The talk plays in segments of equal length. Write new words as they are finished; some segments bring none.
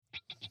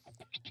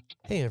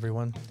Hey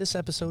everyone, this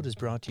episode is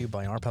brought to you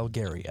by our pal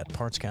Gary at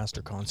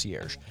Partscaster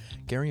Concierge.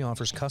 Gary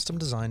offers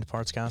custom-designed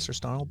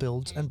Partscaster-style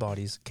builds and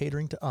bodies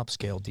catering to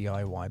upscale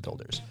DIY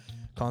builders.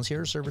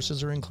 Concierge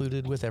services are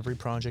included with every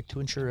project to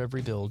ensure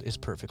every build is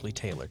perfectly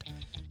tailored.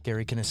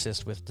 Gary can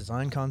assist with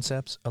design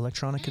concepts,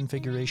 electronic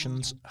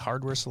configurations,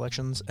 hardware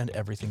selections, and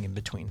everything in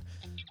between.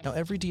 Now,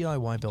 every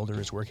DIY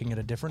builder is working at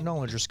a different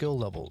knowledge or skill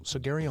level, so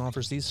Gary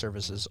offers these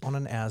services on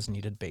an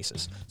as-needed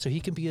basis, so he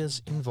can be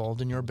as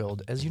involved in your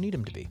build as you need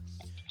him to be,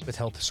 with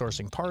help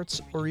sourcing parts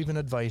or even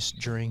advice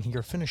during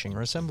your finishing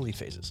or assembly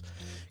phases.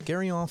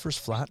 Gary offers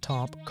flat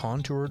top,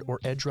 contoured, or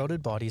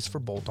edge-routed bodies for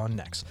bolt-on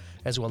necks,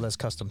 as well as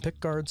custom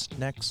pickguards,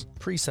 necks,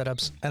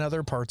 pre-setups, and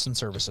other parts and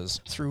services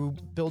through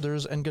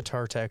builders and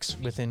guitar techs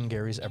within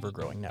Gary's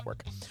ever-growing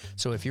network.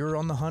 So if you're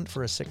on the hunt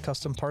for a sick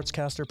custom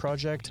Partscaster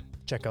project,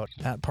 check out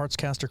at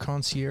Partscaster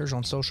Concierge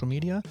on social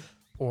media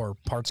or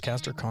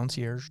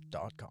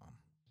partscasterconcierge.com.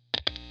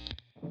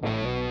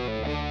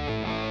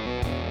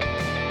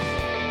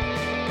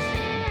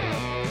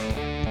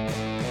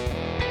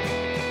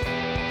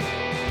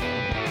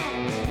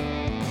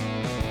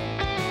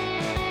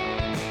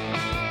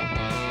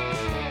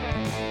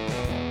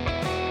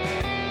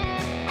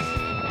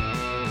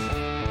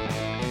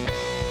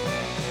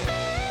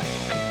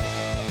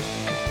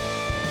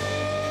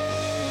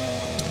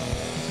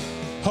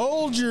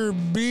 Hold your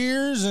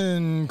beers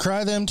and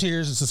cry them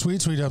tears. It's a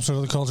sweet, sweet episode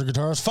of the Culture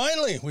Guitars.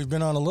 Finally, we've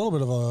been on a little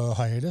bit of a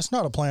hiatus.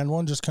 Not a planned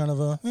one, just kind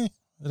of it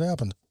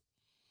happened.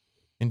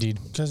 Indeed.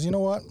 Because you know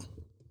what?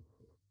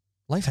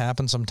 Life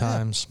happens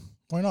sometimes. Yeah,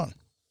 why not?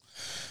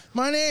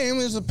 My name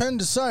is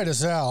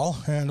Appendicitis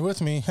Al, and with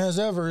me, as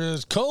ever,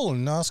 is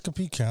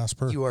Colonoscopy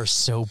Kasper. You are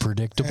so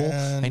predictable.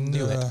 And, I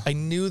knew it. I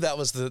knew that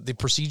was the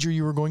procedure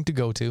you were going to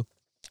go to.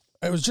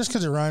 It was just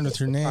because it rhymed with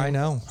your name. I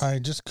know. I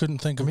just couldn't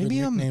think of good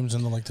names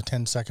in the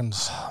 10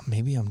 seconds.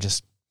 Maybe I'm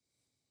just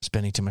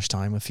spending too much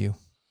time with you.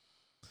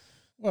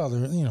 Well,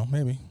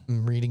 maybe.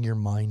 I'm reading your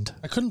mind.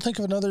 I couldn't think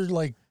of another,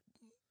 It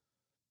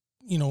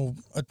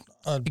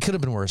could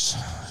have been worse.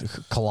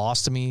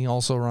 Colostomy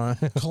also, right?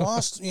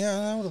 Yeah,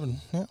 that would have been.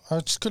 Yeah.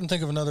 I just couldn't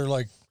think of another,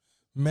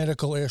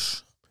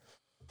 medical-ish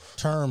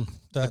term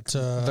that...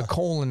 the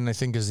colon, I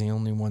think, is the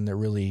only one that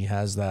really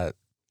has that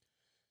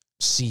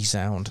C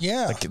sound.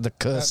 Yeah. The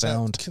K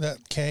sound. That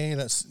K,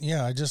 that's,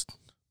 yeah, I just,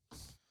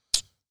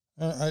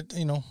 there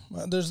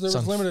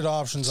was limited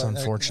options. It's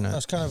unfortunate. I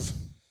was kind of,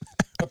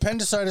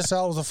 Appendicitis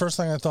Al was the first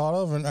thing I thought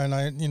of, and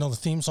I, the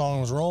theme song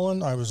was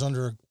rolling. I was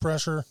under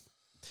pressure.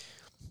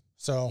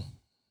 So,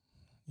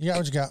 you got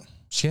what you got.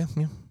 Yeah.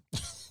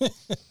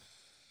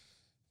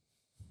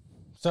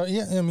 So,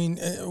 yeah,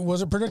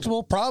 was it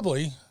predictable?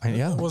 Probably.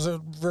 Yeah. Was it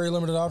very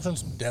limited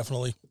options?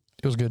 Definitely.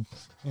 It was good.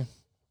 Yeah.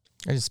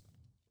 I just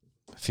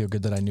feel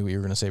good that I knew what you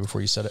were going to say before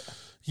you said it.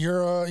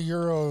 You're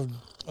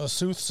a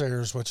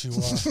soothsayer is what you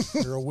are.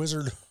 You're a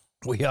wizard.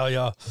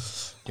 Yeah.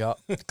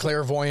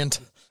 Clairvoyant.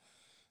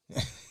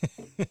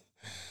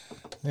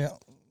 Yeah.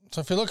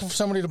 So if you're looking for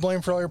somebody to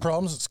blame for all your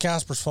problems, it's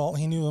Kasper's fault.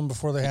 He knew them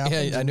before they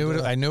happened. Yeah, I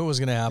knew it was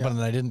going to happen,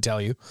 and I didn't tell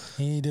you.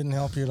 He didn't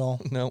help you at all.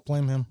 No.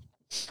 Blame him.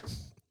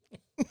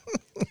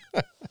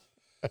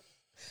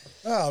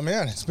 Oh,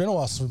 man. It's been a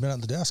while since we've been at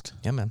the desk.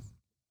 Yeah, man.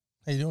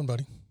 How you doing,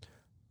 buddy?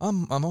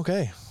 I'm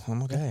okay.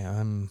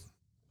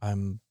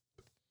 I'm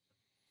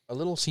a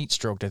little heat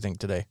stroked, I think,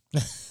 today.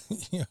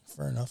 Yeah,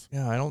 fair enough.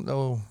 Yeah, I don't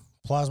know.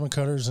 Plasma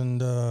cutters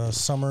and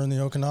summer in the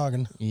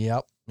Okanagan.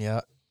 Yep,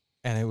 yeah.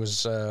 And it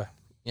was,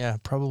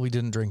 probably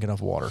didn't drink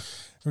enough water.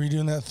 Were you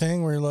doing that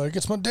thing where you're like,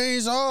 it's my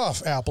days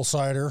off, apple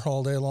cider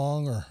all day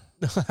long? Or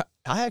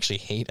I actually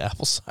hate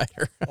apple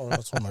cider. Oh,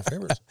 that's one of my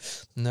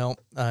favorites. No,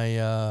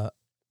 I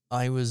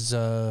was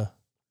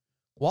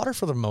water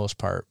for the most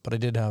part, but I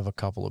did have a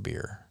couple of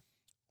beer,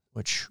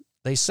 which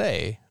they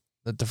say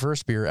that the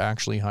first beer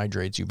actually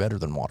hydrates you better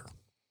than water.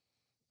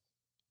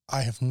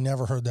 I have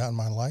never heard that in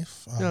my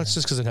life. No, it's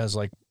just because it has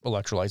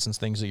electrolytes and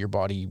things that your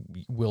body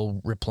will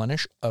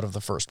replenish out of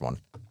the first one.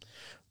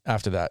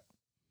 After that,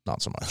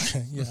 not so much.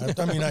 Yeah,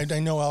 I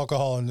know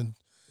alcohol, and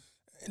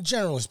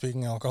generally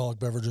speaking, alcoholic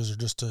beverages are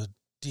just a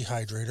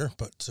dehydrator.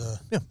 But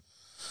yeah,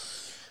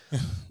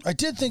 I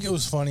did think it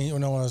was funny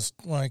when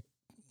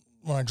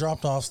I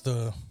dropped off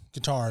the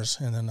guitars,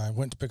 and then I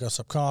went to pick us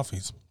up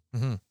coffees.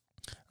 Mm-hmm.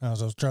 And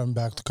as I was driving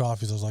back with the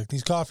coffees, I was like,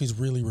 these coffees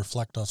really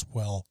reflect us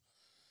well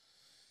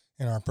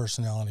in our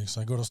personality.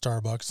 So I go to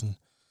Starbucks, and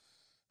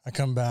I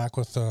come back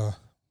with a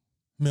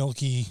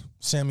milky,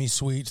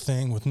 semi-sweet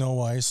thing with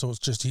no ice, so it's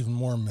just even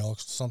more milk,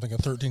 something a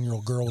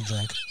 13-year-old girl would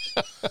drink.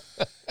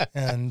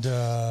 And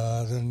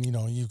then,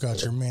 you've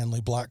got your manly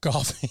black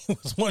coffee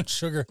with one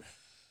sugar.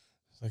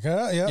 It's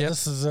like,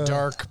 this is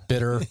dark,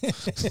 bitter.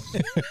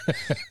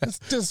 It's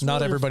just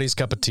not really everybody's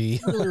cup of tea.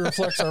 Really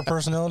reflects our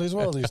personality as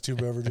well, these two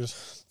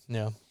beverages.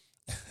 Yeah.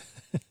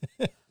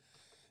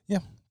 Yeah.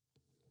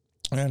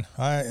 Man,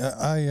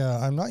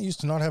 I'm not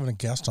used to not having a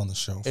guest on the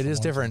show. It is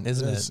different,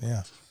 isn't it?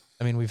 Yeah.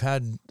 I mean, we've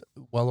had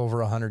well over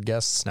 100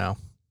 guests now.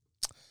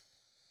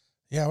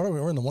 Yeah, what are we?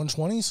 We're in the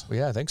 120s? Well,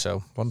 yeah, I think so.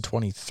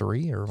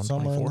 123 or 124.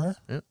 Somewhere in there?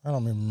 Yeah. I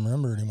don't even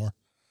remember anymore.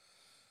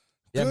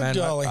 Yeah, Good man.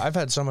 golly. I've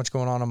had so much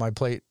going on my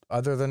plate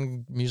other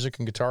than music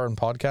and guitar and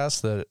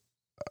podcasts that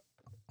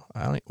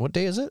what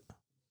day is it?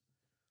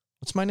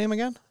 What's my name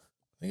again?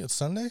 I think it's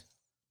Sunday.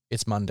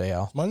 It's Monday,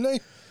 Al. Monday?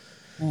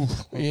 Ooh,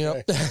 okay.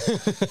 Yep.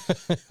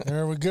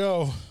 There we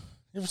go.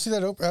 You ever see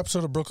that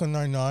episode of Brooklyn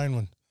Nine-Nine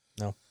when?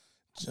 No.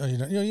 You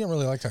don't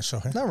really like that show,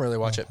 huh? I don't really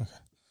watch it. Okay.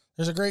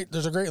 There's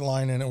a great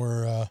line in it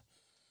where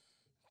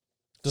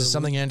Is this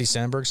something Andy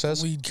Samberg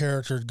says? lead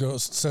character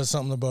says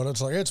something about it.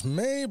 It's like, it's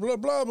May, blah,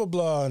 blah, blah,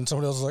 blah. And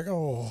somebody else is like,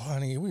 oh,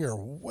 honey, we are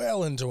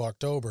well into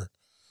October.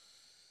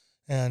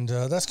 And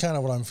that's kind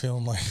of what I'm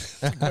feeling like.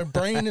 My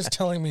brain is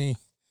telling me.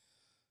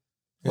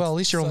 Well, at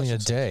least you're only a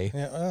day.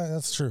 Yeah,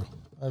 that's true.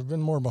 I've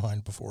been more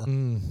behind before.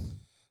 Mm.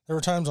 There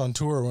were times on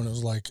tour when it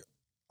was like,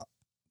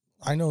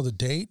 I know the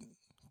date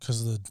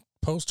because the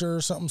poster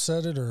or something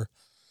said it, or,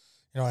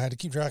 I had to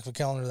keep track of the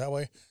calendar that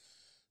way.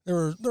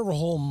 There were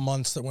whole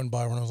months that went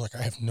by when I was like,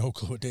 I have no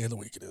clue what day of the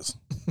week it is.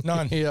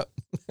 None. Yep.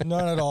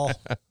 None at all.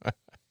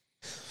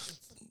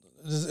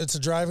 It's a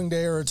driving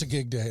day or it's a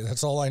gig day.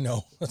 That's all I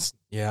know. That's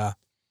Yeah.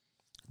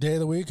 day of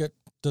the week. It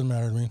doesn't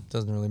matter to me.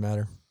 Doesn't really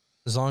matter.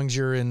 As long as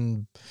you're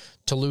in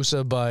Toulouse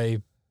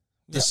by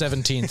the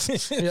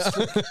 17th. Yeah.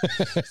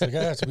 It's like,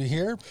 I have to be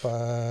here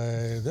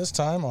by this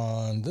time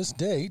on this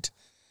date,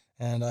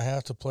 and I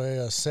have to play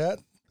a set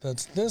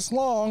that's this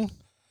long,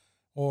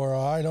 or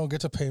I don't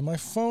get to pay my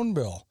phone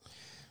bill.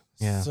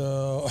 Yeah.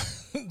 So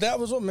that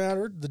was what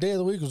mattered. The day of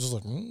the week was just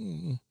like,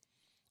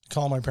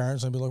 call my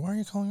parents and I'd be like, why are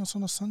you calling us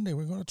on a Sunday?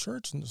 We're going to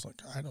church. And it's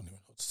like, I don't even know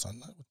it's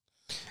Sunday.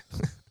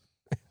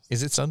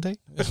 Is it Sunday?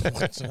 I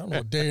don't know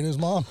what day it is,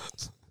 Mom.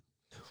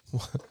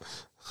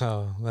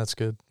 Oh, that's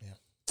good.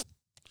 Yeah.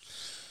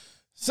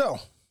 So,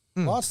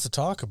 lots to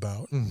talk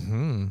about.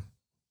 Mm-hmm.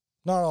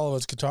 Not all of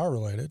it's guitar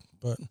related,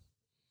 but,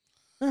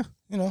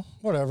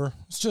 whatever.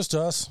 It's just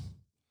us.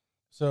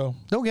 So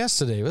No guests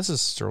today. This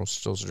is still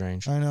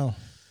strange. I know.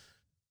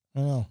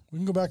 We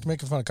can go back to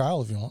making fun of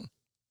Kyle if you want.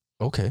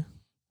 Okay.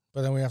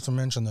 But then we have to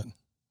mention that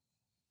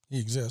he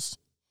exists.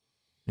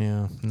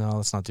 Yeah. No,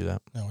 let's not do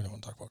that. No, we don't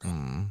want to talk about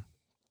Kyle.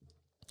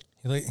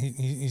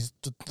 He's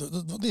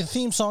the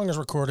theme song is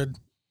recorded.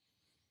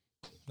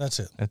 That's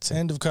it.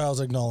 End of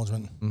Kyle's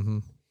acknowledgement. Mm-hmm.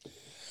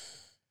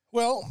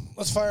 Well,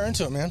 let's fire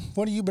into it, man.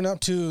 What have you been up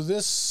to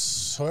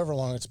this, however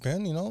long it's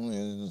been?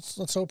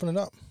 Let's open it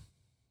up.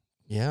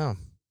 Yeah.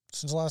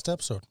 Since the last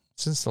episode.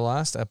 Since the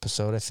last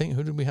episode, I think,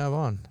 who did we have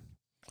on?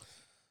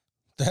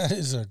 That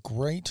is a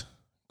great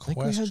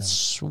question. I think we had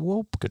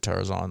Swope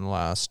guitars on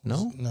last,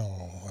 no?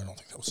 No, I don't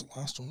think that was the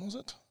last one, was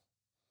it?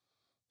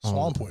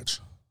 Swamp Witch.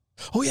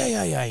 Oh,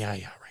 yeah,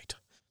 right.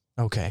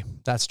 Okay,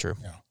 that's true.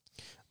 Yeah.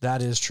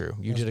 That is true.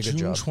 You did a good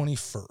job. June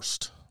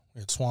 21st, we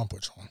had Swamp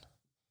Witch on.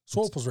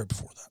 Swope was right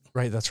before that.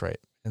 Right, that's right.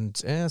 And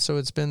so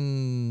it's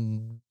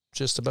been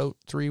just about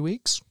 3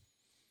 weeks?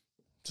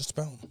 Just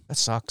about. That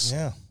sucks.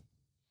 Yeah.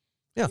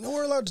 Yeah.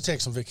 We're allowed to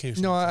take some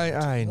vacation. No,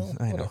 I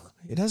know.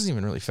 It hasn't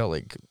even really felt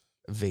like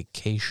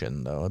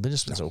vacation, though. I've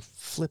just been so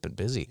flippin'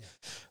 busy.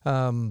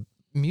 Yeah.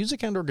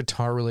 Music and or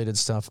guitar related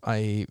stuff.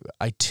 I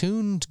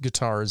tuned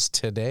guitars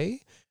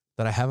today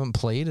that I haven't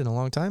played in a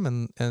long time,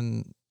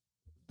 and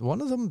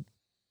one of them,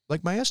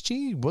 like my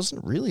SG,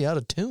 wasn't really out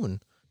of tune.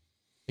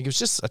 Like it was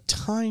just a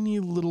tiny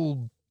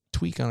little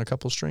tweak on a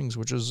couple strings,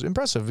 which was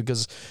impressive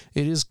because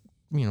it is,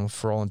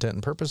 for all intent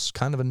and purpose,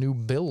 kind of a new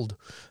build.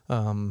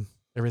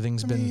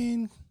 Everything's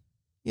been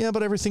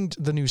everything,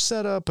 the new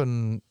setup,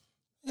 and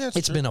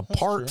it's been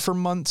apart for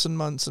months and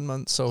months and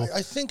months. So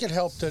I think it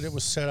helped that it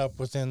was set up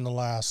within the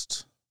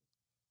last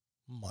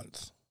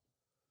month.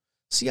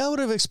 See, I would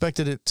have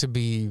expected it to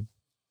be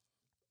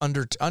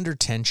under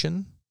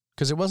tension,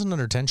 because it wasn't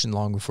under tension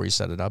long before you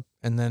set it up,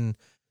 and then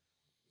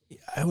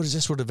I would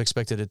have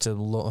expected it to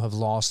have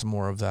lost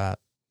more of that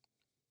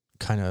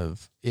kind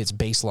of its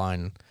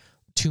baseline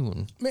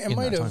tune. It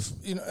might have.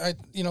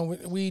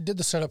 We did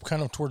the setup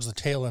kind of towards the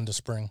tail end of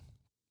spring.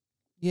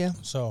 Yeah.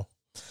 So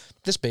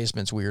this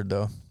basement's weird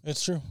though.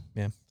 It's true.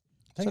 Yeah.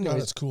 Thank God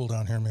it's cool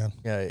down here, man.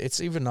 Yeah,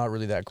 it's even not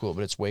really that cool,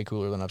 but it's way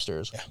cooler than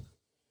upstairs. Yeah.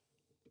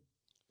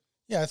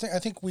 Yeah, I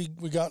think we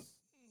got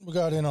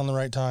in on the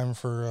right time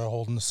for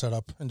holding the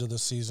setup into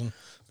this season.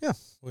 Yeah.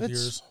 With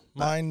yours.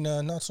 Mine,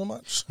 not so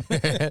much.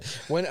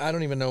 When I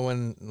don't even know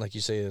when, like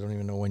you say, I don't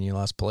even know when you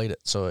last played it.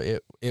 So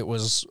it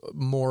was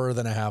more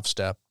than a half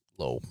step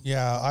low.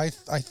 Yeah,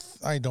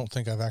 I don't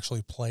think I've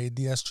actually played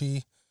the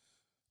SG.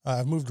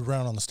 I've moved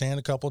around on the stand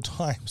a couple of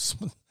times.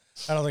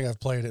 I don't think I've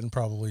played it in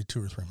probably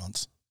 2 or 3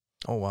 months.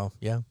 Oh, wow.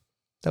 Yeah.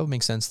 That would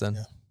make sense then.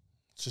 Yeah.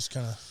 It's just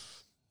kind of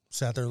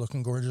sat there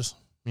looking gorgeous.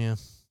 Yeah.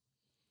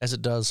 As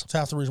it does. It's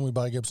half the reason we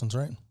buy Gibsons,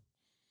 right?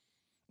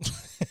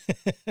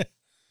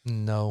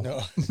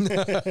 No.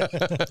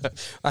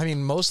 I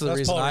mean, most of the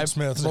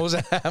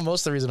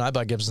reason I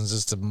buy Gibsons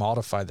is to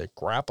modify the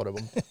crap out of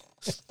them.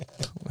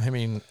 I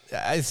mean,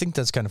 I think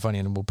that's kind of funny,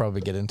 and we'll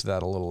probably get into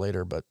that a little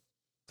later, but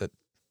that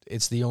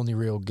it's the only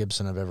real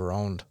Gibson I've ever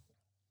owned.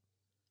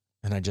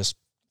 And I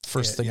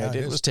first thing I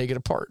did was take it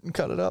apart and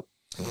cut it up.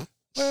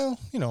 Well,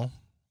 it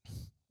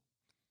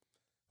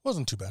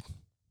wasn't too bad.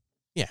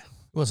 Yeah.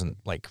 It wasn't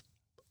like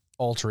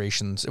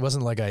alterations. It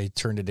wasn't like I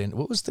turned it in.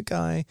 What was the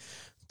guy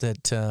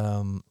that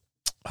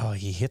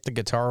he hit the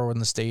guitar on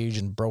the stage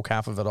and broke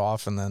half of it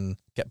off and then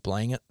kept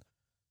playing it?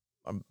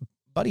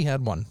 Buddy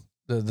had one.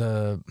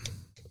 I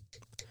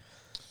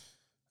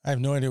have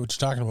no idea what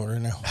you're talking about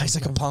right now. He's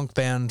like a punk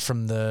band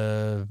from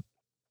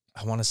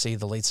I want to say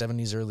the late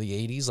 70s, early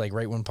 80s, like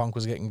right when punk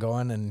was getting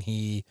going, and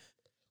he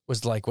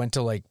was like went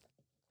to like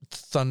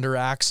thunder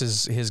axe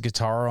his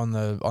guitar on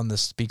the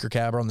speaker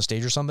cab or on the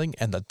stage or something,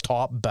 and the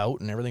top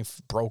bout and everything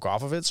broke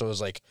off of it, so it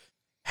was like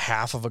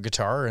half of a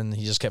guitar, and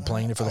he just kept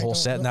playing it for the whole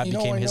set, and that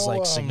became his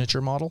like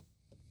signature model.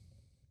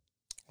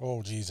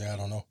 Oh geez, I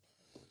don't know.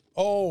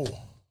 Oh,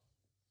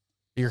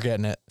 you're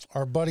getting it.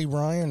 Our buddy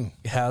Ryan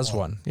has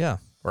one, yeah,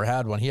 or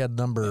had one. He had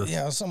number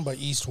something by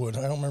Eastwood.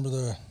 I don't remember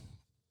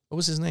what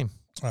was his name.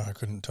 I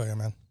couldn't tell you,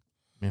 man.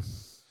 Yeah.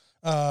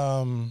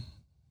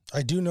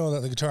 I do know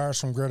that the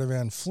guitarist from Greta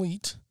Van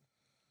Fleet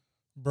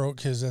broke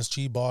his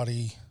SG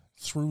body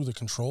through the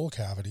control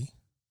cavity.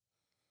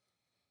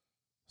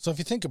 So if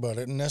you think about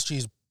it, an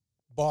SG's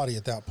body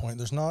at that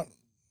point,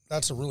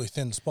 that's a really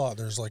thin spot.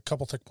 There's like a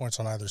couple thick points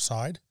on either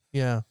side.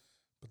 Yeah.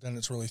 But then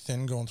it's really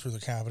thin going through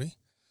the cavity.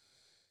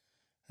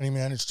 And he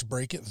managed to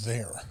break it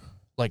there.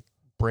 Like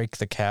break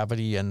the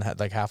cavity and had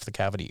like half the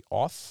cavity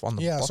off on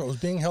the block? So it was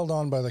being held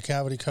on by the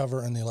cavity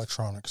cover and the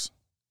electronics.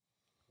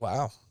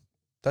 Wow.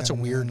 That's a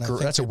weird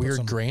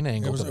grain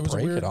angle to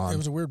break it on. It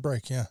was a weird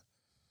break, yeah.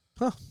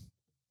 Huh.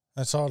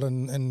 I saw it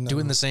in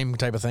doing the same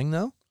type of thing,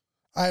 though?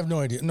 I have no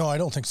idea. No, I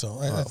don't think so.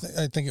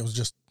 I think it was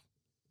just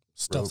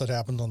stuff that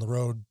happened on the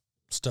road,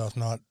 stuff,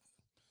 not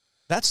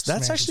that's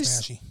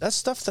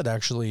stuff that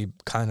actually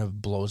kind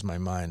of blows my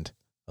mind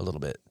a little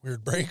bit.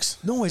 Weird breaks.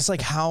 No, it's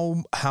like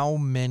how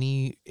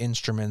many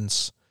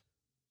instruments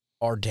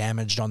are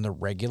damaged on the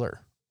regular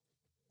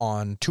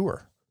on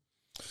tour.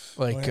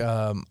 Like,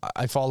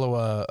 I follow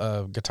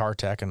a guitar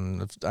tech,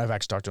 and I've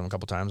actually talked to him a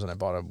couple times, and I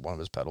bought one of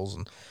his pedals.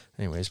 And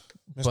anyways,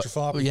 Mr.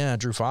 Foppy. Yeah,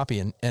 Drew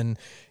Foppy. And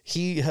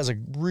he has a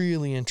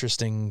really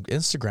interesting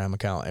Instagram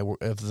account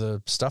of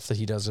the stuff that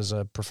he does as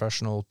a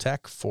professional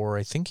tech for,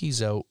 I think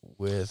he's out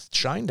with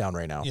Shinedown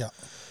right now. Yeah.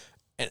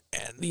 And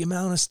the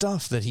amount of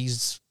stuff that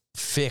he's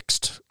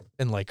fixed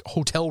and like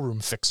hotel room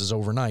fixes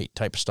overnight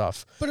type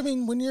stuff. But I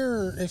mean,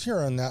 if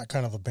you're in that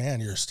kind of a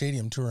band, you're a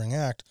stadium touring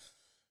act,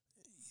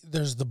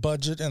 there's the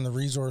budget and the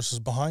resources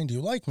behind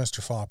you, like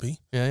Mr. Foppy.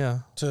 Yeah.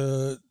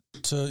 To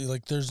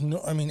like, there's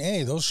no, I mean,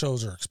 those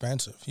shows are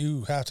expensive.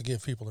 You have to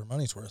give people their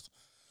money's worth.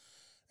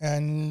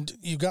 And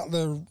you got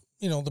the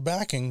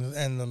backing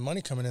and the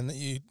money coming in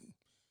that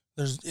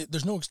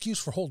there's no excuse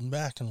for holding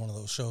back in one of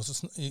those shows.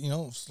 It's,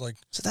 it's like.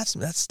 So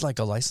that's like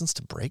a license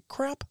to break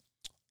crap?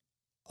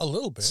 A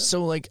little bit.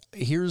 So like,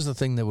 here's the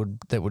thing that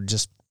would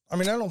just. I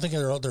mean, I don't think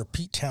they're out there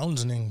Pete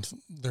Townsending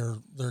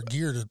their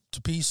gear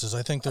to pieces.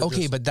 I think they're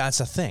okay, but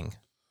that's a thing.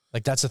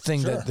 Like that's a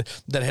thing Sure.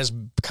 that has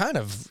kind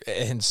of,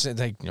 and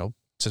like,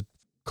 to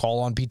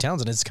call on Pete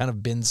Townsend, it's kind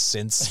of been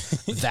since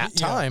that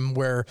time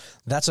where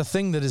that's a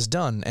thing that is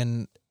done.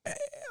 And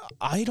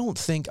I don't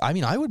think. I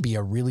mean, I would be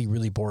a really,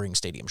 really boring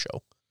stadium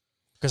show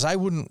because I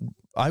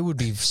would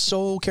be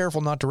so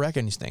careful not to wreck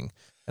anything.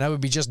 And I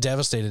would be just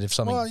devastated if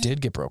something did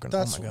get broken.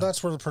 That's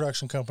where the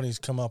production companies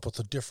come up with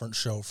a different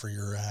show for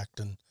your act.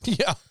 And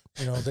yeah,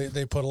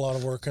 they put a lot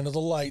of work into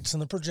the lights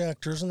and the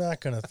projectors and that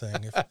kind of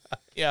thing.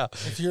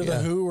 If you're the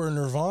Who or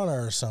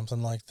Nirvana or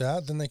something like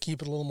that, then they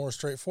keep it a little more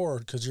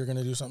straightforward because you're going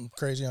to do something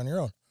crazy on your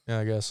own. Yeah,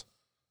 I guess.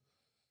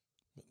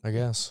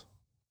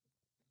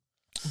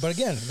 But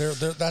again,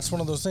 that's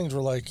one of those things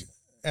where like,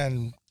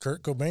 and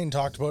Kurt Cobain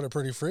talked about it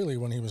pretty freely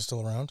when he was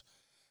still around.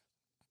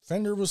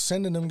 Fender was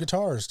sending them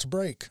guitars to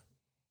break.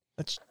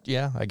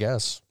 I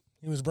guess.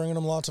 He was bringing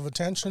them lots of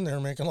attention. They were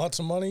making lots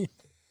of money.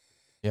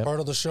 Yep. Part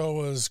of the show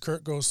was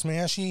Kurt goes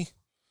smashy.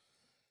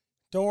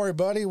 Don't worry,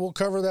 buddy. We'll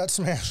cover that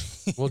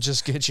smashy. We'll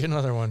just get you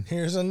another one.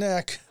 Here's a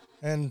neck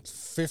and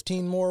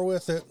 15 more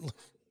with it.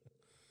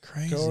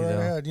 Crazy, Go right though.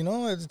 ahead.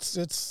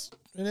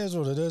 It is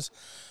what it is.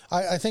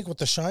 I think with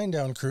the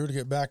Shinedown crew, to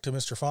get back to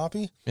Mr.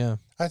 Foppy,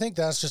 I think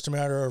that's just a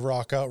matter of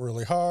rock out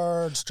really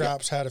hard.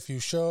 Straps had a few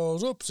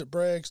shows. Oops, it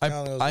breaks.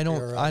 I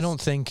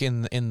don't think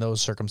in those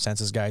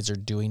circumstances guys are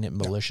doing it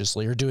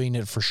maliciously or doing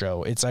it for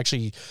show. It's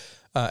actually,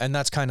 and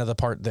that's kind of the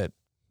part that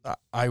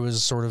I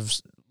was sort of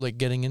like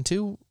getting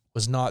into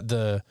was not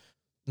the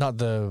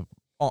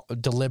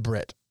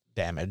deliberate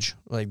damage.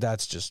 Like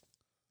that's just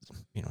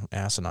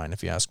asinine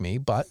if you ask me.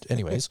 But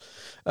anyways,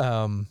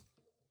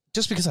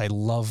 just because I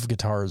love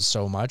guitars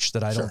so much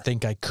that I don't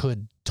think I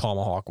could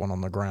tomahawk one on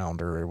the ground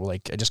or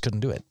like, I just couldn't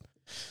do it.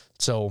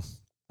 So,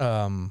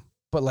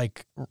 but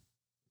like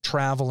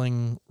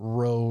traveling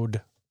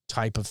road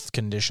type of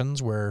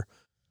conditions where,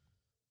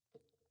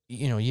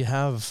 you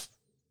have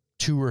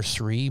 2 or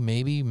 3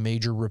 maybe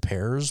major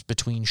repairs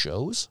between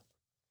shows.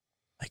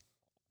 Like,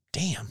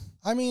 damn.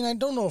 I mean, I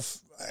don't know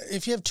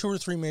if you have 2 or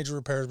 3 major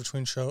repairs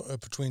between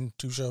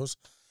 2 shows,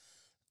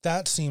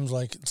 that seems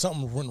like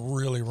something went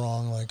really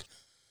wrong. Like,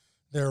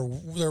 they're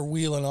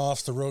wheeling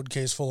off the road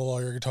case full of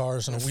all your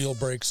guitars, and a wheel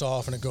breaks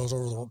off and it goes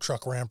over the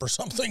truck ramp or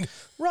something.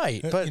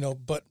 Right, but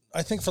but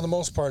I think for the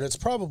most part, it's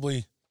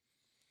probably,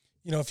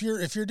 if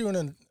you're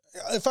doing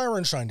if I were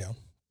in Shinedown,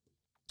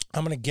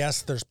 I'm going to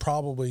guess there's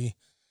probably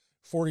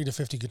 40 to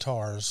 50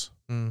 guitars.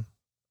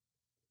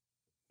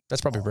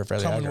 That's probably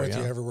fairly coming accurate, with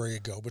you yeah. everywhere you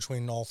go,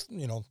 between all,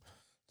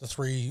 the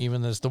three.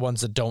 Even the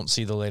ones that don't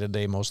see the light of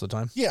day most of the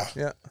time. Yeah.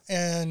 Yeah.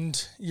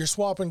 And you're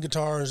swapping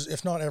guitars,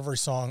 if not every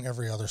song,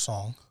 every other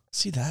song.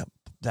 See, that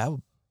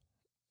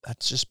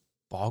just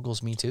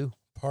boggles me too.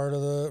 Part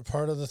of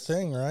the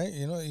thing, right?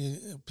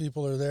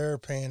 People are there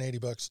paying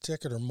 $80 a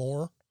ticket or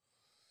more.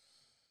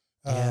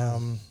 Yeah.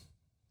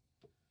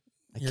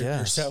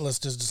 Your set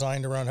list is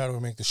designed around how to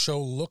make the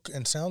show look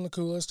and sound the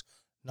coolest,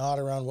 not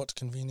around what's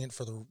convenient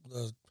for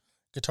the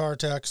guitar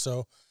tech.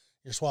 So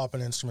you're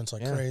swapping instruments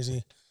like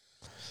crazy.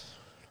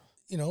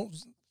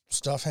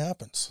 Stuff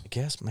happens. I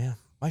guess, man,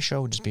 my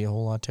show would just be a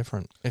whole lot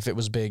different if it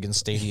was big and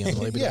stadium.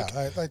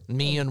 Like,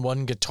 me and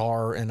one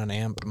guitar and an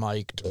amp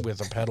mic'd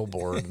with a pedal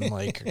board, and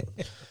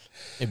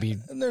it'd be.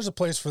 And there's a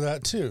place for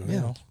that too.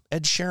 Yeah.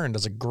 Ed Sheeran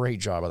does a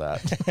great job of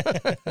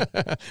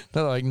that.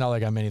 not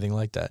like I'm anything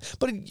like that,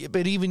 but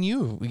even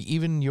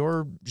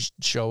your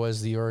show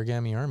as the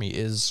Origami Army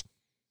is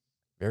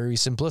very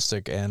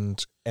simplistic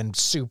and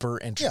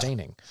super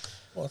entertaining. Yeah.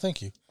 Well,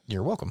 thank you.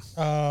 You're welcome.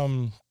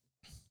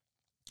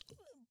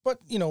 But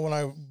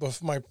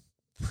with my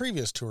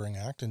previous touring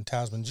act in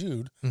Tasman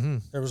Jude,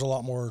 there was a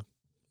lot more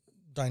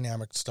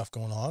dynamic stuff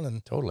going on,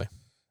 and totally,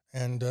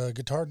 and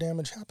guitar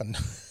damage happened.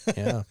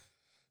 Yeah.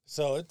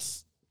 So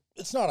it's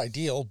not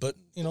ideal, but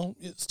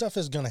stuff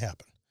is going to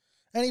happen.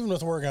 And even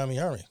with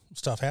Origami Army,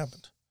 stuff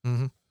happened.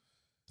 Mm-hmm.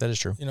 That is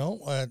true.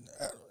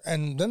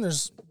 And then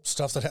there's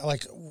stuff that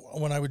like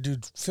when I would do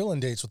fill-in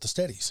dates with the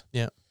Steadies.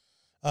 Yeah.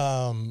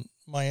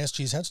 My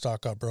SG's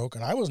headstock got broke,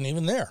 and I wasn't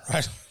even there.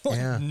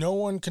 No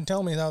one can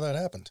tell me how that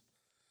happened.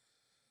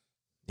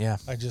 Yeah.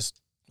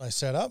 I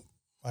set up.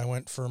 I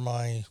went for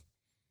my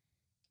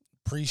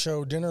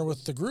pre-show dinner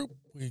with the group.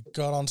 We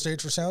got on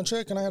stage for sound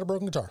check, and I had a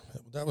broken guitar.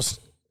 That was...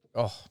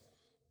 Oh.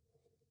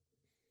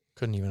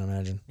 Couldn't even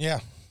imagine. Yeah.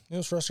 It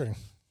was frustrating.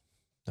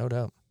 No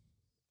doubt.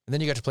 And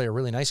then you got to play a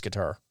really nice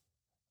guitar.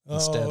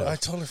 I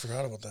totally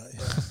forgot about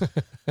that.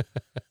 Yeah.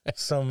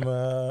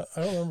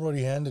 I don't remember what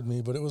he handed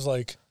me, but it was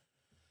like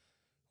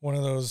one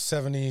of those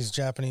 70s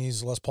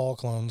Japanese Les Paul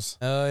clones.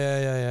 Oh,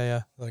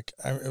 yeah. Like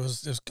it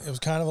was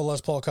kind of a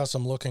Les Paul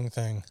custom looking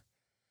thing.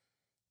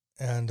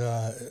 And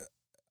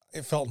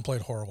it felt and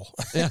played horrible.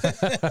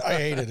 I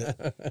hated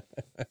it.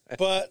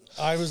 But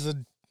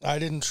I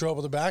didn't show up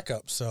with a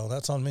backup, so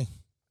that's on me.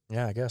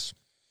 Yeah, I guess.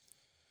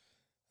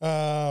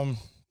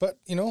 But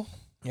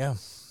yeah.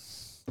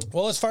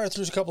 Well, let's fire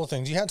through a couple of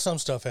things. You had some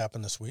stuff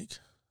happen this week,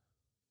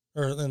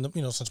 or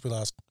since we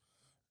last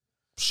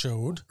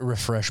showed.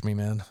 Refresh me,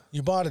 man.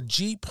 You bought a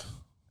Jeep.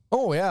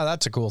 Oh yeah,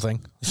 that's a cool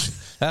thing.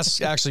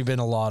 That's actually been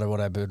a lot of what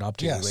I've been up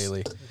to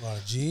lately. You bought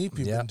a Jeep.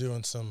 You've been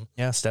doing some.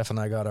 Yeah, Steph and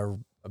I got a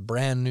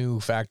brand new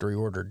factory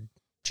ordered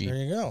Jeep. There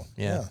you go.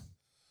 Yeah.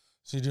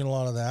 So you're doing a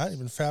lot of that. You've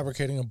been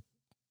fabricating a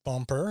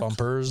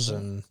bumpers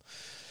and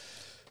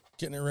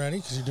getting it ready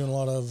because you're doing a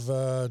lot of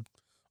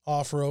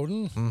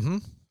off-roading. Mm-hmm.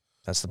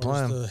 That's the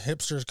plan. The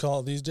hipsters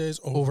call it these days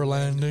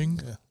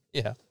overlanding.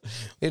 Yeah.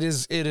 It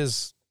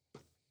is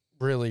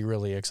really,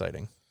 really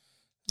exciting.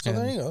 So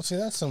there you go. See,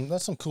 that's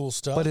some cool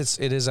stuff. But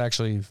it is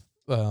actually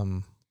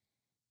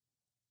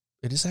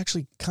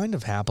kind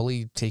of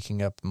happily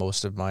taking up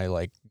most of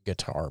my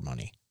guitar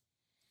money.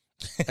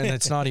 And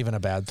it's not even a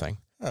bad thing.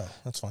 Oh,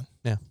 that's fine.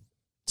 Yeah.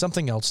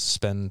 Something else to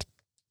spend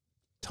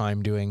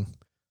time doing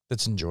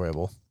that's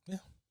enjoyable. Yeah.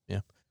 Yeah.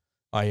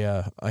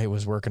 I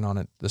was working on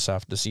it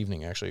this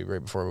evening, actually,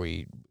 right before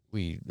we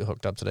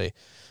hooked up today.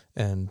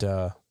 And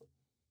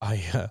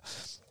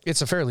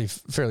it's a fairly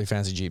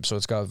fancy Jeep, so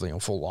it's got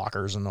full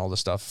lockers and all the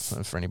stuff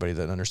for anybody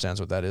that understands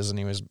what that is.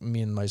 And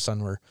me and my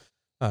son were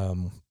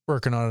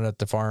working on it at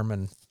the farm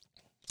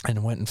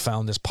and went and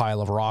found this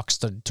pile of rocks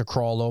to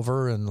crawl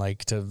over and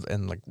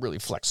really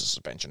flex the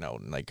suspension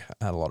out and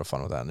had a lot of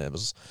fun with that. And it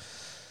was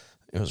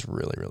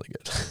really, really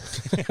good.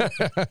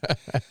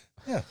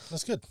 Yeah,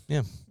 that's good.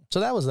 Yeah.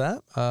 So that was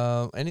that.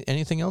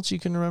 Anything else you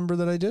can remember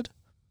that I did?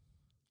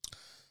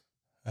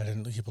 I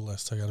didn't keep a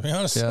list, I gotta be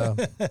honest. Yeah.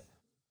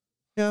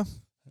 Yeah.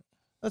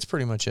 That's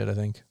pretty much it, I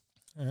think.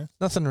 Right.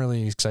 Nothing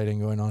really exciting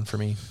going on for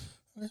me.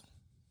 Okay.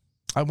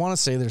 I want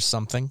to say there's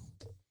something.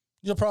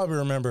 You'll probably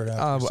remember it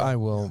after. I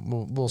will.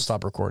 Yeah. We'll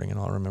stop recording and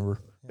I'll remember.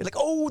 Yeah. Be like,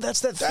 oh, that's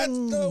that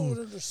thing.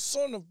 The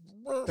son of...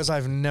 Because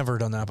I've never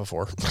done that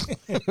before.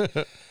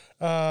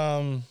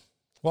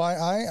 Well,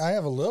 I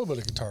have a little bit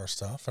of guitar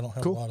stuff. I don't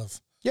have a lot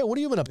of... Yeah, what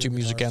have you been up to,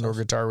 music and or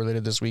guitar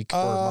related this week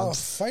or month?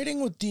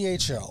 Fighting with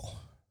DHL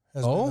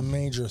has been a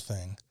major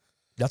thing.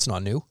 That's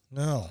not new.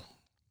 No.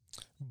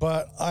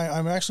 But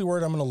I'm actually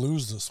worried I'm going to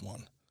lose this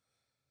one.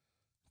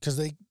 Because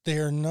they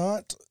are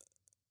not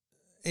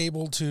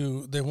able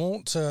to... They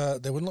wouldn't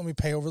let me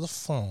pay over the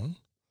phone.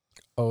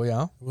 Oh,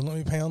 yeah? They wouldn't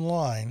let me pay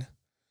online.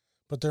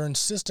 But they're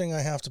insisting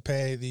I have to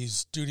pay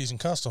these duties and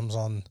customs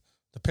on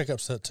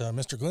pickups that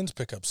Mr. Glynn's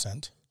pickup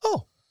sent.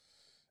 Oh.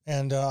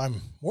 And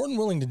I'm more than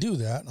willing to do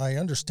that. I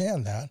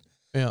understand that.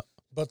 Yeah.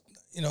 But,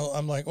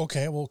 I'm like,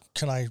 okay, well,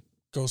 can I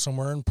go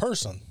somewhere in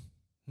person?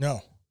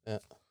 No. Yeah.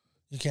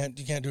 You can't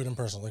do it in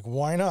person. Like,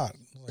 why not?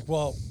 Like,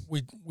 well,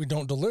 we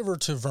don't deliver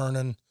to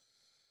Vernon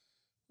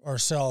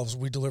ourselves.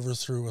 We deliver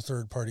through a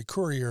third-party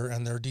courier,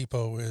 and their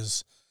depot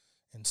is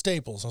in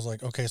Staples. I was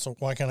like, okay, so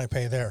why can't I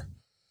pay there?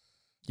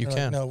 You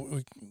can. Like,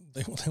 no,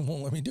 they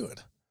won't let me do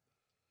it.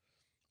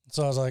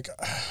 So I was like,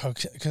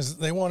 okay, because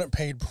they want it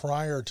paid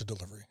prior to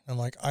delivery. I'm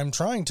like, I'm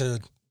trying to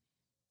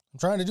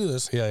do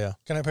this. Yeah.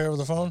 Can I pay over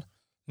the phone?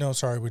 No,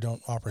 sorry, we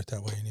don't operate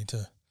that way. You need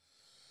to.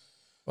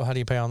 Well, how do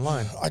you pay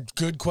online?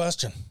 Good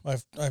question.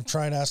 I've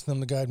tried asking them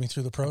to guide me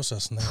through the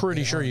process, and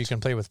pretty sure you can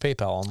pay with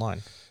PayPal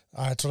online.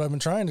 That's what I've been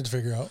trying to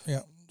figure out.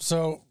 Yeah.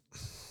 So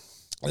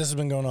this has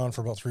been going on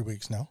for about 3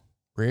 weeks now.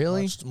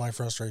 Really? That's my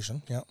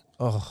frustration. Yeah.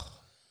 Oh.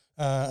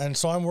 And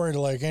so I'm worried,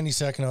 like, any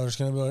second I'm just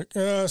going to be like,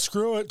 yeah,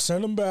 screw it,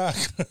 send them back.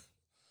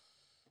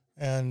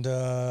 And,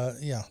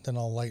 then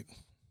I'll light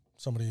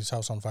somebody's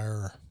house on fire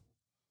or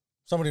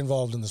somebody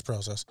involved in this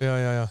process.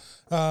 Yeah.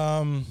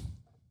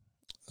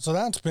 So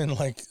that's been,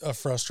 like, a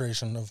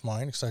frustration of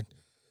mine because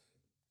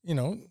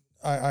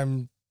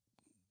I'm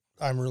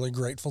really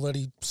grateful that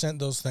he sent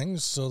those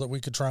things so that we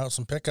could try out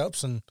some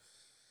pickups, and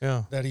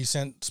that he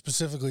sent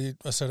specifically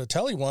a set of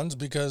Telly ones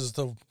because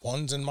the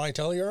ones in my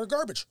Telly are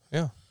garbage.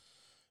 Yeah.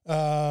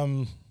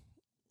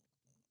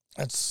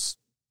 That's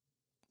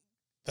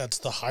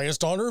the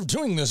highest honor of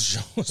doing this show.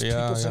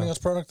 People sending us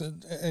product.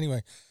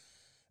 Anyway.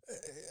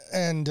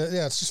 And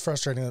it's just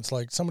frustrating. It's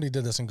like somebody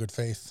did this in good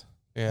faith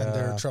and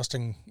they're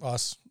trusting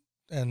us.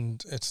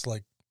 And it's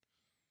like,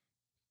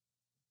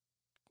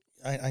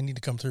 I need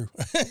to come through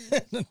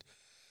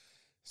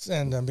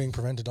and I'm being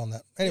prevented on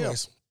that.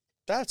 Anyways,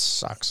 that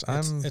sucks.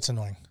 It's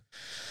annoying.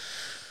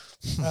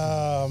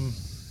 And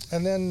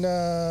then,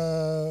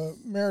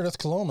 Meredith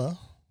Coloma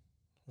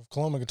of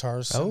Coloma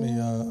Guitars sent me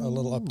a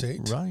little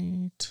update.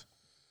 Right.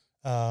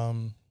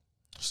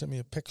 She sent me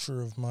a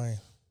picture of my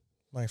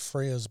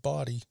Freya's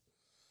body,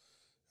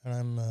 and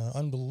I'm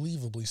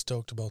unbelievably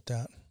stoked about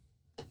that.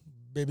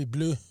 Baby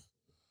blue,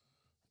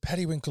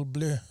 periwinkle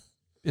blue.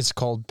 It's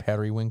called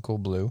periwinkle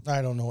blue.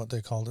 I don't know what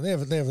they called it. They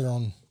have their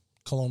own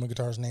Coloma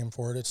Guitars name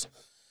for it. It's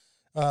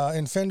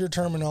in Fender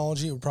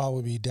terminology, it would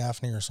probably be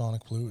Daphne or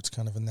Sonic Blue. It's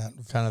kind of in that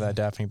that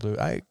Daphne blue.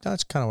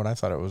 That's kind of what I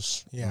thought it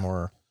was. Yeah.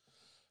 More.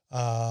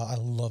 I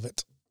love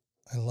it.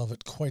 I love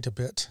it quite a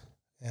bit.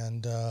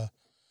 And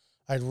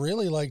I'd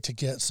really like to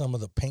get some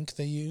of the pink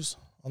they use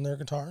on their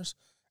guitars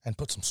and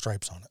put some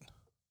stripes on it.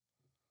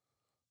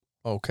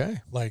 Okay.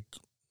 Like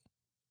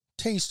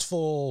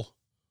tasteful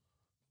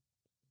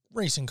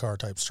racing car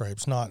type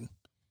stripes, not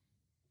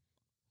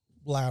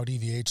loud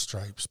EVH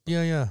stripes.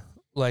 Yeah.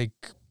 Like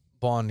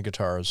Bond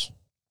guitars.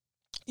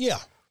 Yeah.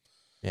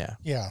 Yeah.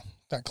 Yeah.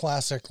 That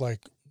classic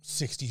like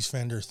 60s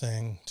Fender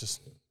thing.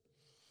 Just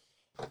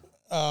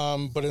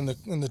but in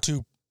the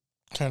two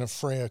kind of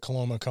Freya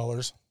Coloma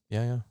colors.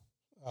 Yeah.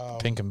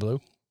 Pink and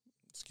blue.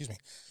 Excuse me.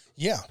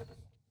 Yeah.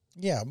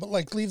 Yeah, but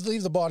like leave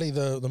the body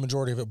the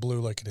majority of it blue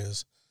like it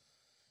is,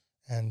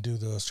 and do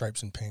the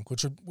stripes in pink,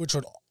 which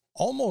would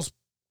almost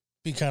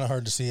be kind of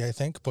hard to see, I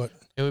think, but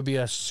it would be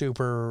a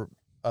super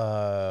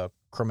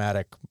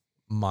chromatic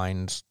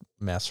mind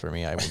mess for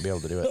me. I wouldn't be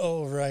able to do it.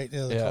 Oh right,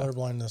 yeah, the color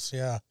blindness,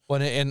 yeah.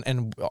 Well,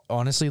 and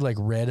honestly, like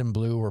red and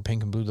blue or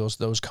pink and blue,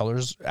 those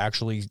colors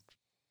actually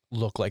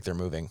look like they're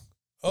moving.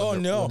 Oh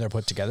no, when they're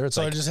put together, it's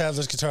so like I just have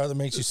this guitar that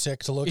makes you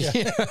sick to look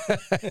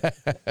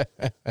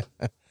at.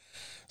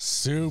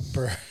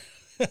 Super.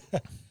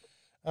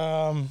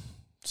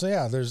 So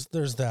yeah, there's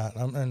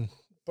that.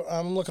 But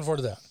I'm looking forward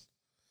to that.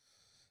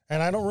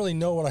 And I don't really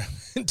know what I'm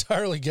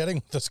entirely getting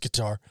with this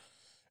guitar.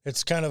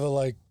 It's kind of a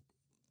like,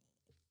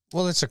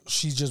 well,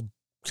 she's just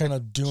kind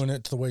of doing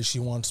it the way she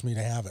wants me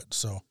to have it.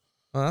 So,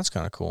 well, that's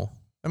kind of cool.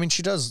 I mean,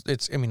 she does.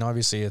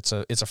 Obviously, it's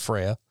a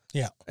Freya.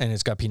 Yeah, and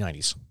it's got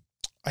P90s.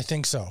 I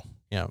think so.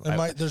 Yeah,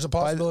 there's a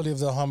possibility of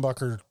the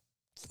humbucker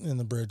in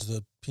the bridge,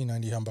 the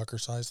P90 humbucker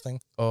size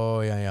thing.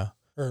 Oh yeah.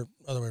 Or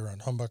other way around,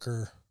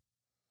 humbucker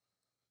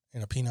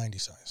in a P90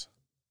 size.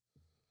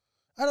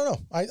 I don't know.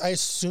 I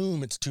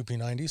assume it's two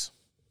P90s.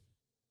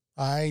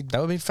 That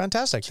would be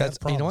fantastic. You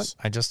know what?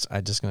 I just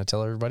going to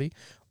tell everybody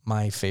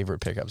my favorite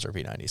pickups are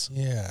P90s.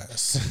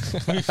 Yes.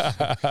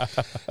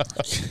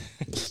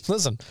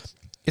 Listen,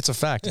 it's a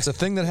fact. It's a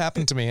thing that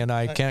happened to me, and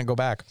I can't go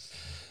back.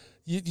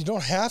 You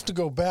don't have to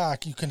go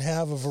back. You can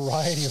have a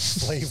variety of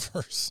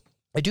flavors.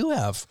 I do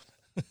have,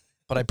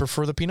 but I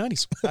prefer the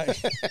P90s.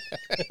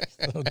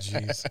 Oh,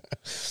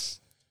 jeez.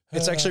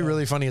 It's actually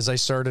really funny. As I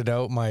started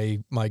out my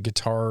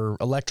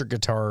electric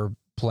guitar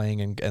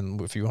playing,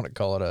 and if you want to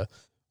call it a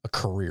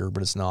career,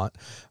 but it's not.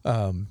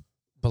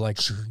 But like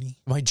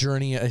my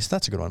journey,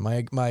 that's a good one.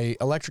 My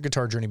electric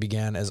guitar journey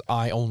began as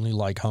I only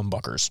like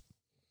humbuckers.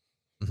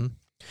 Mm-hmm.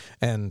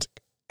 And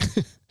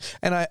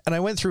I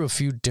went through a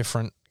few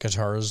different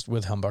guitars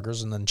with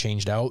humbuckers and then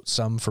changed out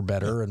some for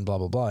better and blah,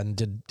 blah, blah, and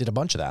did a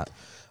bunch of that.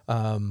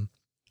 And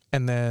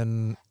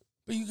then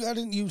But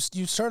you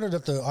started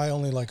at the I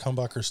only like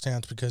humbucker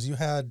stance because you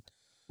had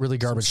really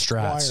garbage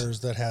strats.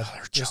 Squires that had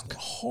just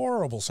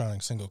horrible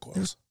sounding single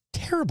coils.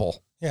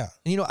 Terrible. Yeah.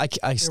 And, you know,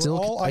 I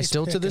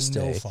still to this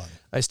day,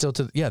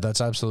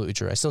 that's absolutely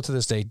true. I still to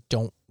this day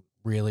don't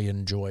really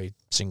enjoy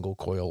single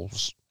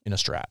coils in a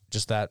Strat.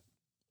 Just that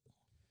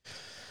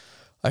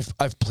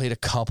I've played a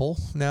couple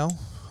now,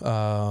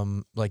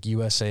 like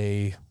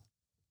USA.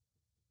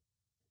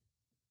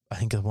 I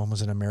think the one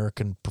was an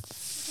American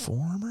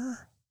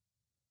Performer.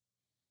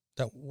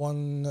 That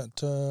one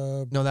that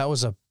no, that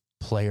was a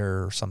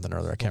Player or something or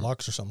other. I can't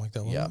Lux or something like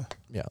that. Yeah,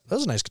 yeah, that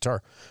was a nice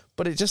guitar,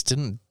 but it just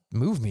didn't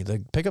move me.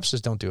 The pickups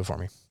just don't do it for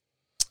me.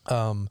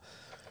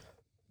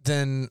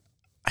 Then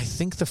I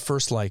think the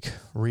first like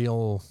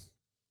real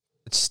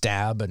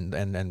stab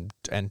and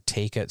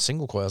take at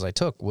single coils I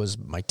took was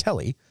my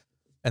Telly,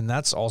 and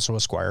that's also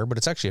a Squire, but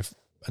it's actually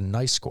a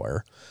nice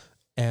Squire.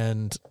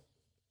 And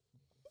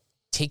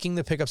taking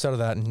the pickups out of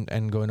that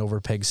and going over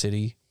Peg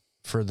City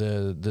for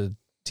the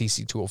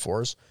TC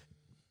 204s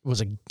was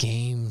a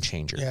game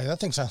changer. Yeah, that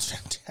thing sounds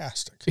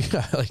fantastic.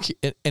 Yeah,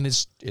 and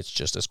it's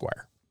just a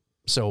Squire.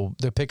 So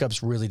the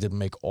pickups really didn't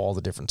make all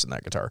the difference in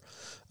that guitar.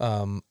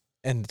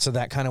 And so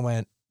that kind of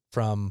went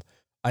from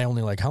I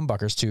only like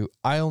humbuckers to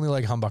I only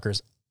like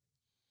humbuckers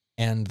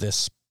and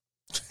this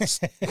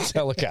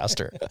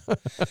Telecaster.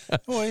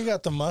 Well, you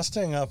got the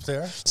Mustang up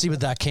there. See,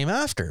 but that came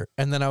after.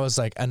 And then I was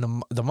like,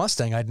 and the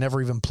Mustang, I'd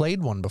never even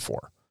played one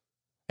before.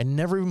 I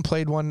never even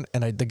played one,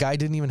 and the guy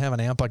didn't even have an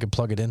amp I could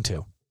plug it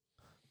into.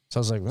 So I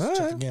was like,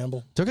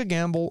 took a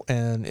gamble,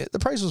 and the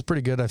price was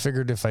pretty good. I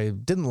figured if I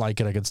didn't like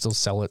it, I could still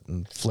sell it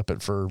and flip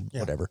it for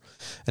whatever,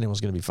 and it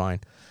was going to be fine.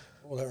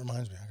 Well, that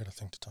reminds me, I got to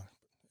think to talk.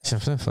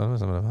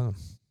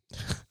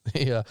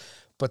 Yeah,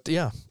 but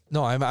yeah,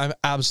 no, I'm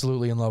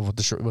absolutely in love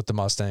with the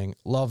Mustang.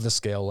 Love the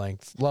scale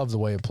length. Love the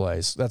way it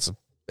plays. That's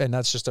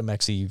just a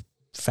Mexi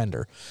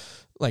Fender,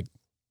 like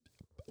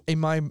in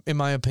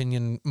my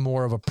opinion,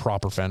 more of a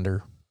proper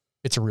Fender.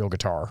 It's a real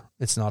guitar.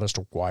 It's not a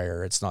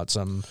Squire. It's not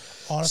some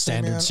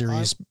standard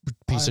series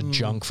piece of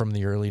junk from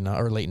the early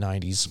or late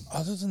 90s.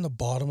 Other than the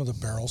bottom of the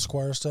barrel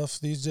Squire stuff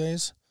these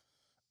days,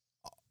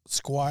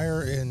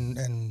 Squire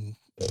and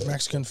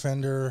Mexican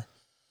Fender,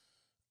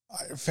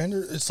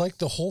 it's like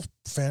the whole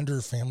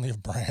Fender family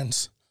of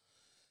brands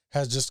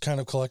has just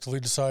kind of collectively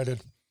decided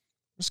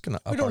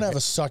we don't have a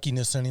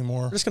suckiness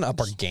anymore. We're just going to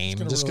up our game.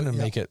 Just going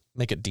to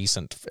make it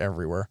decent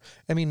everywhere.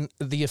 I mean,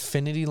 the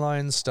Affinity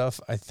line stuff,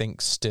 I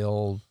think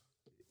still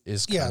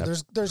is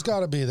there's got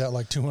to be that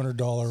like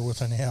 $200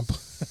 with an amp.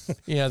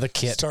 Yeah, the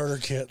kit. Starter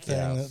kit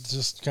thing that's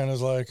just kind of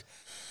like,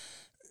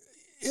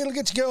 it'll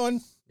get you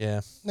going.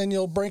 Yeah. Then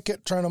you'll break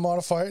it trying to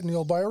modify it and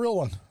you'll buy a real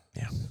one.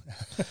 Yeah.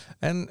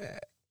 And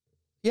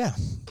yeah.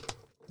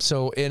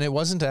 So, and it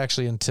wasn't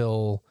actually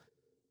until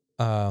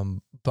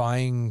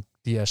buying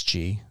the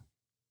SG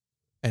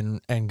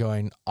and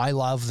going, I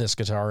love this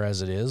guitar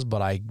as it is,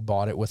 but I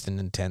bought it with an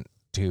intent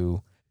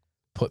to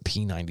put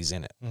P90s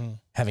in it. Mm.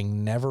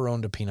 Having never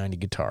owned a P90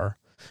 guitar,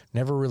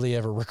 never really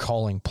ever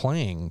recalling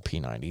playing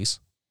P90s.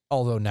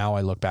 Although now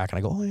I look back and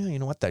I go, oh yeah, you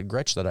know what? That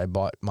Gretsch that I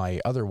bought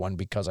my other one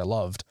because I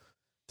loved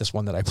this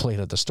one that I played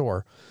at the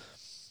store.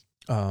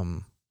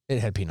 It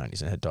had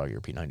P90s and it had dog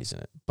ear P90s in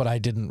it, but I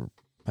didn't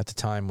at the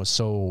time. Was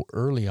so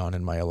early on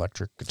in my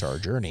electric guitar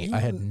journey. I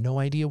had no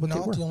idea what they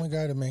were. Not the only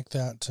guy to make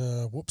that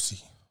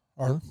whoopsie.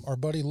 Our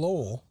buddy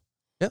Lowell.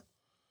 Yep.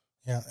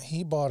 Yeah,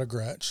 he bought a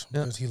Gretsch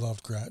because he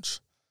loved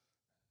Gretsch.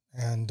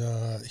 And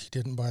he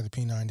didn't buy the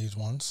P90s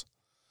once.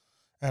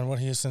 And what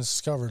he has since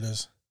discovered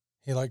is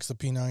he likes the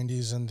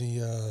P90s and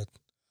the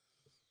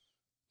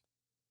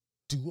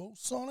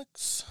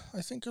Duosonics,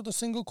 I think, are the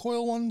single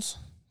coil ones.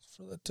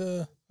 For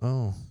that.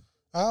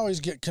 I always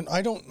get.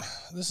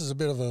 This is a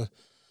bit of a.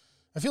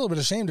 I feel a bit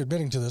ashamed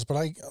admitting to this, but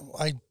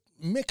I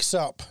mix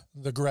up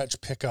the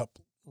Gretsch pickup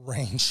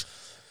range.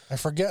 I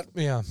forget.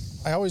 Yeah.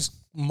 I always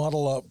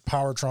muddle up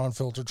Powertron,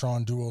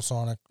 Filtertron,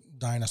 Duosonic,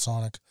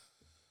 Dynasonic.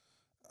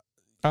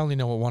 I only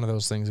know what one of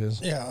those things is.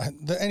 Yeah.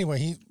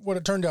 Anyway, what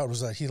it turned out was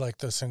that he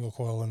liked the single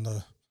coil and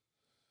the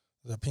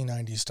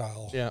P90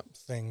 style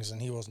things, and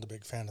he wasn't a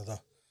big fan of the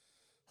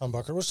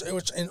humbucker,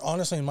 which and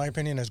honestly, in my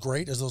opinion, as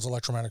great as those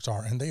Electromatics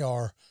are, and they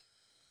are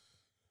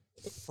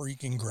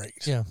freaking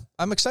great. Yeah.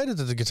 I'm excited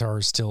that the guitar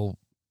is still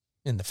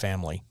in the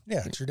family.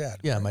 Yeah, it's your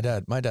dad. Yeah,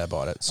 right? my dad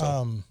bought it.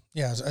 So.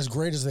 As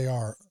great as they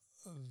are,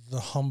 the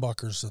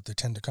humbuckers that they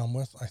tend to come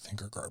with, I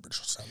think, are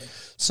garbage sounding.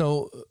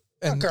 So.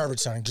 Not garbage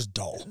sounding, just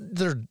dull.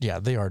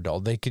 They are dull.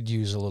 They could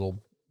use a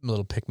little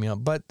pick me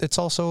up, but it's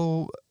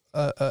also,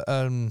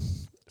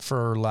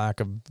 for lack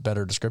of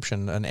better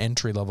description, an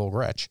entry level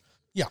Gretsch.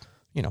 Yeah,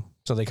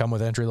 so they come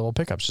with entry level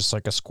pickups, just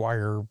like a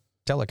Squire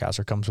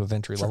Telecaster comes with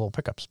entry level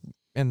pickups,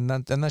 and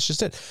that's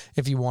just it.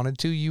 If you wanted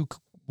to, you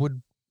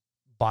would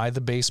buy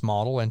the base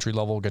model entry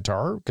level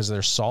guitar because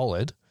they're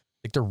solid,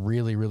 like they're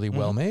really really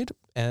well made,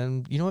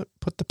 and you know what,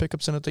 put the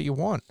pickups in it that you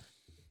want.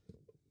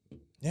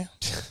 Yeah.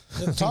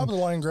 The top of the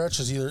line Gretsch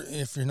is either,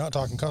 if you're not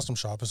talking custom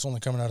shop, it's only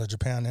coming out of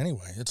Japan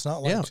anyway. It's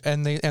not like... Yeah,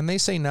 and they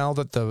say now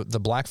that the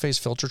blackface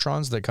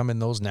Filtertrons that come in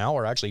those now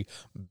are actually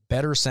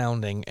better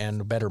sounding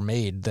and better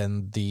made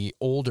than the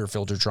older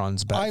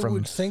Filtertrons back from back in the day. I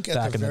would think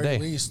at the very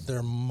least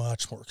they're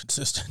much more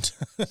consistent.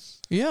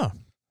 Yeah.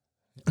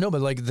 No, but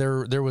like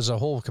there was a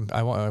whole...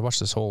 I watched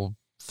this whole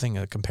thing,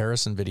 a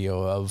comparison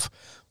video of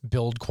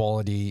build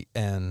quality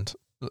and...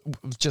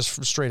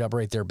 just straight up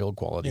right there, build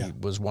quality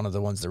was one of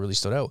the ones that really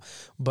stood out.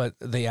 But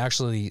they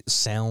actually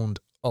sound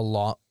a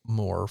lot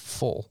more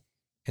full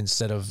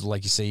instead of,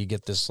 like you say, you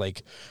get this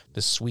like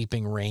this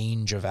sweeping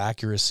range of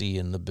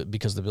accuracy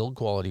because the build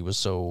quality was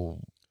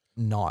so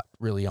not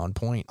really on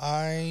point.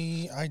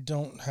 I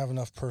don't have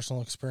enough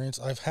personal experience.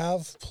 I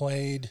have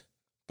played,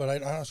 but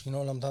I honestly, you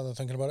know what I'm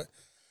thinking about it.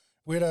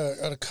 We had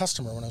a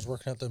customer when I was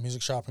working at the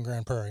music shop in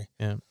Grand Prairie.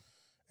 Yeah.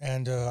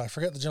 And I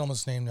forget the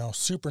gentleman's name now.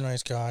 Super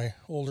nice guy,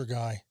 older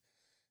guy.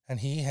 And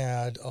he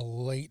had a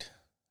late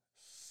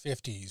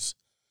 50s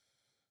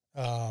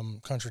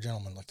country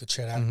gentleman, like the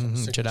Chet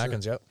Atkins. Chet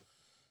Atkins, yep.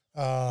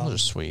 Those are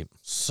sweet.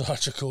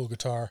 Such a cool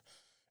guitar.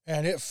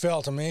 And it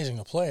felt amazing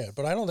to play it.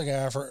 But I don't think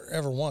I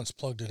ever once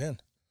plugged it in.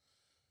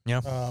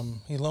 Yeah.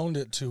 He loaned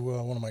it to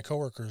one of my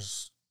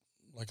coworkers,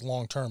 like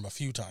long term, a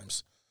few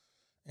times.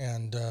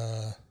 And...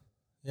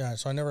 yeah,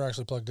 so I never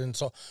actually plugged in.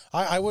 So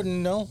I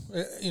wouldn't know,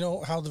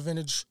 how the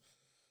vintage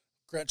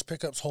Gretsch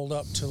pickups hold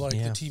up to like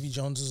the TV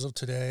Joneses of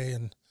today.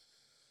 And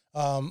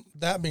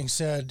that being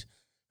said,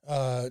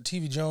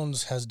 TV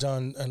Jones has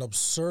done an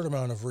absurd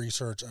amount of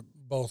research,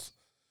 both,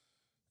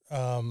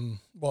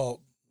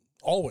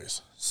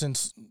 always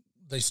since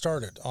they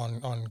started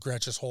on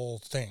Gretsch's whole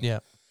thing. Yeah.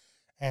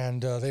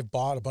 And they've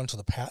bought a bunch of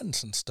the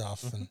patents and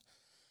stuff and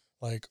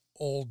like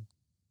old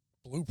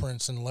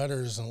blueprints and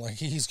letters, and like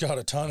he's got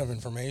a ton of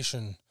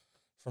information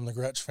from the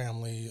Gretsch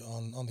family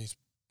on these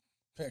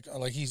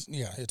like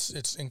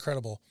it's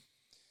incredible.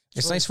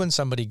 It's really nice when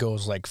somebody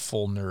goes like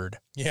full nerd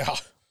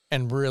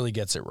and really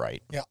gets it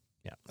right. And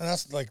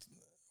that's like,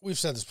 we've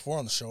said this before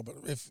on the show, but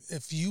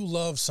if you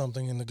love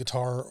something in the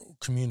guitar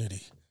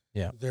community,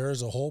 there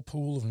is a whole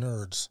pool of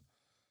nerds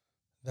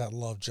that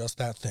love just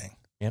that thing.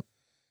 You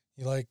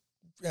like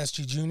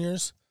SG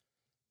Juniors,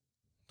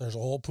 there's a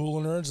whole pool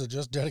of nerds that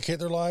just dedicate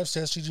their lives to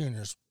SG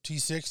Juniors.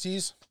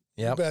 T60s,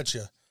 you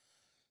betcha.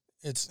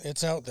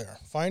 It's out there.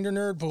 Find your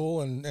nerd pool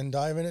and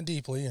dive in it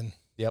deeply. And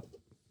yeah.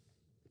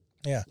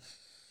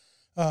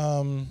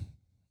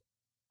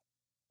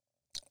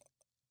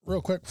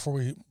 Real quick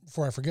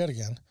before I forget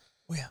again.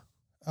 Oh yeah.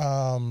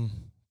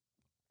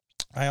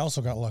 I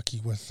also got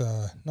lucky with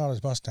not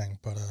his Mustang,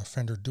 but a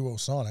Fender Duo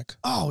Sonic.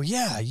 Oh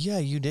yeah,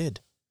 you did.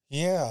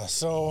 Yeah,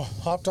 so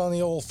hopped on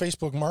the old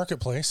Facebook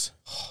Marketplace.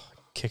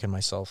 Kicking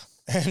myself.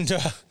 And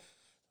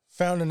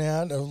found an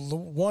ad of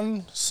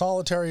one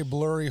solitary,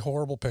 blurry,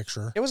 horrible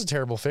picture. It was a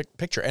terrible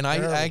picture. And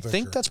I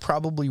think that's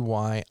probably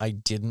why I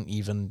didn't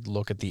even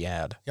look at the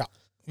ad. Yeah.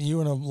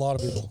 You and a lot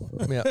of people.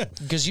 Yeah.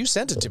 Because you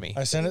sent it to me.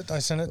 I sent it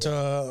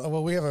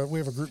to, we have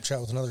a group chat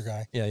with another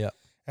guy. Yeah.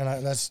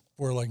 And that's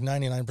where like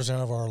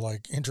 99% of our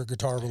like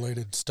inter-guitar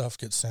related stuff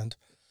gets sent.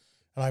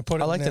 And I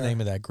put it I like the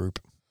name of that group.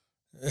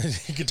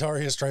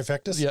 Guitarius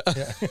Trifectus?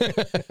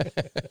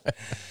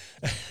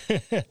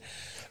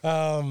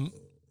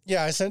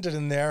 Yeah. I sent it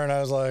in there and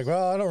I was like,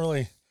 well, I don't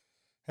really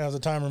have the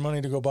time or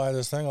money to go buy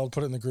this thing. I'll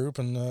put it in the group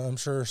and I'm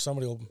sure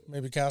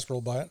maybe Kasper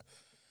will buy it.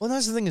 Well,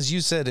 that's the thing is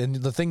you said, and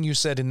the thing you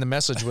said in the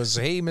message was,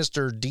 hey,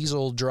 Mr.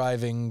 Diesel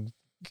driving,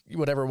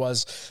 whatever it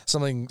was,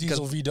 something.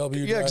 Diesel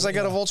VW. Yeah, because I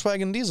got a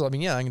Volkswagen Diesel. I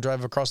mean, I can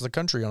drive across the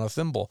country on a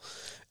thimble.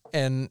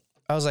 And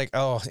I was like,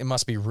 oh, it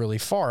must be really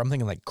far. I'm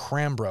thinking like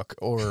Cranbrook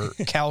or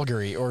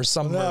Calgary or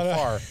somewhere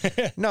far.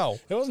 No.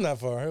 It wasn't that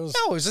far. It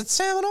was at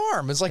Salmon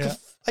Arm. It's like,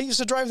 I used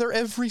to drive there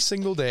every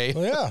single day.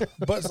 Well, yeah.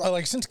 But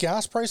like since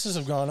gas prices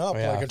have gone up,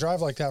 like a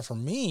drive like that for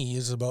me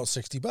is about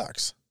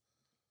 $60.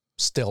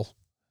 Still.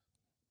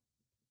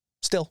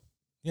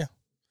 Yeah.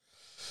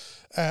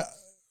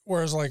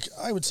 Whereas like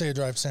I would say a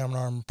drive Salmon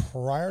Arm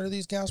prior to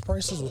these gas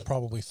prices was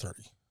probably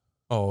 30.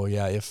 Oh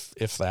yeah,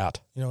 if that.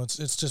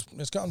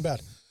 It's gotten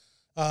bad.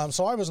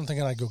 So I wasn't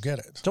thinking I'd go get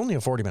it. It's only a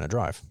 40-minute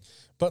drive.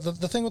 But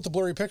the thing with the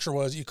blurry picture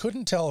was you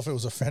couldn't tell if it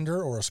was a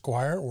Fender or a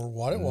Squier or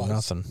what it was.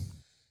 Nothing.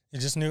 You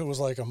just knew it was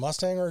like a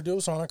Mustang or a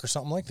Duosonic or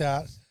something like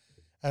that.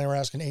 And they were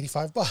asking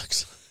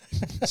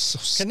 $85.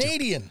 So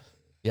Canadian.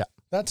 Yeah.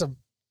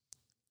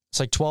 It's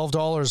like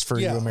 $12 for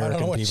you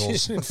American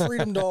people. In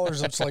freedom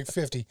dollars, it's like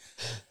 50.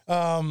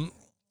 So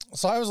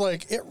I was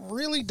like, it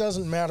really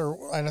doesn't matter.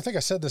 And I think I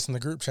said this in the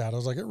group chat. I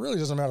was like, it really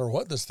doesn't matter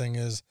what this thing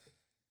is.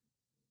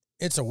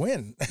 It's a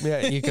win.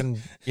 You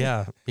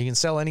can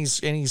sell any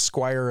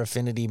Squier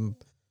Affinity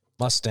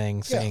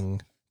Mustang thing.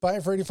 Yeah. Buy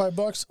it for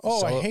 $85.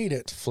 Oh, I hate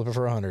it. Flip it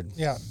for $100.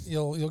 Yeah,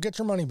 you'll get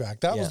your money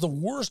back. That was the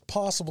worst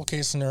possible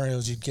case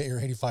scenarios. You'd get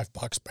your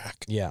 $85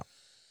 back. Yeah.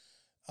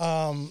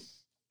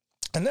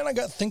 And then I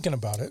got thinking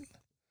about it,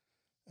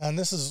 and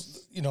this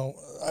is, I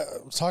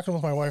was talking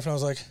with my wife, and I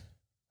was like,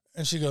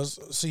 and she goes,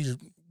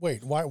 why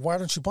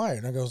don't you buy it?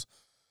 And I goes,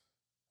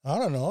 I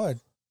don't know.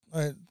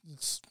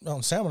 it's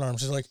on Salmon Arm.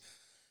 She's like,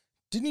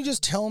 didn't you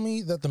just tell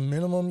me that the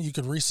minimum you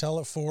could resell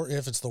it for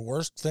if it's the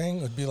worst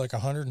thing would be like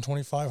 $125,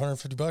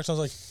 $150? I was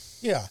like,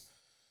 yeah.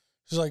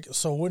 She's like,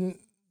 so wouldn't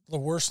the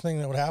worst thing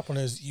that would happen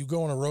is you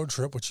go on a road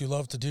trip, which you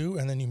love to do,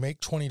 and then you make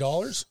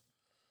 $20?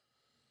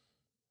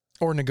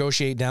 Or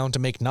negotiate down to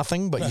make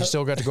nothing, but you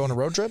still got to go on a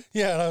road trip?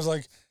 Yeah, and I was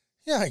like,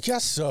 yeah, I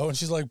guess so. And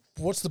she's like,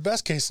 what's the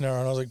best case scenario?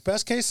 And I was like,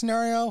 best case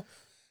scenario,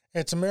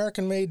 it's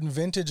American-made and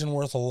vintage and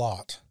worth a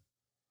lot.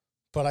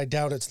 But I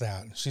doubt it's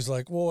that. She's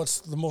like, well,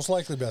 it's the most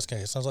likely best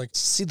case. I was like,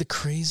 see the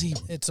crazy.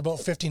 It's about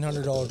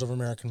 $1,500 of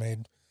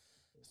American-made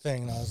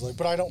thing. And I was like,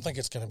 but I don't think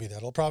it's going to be that.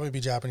 It'll probably be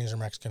Japanese or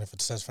Mexican if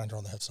it says Fender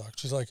on the headstock.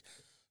 She's like,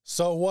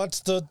 so what's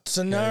the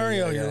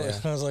scenario? Yeah.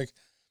 And I was like,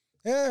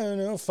 yeah, I don't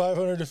know,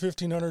 $500 to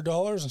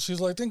 $1,500. And she's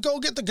like, then go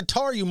get the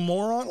guitar, you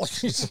moron. Like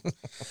she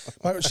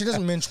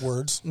doesn't mince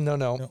words.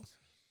 No.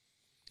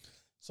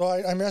 So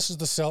I messaged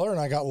the seller, and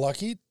I got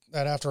lucky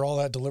that after all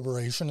that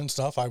deliberation and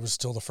stuff, I was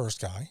still the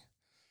first guy.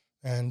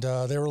 And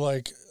they were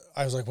like,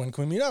 I was like, when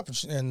can we meet up?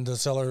 And the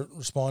seller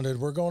responded,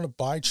 we're going to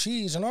buy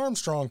cheese in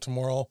Armstrong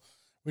tomorrow.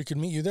 We could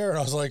meet you there. And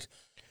I was like,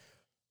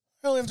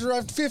 I only have to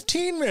drive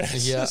 15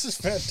 minutes. Yeah. This is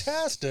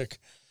fantastic.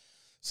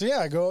 So yeah,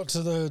 I go out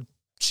to the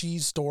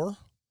cheese store.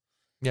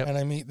 Yep. And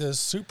I meet this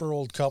super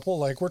old couple.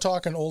 Like, we're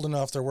talking old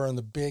enough. They're wearing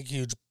the big,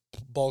 huge,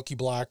 bulky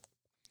black,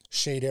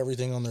 shade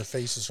everything on their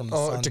faces from the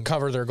sun. To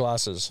cover their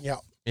glasses. Yeah.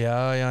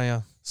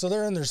 Yeah. So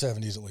they're in their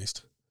 70s at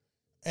least.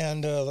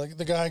 And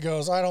the guy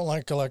goes, I don't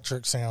like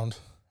electric sound.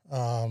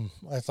 I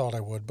thought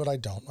I would, but I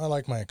don't. I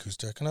like my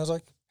acoustic. And I was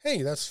like,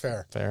 hey, that's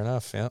fair. Fair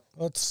enough, yeah.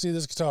 Let's see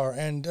this guitar.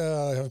 And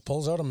he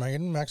pulls out a Made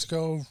in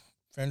Mexico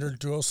Fender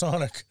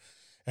Duosonic.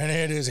 And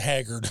it is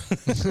haggard.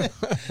 This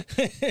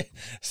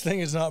thing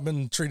has not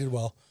been treated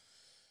well.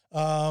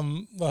 I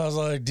was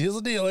like, deal's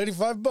a deal,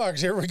 $85.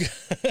 Here we go.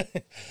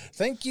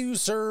 Thank you,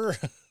 sir.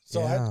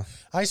 So yeah.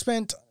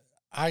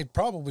 I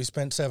probably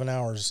spent 7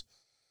 hours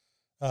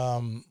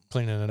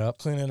cleaning it up,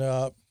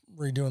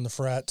 redoing the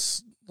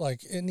frets.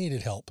 Like, it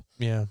needed help.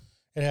 Yeah.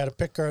 It had a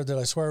pick guard that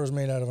I swear was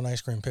made out of an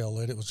ice cream pail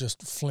lid. It was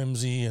just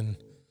flimsy and...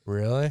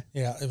 Really?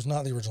 Yeah, it was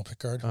not the original pick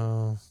guard.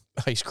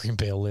 Ice cream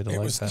pail lid,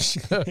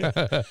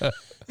 that.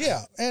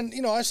 Yeah, and,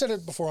 I said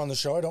it before on the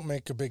show. I don't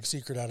make a big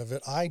secret out of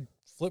it. I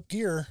flip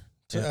gear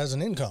as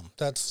an income.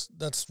 That's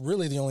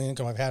really the only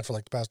income I've had for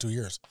like the past 2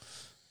 years.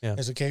 Yeah,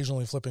 is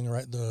occasionally flipping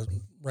the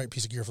right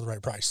piece of gear for the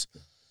right price.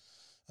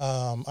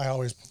 I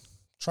always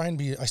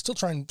I still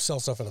try and sell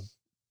stuff at a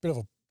bit of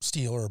a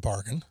steal or a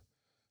bargain.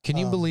 Can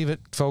you believe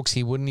it, folks?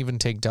 He wouldn't even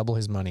take double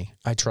his money.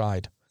 I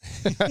tried.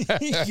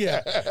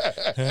 Yeah.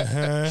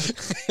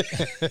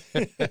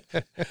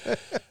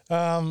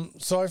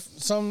 So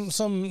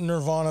some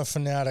Nirvana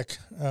fanatic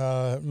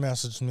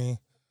messaged me.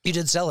 You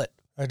did sell it.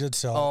 I did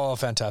sell it. Oh,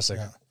 fantastic.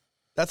 Yeah.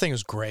 That thing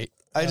was great.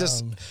 I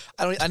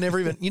never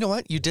even, you know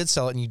what? You did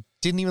sell it and you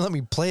didn't even let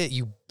me play it,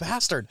 you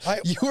bastard.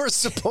 You were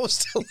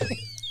supposed to.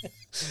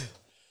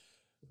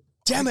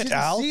 Damn it,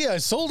 Al. See, I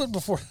sold it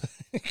before.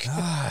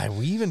 God,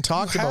 we even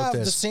talked about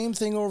this. The same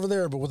thing over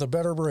there, but with a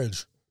better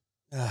bridge.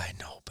 I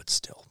know, but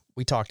still,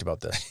 we talked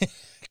about this.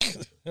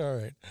 All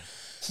right.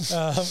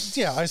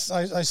 Yeah, I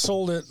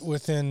sold it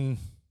within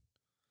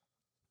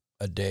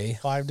a day,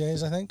 5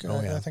 days. I think.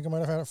 Oh, yeah. I think I might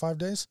have had it 5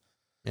 days.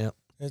 Yeah,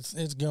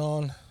 it's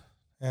gone,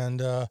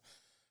 and I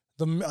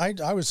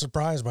was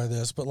surprised by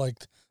this, but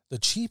like the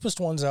cheapest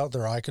ones out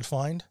there I could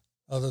find,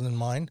 other than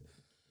mine,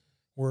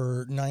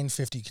 were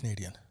 $950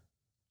 Canadian.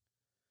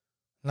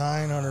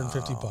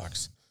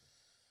 $950,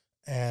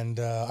 and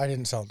I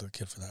didn't sell it to the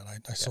kid for that.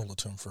 I sold it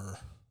to him for a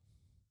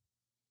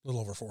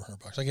little over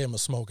 $400. I gave him a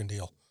smoking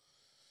deal.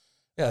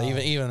 Yeah,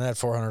 even at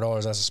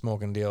 $400, that's a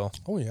smoking deal.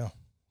 Oh yeah,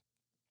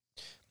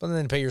 but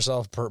then pay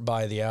yourself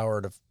by the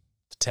hour to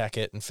tech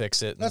it and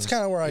fix it. That's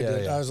kind of where I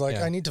did. Yeah. I was like,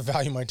 I need to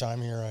value my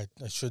time here.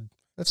 I should.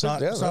 It's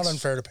not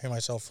unfair to pay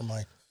myself for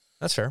my.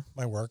 That's fair.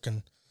 My work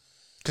and.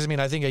 Because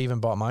I think I even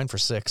bought mine for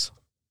 $6.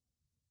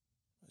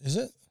 Is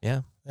it?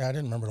 Yeah. Yeah, I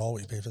didn't remember at all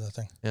what you paid for that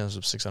thing. Yeah, it was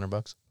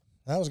 $600.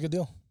 That was a good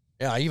deal.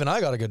 Yeah, even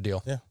I got a good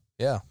deal. Yeah.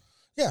 Yeah.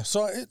 Yeah,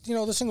 so,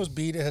 this thing was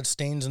beat. It had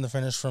stains in the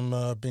finish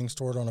from being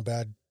stored on a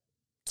bad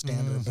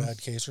stand or a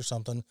bad case or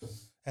something.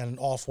 And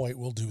Off-White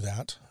will do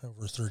that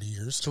over 30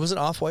 years. So was it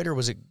Off-White or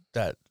was it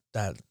that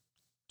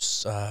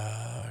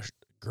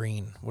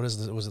green? What is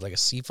this? Was it like a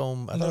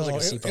seafoam? I thought it was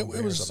like a seafoam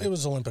green or something. It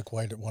was Olympic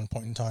white at one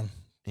point in time,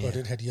 but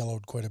it had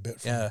yellowed quite a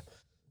bit. Yeah.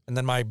 And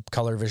then my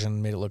color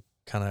vision made it look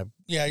kind of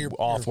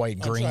off-white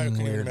green weirdness.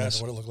 I couldn't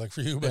imagine what it looked like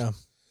for you, but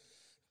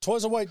it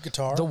was a white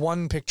guitar. The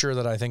one picture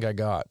that I think I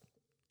got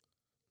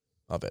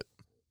of it.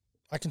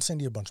 I can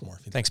send you a bunch more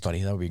if you Thanks,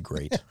 buddy. That would be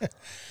great.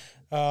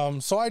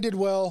 So I did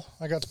well.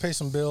 I got to pay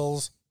some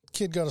bills.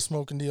 Kid got a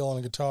smoking deal on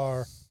a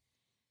guitar.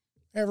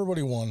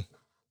 Everybody won.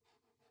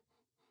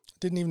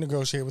 Didn't even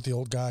negotiate with the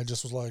old guy.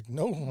 Just was like,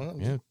 no,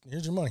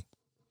 here's your money.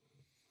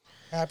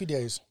 Happy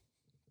days.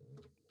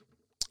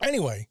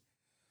 Anyway.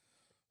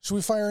 Should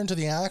we fire into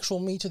the actual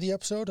meat of the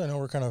episode? I know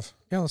we're kind of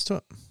let's do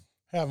it.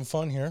 Having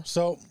fun here.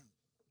 So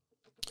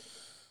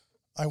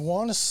I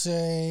want to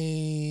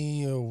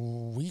say a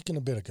week and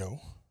a bit ago,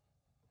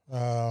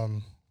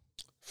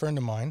 friend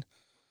of mine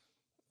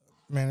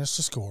managed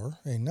to score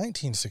a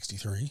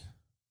 1963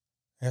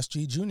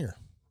 SG Junior.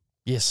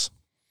 Yes.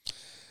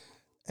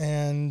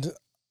 And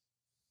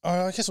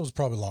I guess it was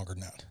probably longer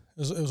than that. It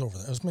was over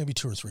there. It was maybe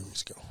 2 or 3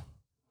 weeks ago.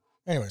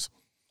 Anyways.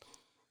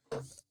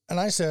 And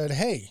I said,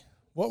 hey,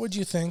 what would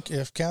you think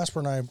if Kasper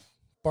and I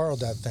borrowed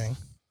that thing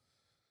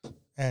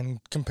and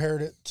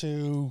compared it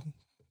to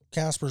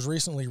Kasper's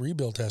recently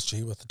rebuilt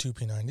SG with the 2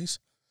 P90s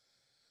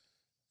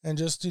and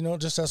just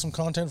have some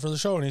content for the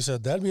show? And he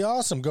said, that'd be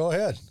awesome. Go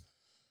ahead.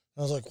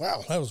 I was like,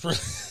 wow, that was really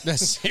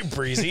That's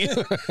breezy.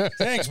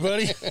 Thanks,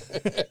 buddy.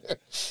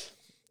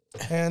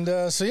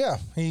 And so, yeah,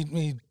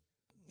 he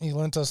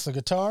lent us the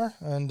guitar,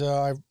 and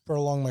I brought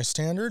along my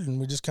standard, and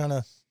we just kind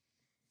of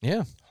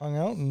hung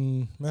out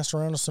and messed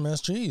around with some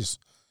SGs,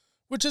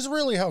 which is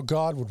really how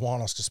God would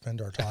want us to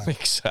spend our time.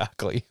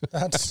 Exactly.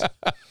 That's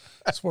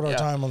what our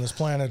time on this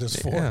planet is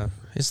for. Yeah.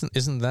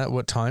 Isn't that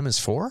what time is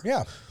for?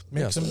 Yeah.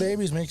 Make some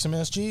babies, make some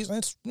SGs.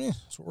 That's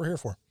what we're here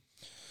for.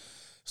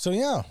 So,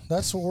 yeah,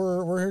 that's what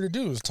we're here to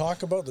do, is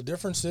talk about the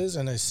differences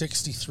in a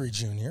 63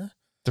 Junior.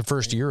 The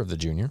first year of the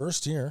Junior.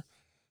 First year.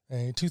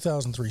 A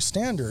 2003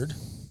 Standard,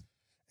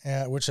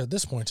 which at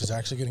this point is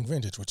actually getting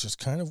vintage, which is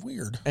kind of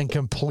weird. And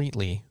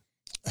completely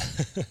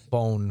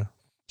bone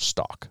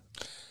stock.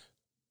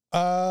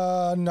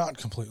 Not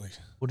completely.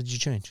 What did you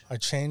change? I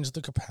changed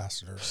the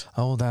capacitors.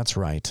 Oh, that's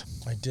right.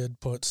 I did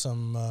put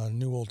some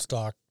new old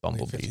stock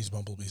Bumblebees. 50s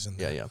Bumblebees in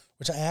there. Yeah.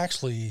 Which I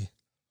actually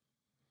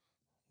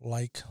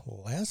like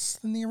less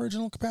than the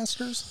original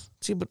capacitors.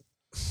 See, but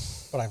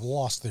I've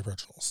lost the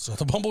originals, so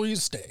the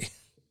Bumblebees stay.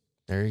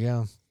 There you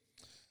go.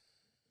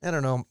 I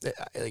don't know.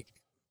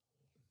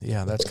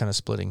 That's kind of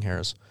splitting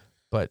hairs.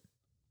 But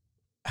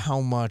how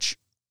much...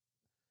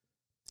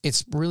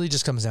 It really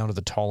just comes down to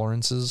the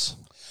tolerances.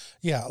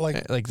 Yeah,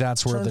 like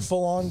that's where the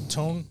full on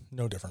tone,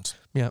 no difference.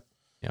 Yeah.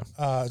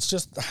 It's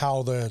just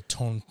how the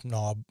tone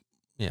knob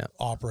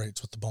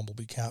operates with the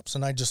Bumblebee caps,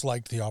 and I just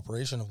liked the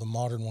operation of the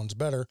modern ones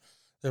better.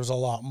 There was a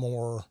lot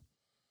more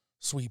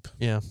sweep.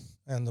 Yeah,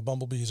 and the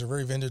Bumblebees are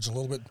very vintage, a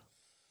little bit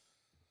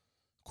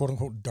quote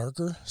unquote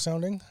darker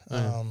sounding.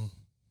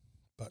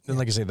 But and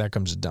like I say, that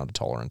comes down to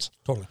tolerance.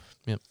 Totally.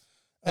 Yeah.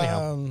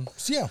 Anyhow,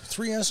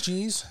 3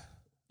 SGs.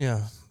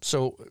 Yeah.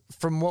 So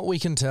from what we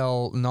can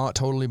tell, not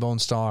totally bone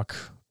stock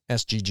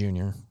SG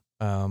Junior.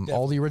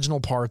 All the original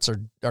parts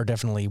are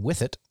definitely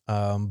with it,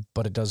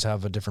 but it does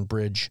have a different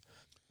bridge.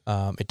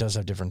 It does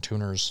have different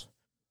tuners.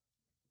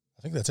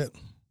 I think that's it.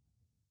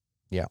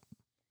 Yeah.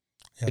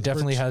 It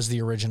definitely has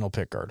the original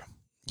pickguard.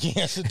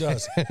 Yes, it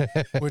does.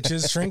 Which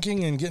is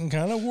shrinking and getting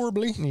kind of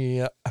warbly.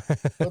 Yeah.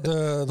 But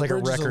the like a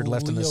record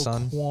left in the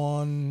sun.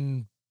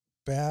 One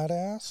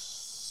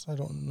Badass. I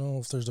don't know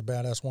if there's a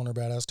Badass 1 or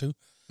Badass 2.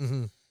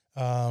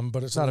 Mm-hmm.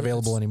 But it's not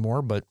available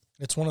anymore, but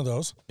it's one of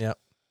those. Yeah.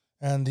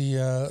 And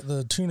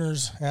the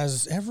tuners,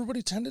 as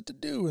everybody tended to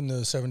do in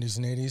the 70s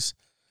and 80s,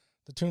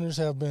 the tuners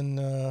have been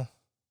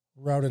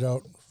reamed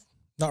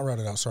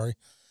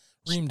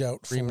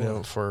out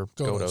for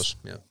Godos.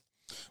 Yeah.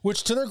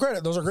 Which, to their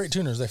credit, those are great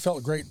tuners. They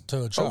felt great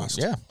to adjust.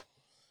 Oh, yeah.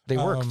 They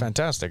work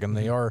fantastic, and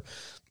they're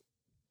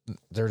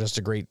just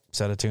a great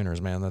set of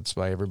tuners, man. That's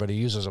why everybody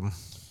uses them.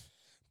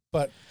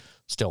 But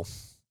still,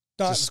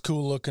 not as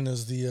cool looking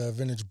as the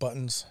vintage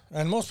buttons.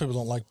 And most people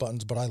don't like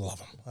buttons, but I love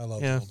them. I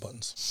love little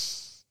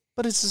buttons.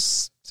 But it's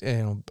just,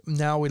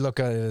 now we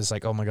look at it as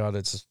like, oh my God,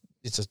 it's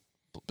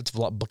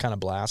kind of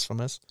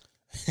blasphemous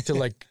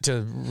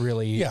to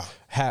really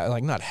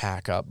not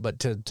hack up, but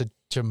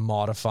to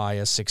modify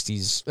an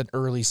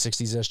early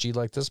 60s SG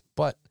like this.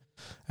 But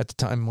at the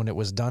time when it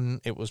was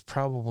done, it was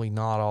probably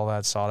not all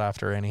that sought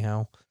after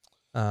anyhow,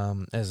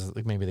 as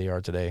maybe they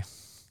are today.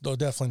 No,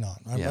 definitely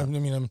not.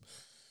 I'm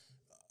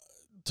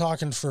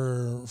talking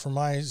for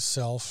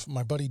myself.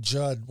 My buddy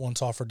Judd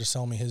once offered to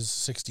sell me his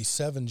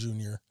 67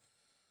 Junior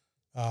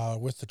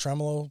with the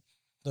tremolo,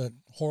 the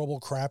horrible,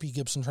 crappy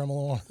Gibson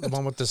tremolo on it. The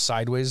one with the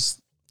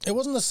sideways? It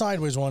wasn't the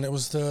sideways one. It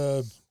was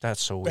the That's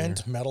so bent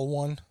weird. metal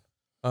one.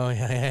 Oh,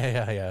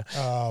 yeah.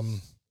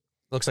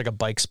 Looks like a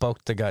bike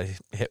spoke that got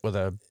hit with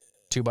a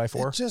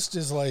 2x4. It just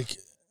is like,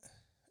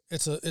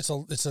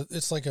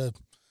 it's like a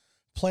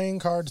playing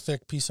card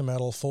thick piece of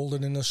metal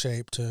folded into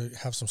shape to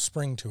have some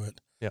spring to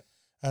it. Yep.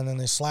 And then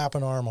they slap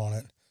an arm on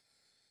it,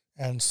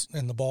 and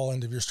the ball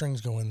end of your strings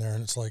go in there,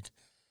 and it's like,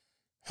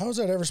 how is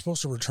that ever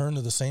supposed to return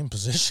to the same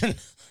position?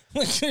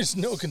 Like, there's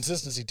no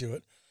consistency to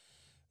it.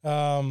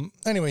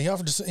 Anyway, he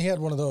had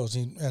one of those,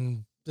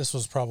 and this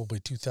was probably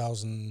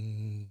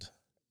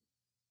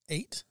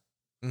 2008.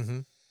 Mm-hmm.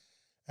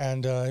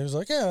 And he was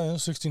like, yeah,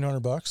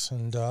 $1,600.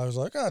 And I was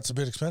like, it's a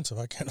bit expensive.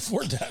 I can't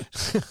afford that.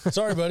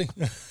 Sorry, buddy.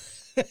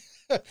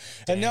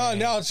 And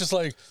now it's just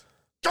like,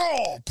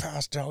 oh,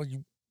 Pastel,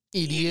 you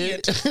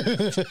idiot.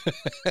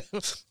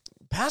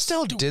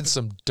 Pastel did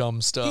some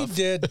dumb stuff. He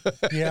did,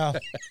 yeah.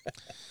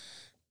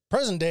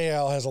 Present day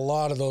Al has a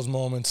lot of those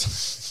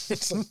moments.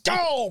 It's like,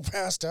 oh,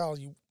 Pastel,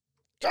 you.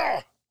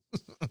 Oh.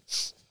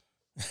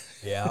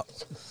 Yeah.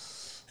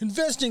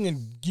 investing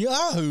in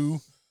Yahoo,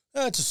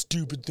 that's a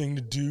stupid thing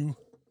to do.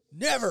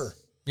 Never.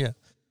 Yeah.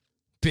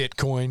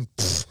 Bitcoin.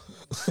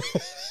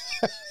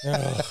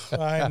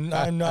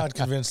 I'm not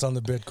convinced on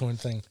the Bitcoin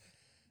thing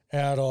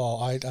at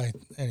all.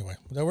 Anyway,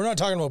 we're not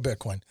talking about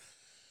Bitcoin.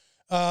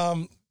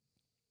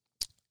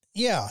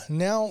 Yeah,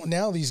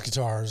 now these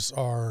guitars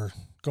are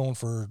going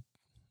for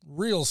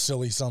real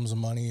silly sums of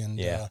money, and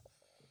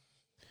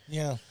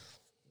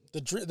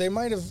they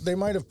might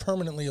have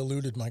permanently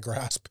eluded my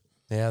grasp.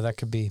 Yeah, that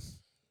could be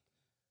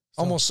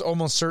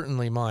almost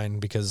certainly mine,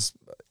 because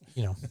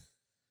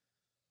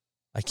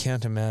I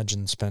can't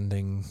imagine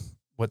spending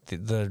what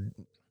the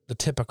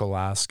typical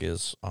ask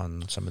is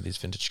on some of these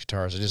vintage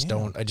guitars. I just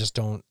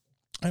don't.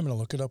 I'm gonna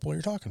look it up while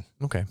you're talking.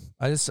 Okay,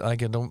 I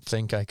don't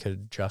think I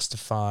could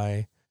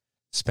justify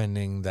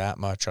spending that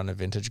much on a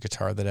vintage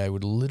guitar that I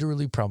would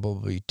literally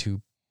probably be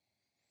too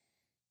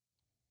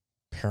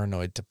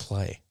paranoid to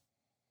play.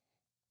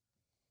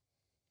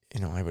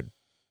 I would.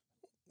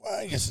 Well,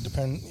 I guess it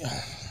depends.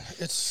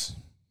 It's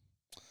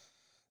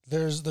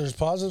there's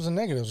positives and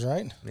negatives,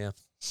 right? Yeah.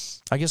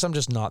 I guess I'm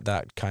just not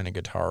that kind of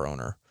guitar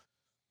owner.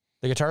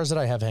 The guitars that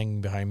I have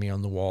hanging behind me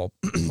on the wall,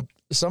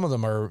 some of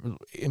them are,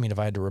 if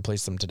I had to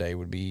replace them today,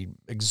 would be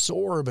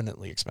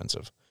exorbitantly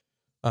expensive.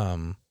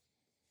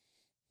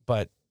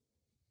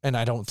 And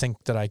I don't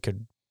think that I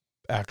could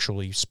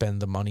actually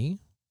spend the money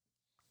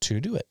to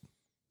do it.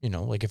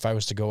 Like if I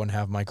was to go and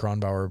have my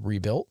Kronbauer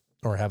rebuilt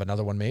or have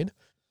another one made,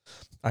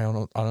 I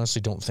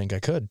honestly don't think I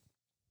could.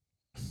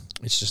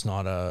 It's just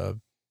not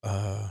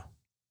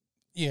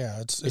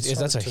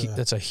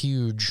that's a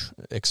huge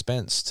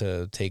expense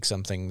to take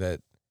something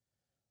that,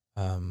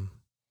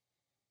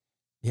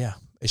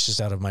 it's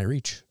just out of my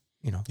reach,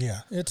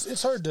 Yeah,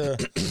 it's hard to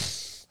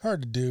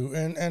do,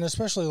 and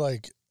especially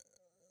like,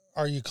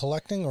 are you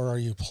collecting or are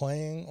you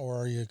playing or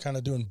are you kind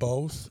of doing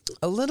both?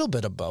 A little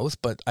bit of both,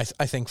 but I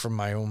think from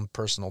my own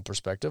personal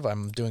perspective,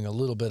 I'm doing a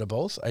little bit of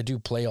both. I do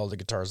play all the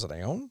guitars that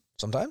I own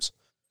sometimes.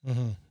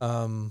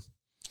 Mm-hmm.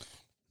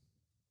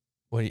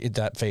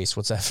 That face?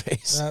 What's that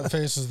face? That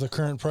face is the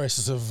current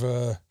prices of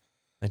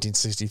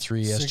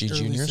 1963 SG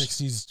Juniors.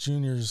 60s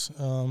Juniors.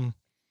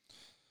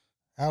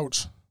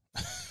 Ouch.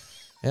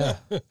 Yeah.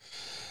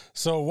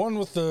 So one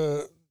with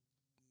the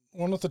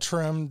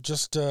trim,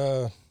 just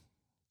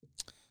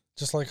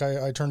like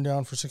I turned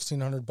down for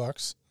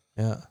 $1,600.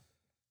 Yeah.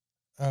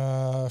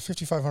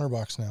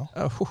 $5,500 now.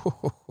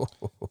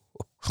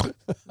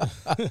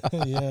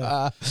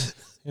 Yeah.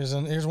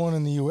 Here's one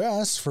in the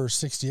U.S. for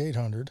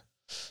 $6,800.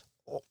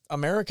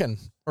 American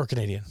or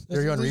Canadian?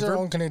 Are you on These Reverb? Are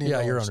all Canadian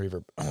yeah, dollars. You're on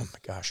Reverb. Oh my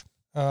gosh.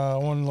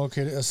 One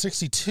located a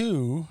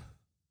 62.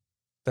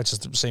 That's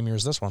just the same year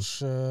as this one.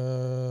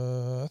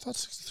 I thought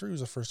 63 was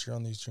the first year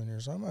on these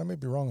juniors. I may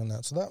be wrong on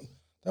that. So that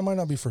might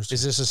not be first year.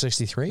 Is this a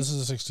 63? This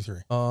is a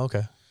 63. Oh,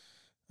 okay.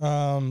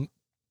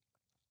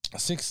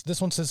 This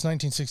one says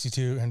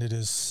 1962, and it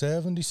is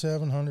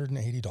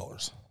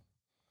 $7,780.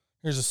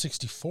 Here's a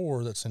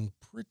 64 that's in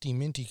pretty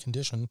minty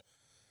condition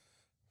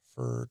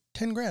for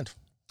 $10,000.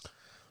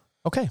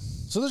 Okay.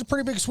 So there's a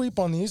pretty big sweep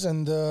on these,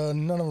 and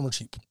none of them are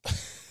cheap.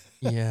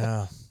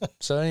 Yeah.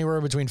 So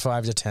anywhere between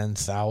 $5,000 to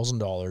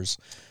 $10,000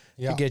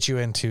 to get you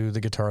into the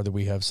guitar that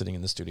we have sitting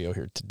in the studio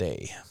here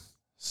today.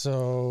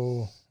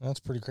 So that's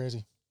pretty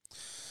crazy.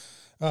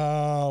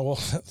 Well,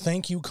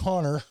 thank you,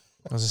 Connor.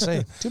 I was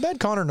going to say, too bad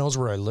Connor knows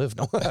where I live.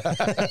 No.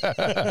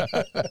 I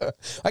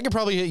could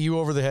probably hit you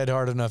over the head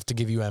hard enough to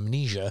give you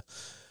amnesia.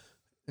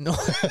 No.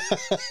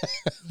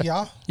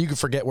 Yeah. You could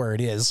forget where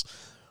it is.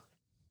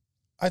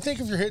 I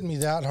think if you're hitting me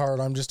that hard,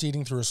 I'm just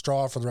eating through a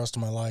straw for the rest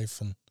of my life.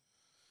 And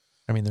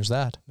there's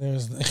that.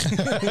 There's the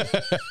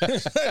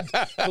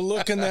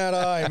look in that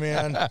eye,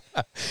 man.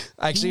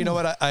 Actually, you know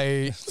what?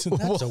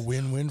 That's a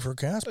win-win for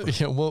Kasper.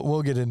 Yeah,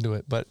 we'll get into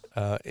it, but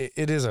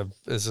this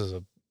is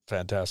a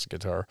fantastic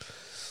guitar.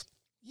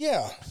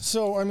 Yeah.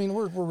 So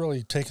we're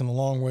really taking the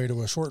long way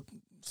to a short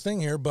thing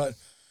here, but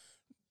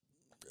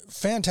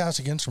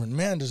fantastic instrument.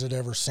 Man, does it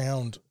ever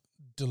sound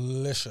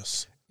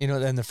delicious.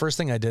 And the first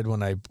thing I did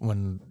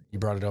when you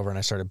brought it over and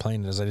I started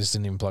playing it is I just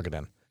didn't even plug it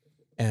in.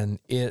 And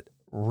it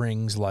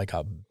rings like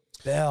a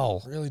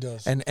bell. It really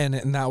does. And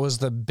that was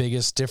the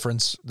biggest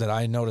difference that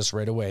I noticed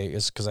right away,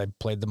 is because I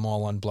played them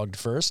all unplugged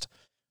first,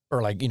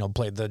 or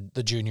played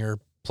the junior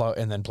plug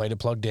and then played it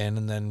plugged in,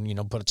 and then,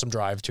 put some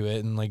drive to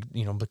it and a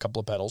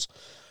couple of pedals.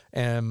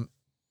 And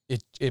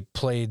it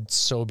played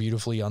so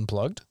beautifully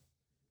unplugged.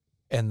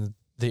 And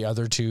the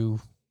other two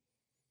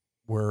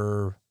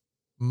were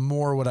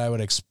more what I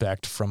would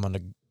expect from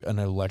an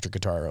electric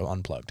guitar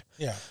unplugged.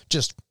 Yeah.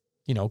 Just,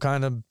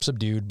 kind of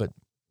subdued, but,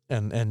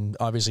 and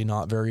obviously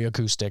not very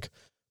acoustic,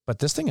 but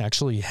this thing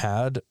actually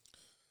had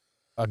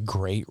a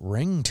great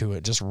ring to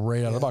it, just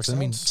right out of the box.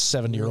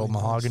 70-year-old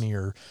really mahogany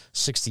or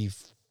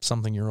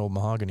 60-something-year-old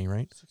mahogany,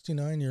 right?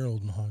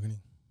 69-year-old mahogany.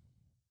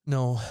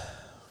 No.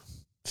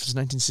 If it's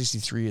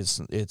 1963,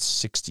 it's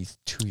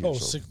 62 years old.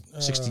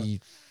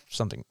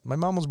 60-something. My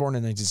mom was born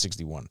in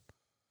 1961.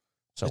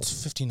 So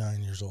it's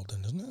 59 years old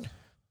then, isn't it?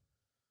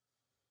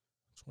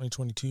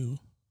 2022.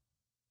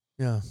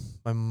 Yeah.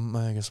 I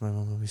guess my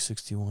mom will be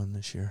 61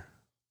 this year.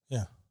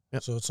 Yeah.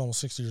 Yep. So it's almost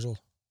 60 years old.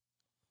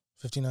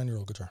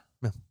 59-year-old guitar.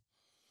 Yeah.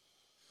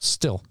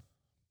 Still.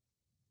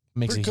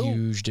 Makes Pretty a cool.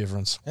 huge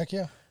difference. Heck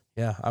yeah.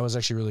 Yeah. I was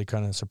actually really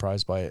kind of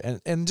surprised by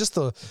it. And just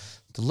the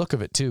look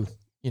of it too,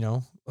 you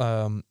know,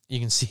 you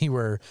can see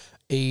where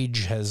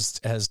age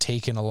has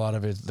taken a lot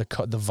of it,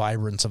 the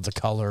vibrance of the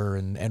color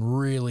and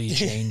really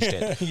changed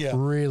it. Yeah.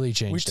 Really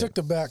changed it. We took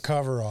the back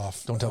cover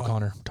off. Don't tell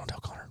Connor. Don't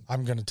tell Connor.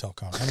 I'm going to tell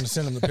Connor. I'm going to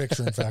send him the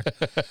picture, in fact.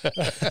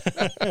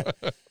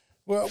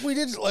 Well, we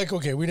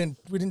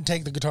didn't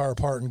take the guitar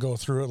apart and go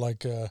through it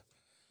like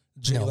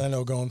Jay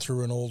Leno going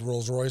through an old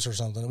Rolls Royce or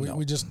something.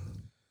 We just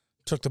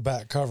took the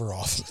back cover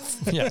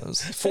off. Yeah,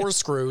 4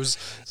 screws.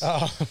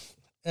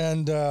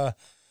 And the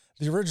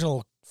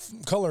original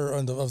color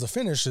of the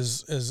finish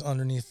is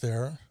underneath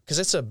there. Because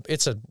it's a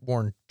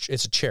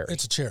cherry.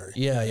 It's a cherry.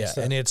 Yeah. It's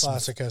And it's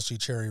classic SG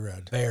cherry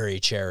red.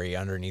 very cherry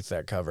underneath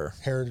that cover.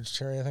 Heritage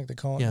cherry, I think they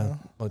call it Yeah. now.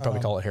 Well, they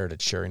probably call it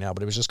heritage cherry now,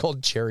 but it was just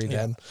called cherry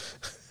then.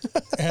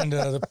 And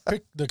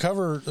the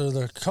cover, or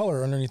the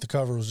color underneath the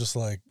cover was just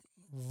like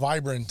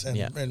vibrant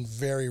and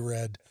very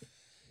red.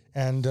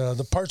 And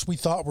the parts we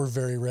thought were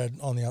very red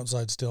on the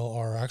outside still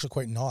are actually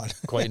quite not.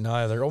 Quite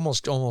not. They're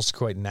almost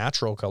quite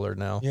natural colored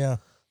now. Yeah.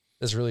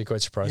 It's really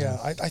quite surprising. Yeah,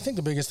 I think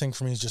the biggest thing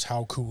for me is just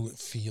how cool it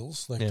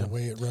feels. Like the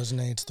way it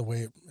resonates, the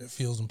way it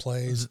feels and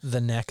plays. The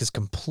neck is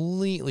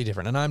completely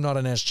different. And I'm not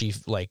an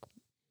SG like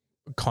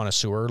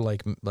connoisseur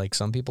like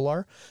some people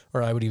are,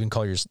 or I would even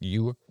call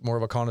you more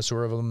of a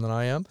connoisseur of them than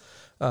I am.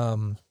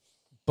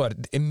 But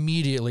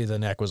immediately the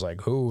neck was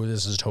like, oh,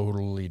 this is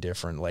totally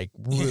different. Like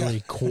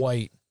really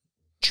quite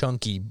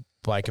chunky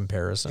by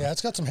comparison. Yeah,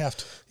 it's got some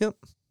heft. Yep.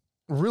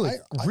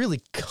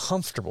 Really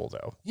comfortable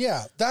though.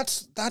 Yeah,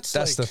 that's like,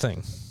 the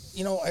thing.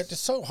 You know, it's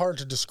so hard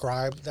to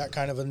describe that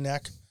kind of a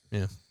neck.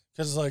 Yeah.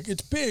 Because it's like,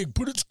 it's big,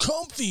 but it's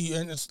comfy.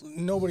 And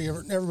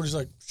everybody's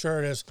like,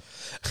 sure it is.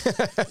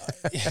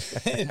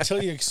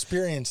 Until you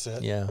experience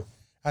it. Yeah.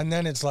 And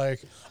then it's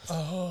like,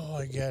 oh,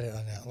 I get it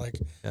on that. Like,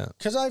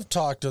 because I've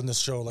talked on this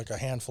show like a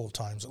handful of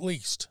times at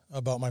least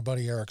about my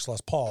buddy Eric's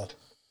Les Paul.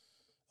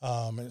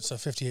 And it's a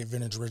 58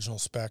 vintage original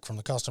spec from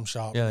the custom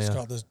shop. Yeah, it's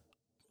got this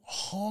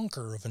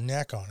honker of a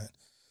neck on it,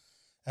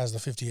 as the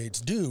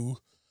 58s do.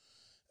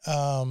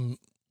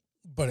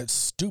 But it's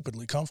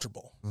stupidly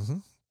comfortable. Mm-hmm.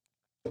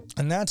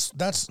 And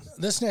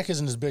this neck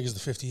isn't as big as the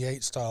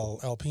 58 style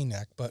LP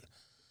neck, but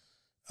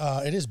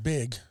it is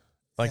big.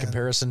 By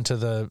comparison to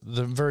the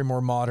very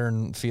more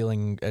modern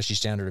feeling SG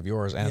standard of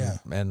yours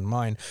and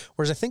mine.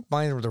 Whereas I think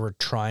mine, they were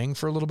trying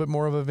for a little bit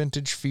more of a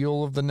vintage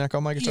feel of the neck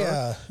on my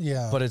guitar.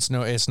 Yeah. But it's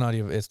not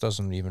even, it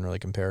doesn't even really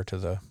compare to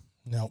the.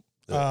 No.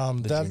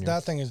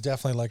 That thing is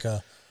definitely like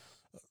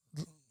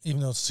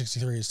even though it's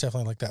 63, it's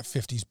definitely like that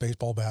 50s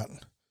baseball bat.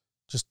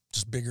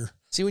 Just bigger.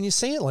 See, when you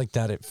say it like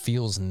that, it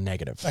feels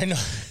negative. I know.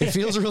 It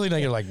feels really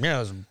negative. Like,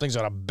 this thing's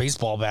got a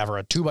baseball bat or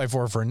a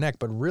 2x4 for a neck,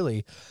 but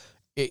really,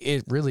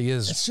 it really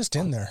is. It's just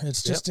in there.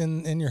 It's just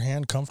in your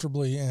hand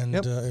comfortably, and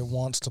it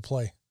wants to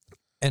play.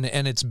 And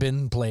it's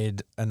been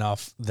played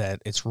enough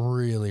that it's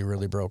really,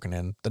 really broken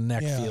in. The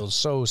neck feels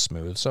so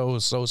smooth, so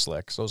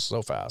slick,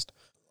 so fast.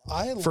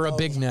 For a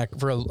big neck,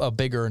 for a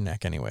bigger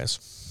neck, anyways.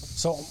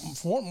 So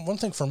one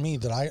thing for me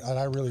that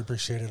I really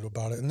appreciated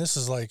about it, and this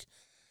is like,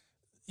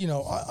 you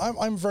know,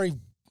 I'm very,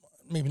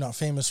 maybe not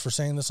famous for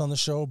saying this on the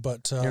show,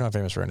 but you're not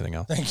famous for anything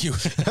else. Thank you.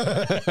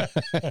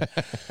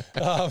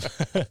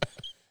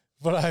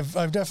 But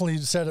I've definitely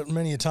said it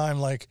many a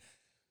time. Like,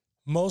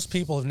 most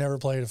people have never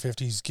played a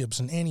 50s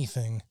Gibson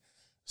anything,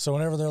 so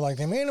whenever they're like,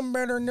 they made them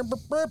better,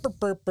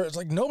 it's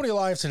like nobody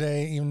alive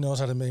today even knows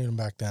how to make them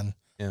back then.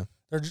 Yeah,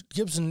 they're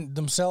Gibson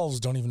themselves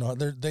don't even know.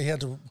 They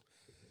had to,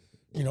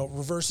 you know,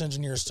 reverse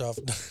engineer stuff.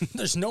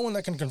 There's no one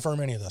that can confirm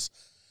any of this.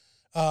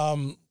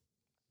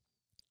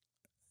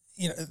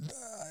 You know,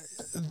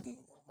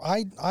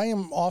 I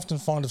am often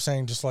fond of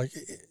saying, just like,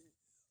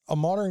 a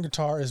modern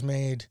guitar is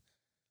made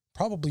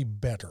probably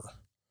better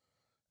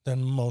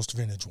than most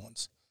vintage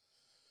ones.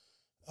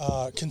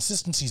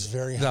 Consistency is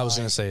very high. I was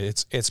going to say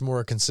it's more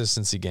a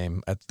consistency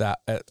game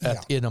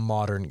in a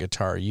modern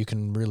guitar. You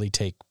can really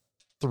take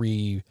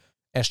 3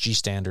 SG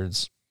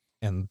standards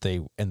and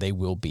they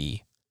will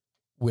be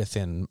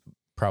within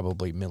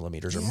probably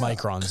millimeters or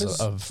microns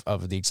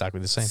of the exactly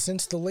the same.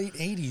 Since the late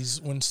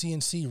 80s, when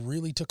CNC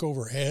really took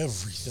over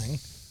everything,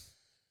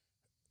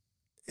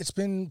 it's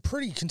been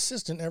pretty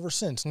consistent ever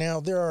since. Now,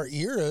 there are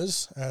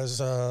eras,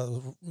 as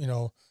you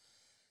know,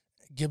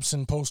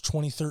 Gibson post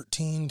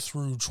 2013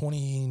 through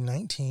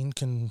 2019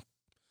 can,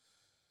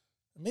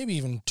 maybe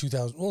even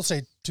 2000, we'll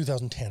say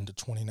 2010 to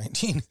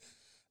 2019.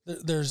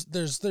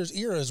 There's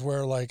eras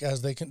where, like,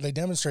 as they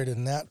demonstrated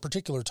in that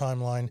particular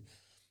timeline,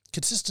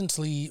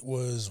 consistency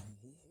was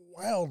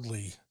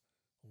wildly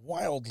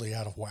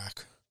out of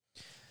whack.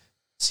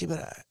 See,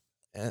 but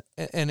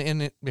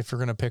and if you're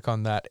going to pick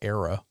on that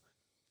era,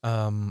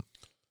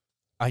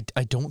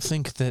 I don't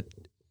think that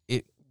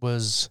it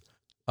was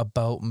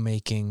about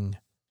making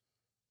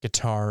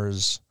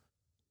guitars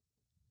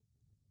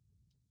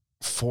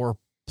for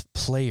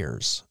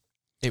players.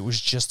 It was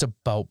just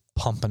about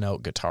pumping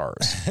out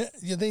guitars.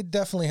 Yeah, they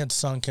definitely had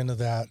sunk into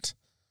that,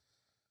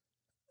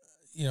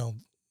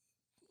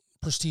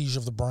 prestige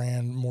of the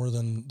brand more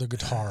than the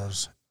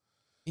guitars.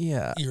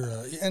 Yeah.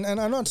 Era. And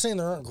I'm not saying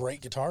there aren't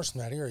great guitars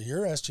from that era.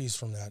 Your SG's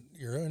from that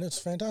era, and it's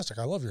fantastic.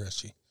 I love your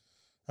SG.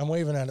 I'm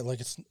waving at it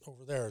like it's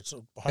over there. It's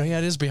behind. Oh, yeah,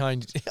 it is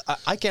behind.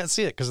 I can't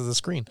see it because of the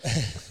screen.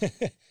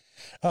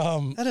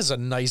 That is a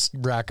nice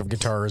rack of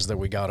guitars that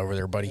we got over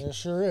there, buddy. It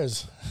sure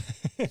is.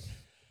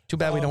 Too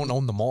bad we don't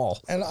own them all.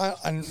 And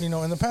in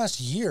the past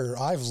year,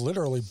 I've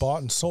literally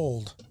bought and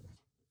sold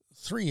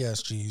 3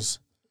 SGs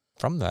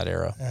from that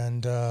era.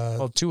 And 2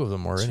 of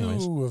them were,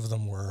 anyways. 2 of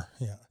them were,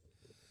 yeah.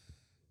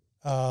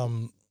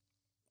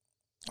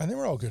 And they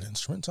were all good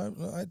instruments. I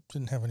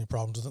didn't have any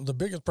problems with them. The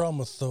biggest problem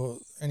with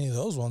any of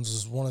those ones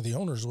is one of the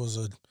owners was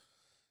a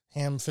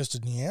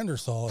ham-fisted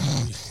Neanderthal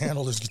and he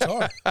handled his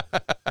guitar.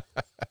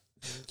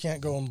 You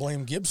can't go and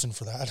blame Gibson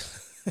for that.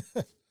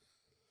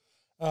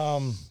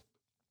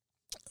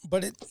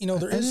 But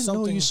there is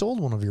something. Know you sold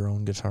one of your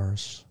own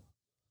guitars.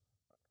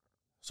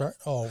 Sorry?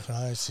 Oh,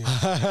 I see.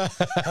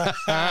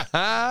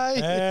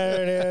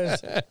 There it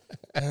is.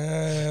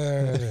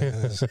 There it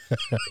is.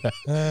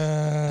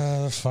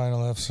 The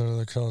final episode of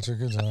the Culture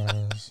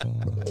Guitars.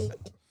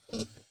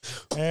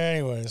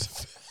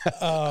 Anyways.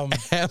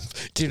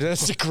 Dude,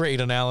 that's a great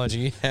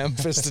analogy.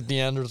 Ham-fisted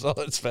Neanderthal.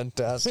 It's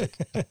fantastic.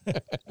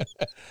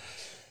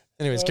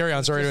 Anyways, carry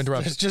on. Sorry to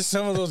interrupt. It's just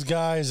some of those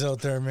guys out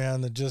there,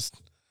 man, that just...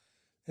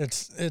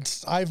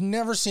 I've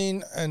never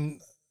seen, and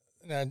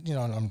I'm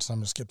going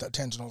to skip that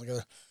tangent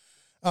altogether.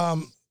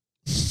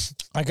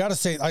 I got to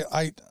say,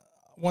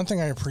 one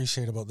thing I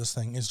appreciate about this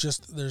thing is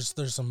just there's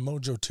some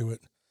mojo to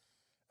it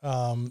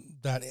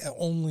that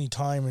only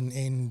time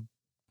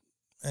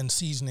and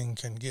seasoning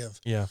can give.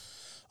 Yeah.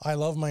 I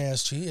love my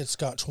SG. It's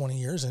got 20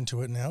 years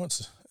into it now.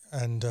 It's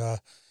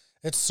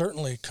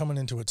certainly coming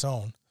into its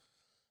own.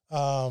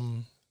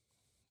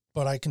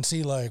 But I can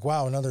see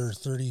another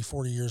 30,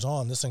 40 years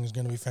on, this thing is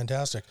going to be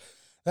fantastic.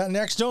 That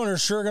next owner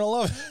is sure going to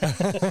love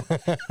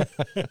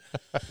it.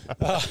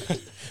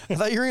 I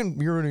thought you were going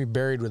to be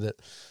buried with it.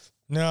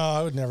 No,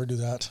 I would never do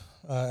that.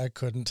 I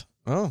couldn't.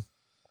 Oh.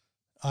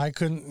 I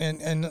couldn't.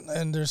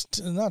 And there's,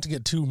 not to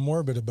get too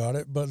morbid about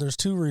it, but there's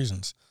 2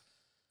 reasons.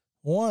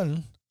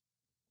 One,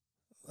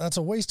 that's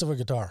a waste of a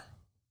guitar.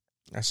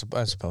 I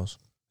suppose.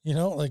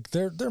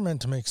 They're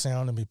meant to make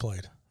sound and be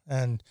played.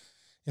 And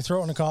you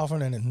throw it in a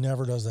coffin and it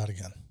never does that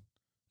again.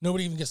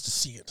 Nobody even gets to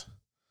see it.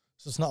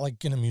 So it's not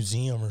like in a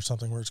museum or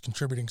something where it's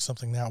contributing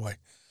something that way.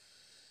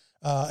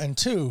 And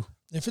 2,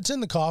 if it's in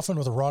the coffin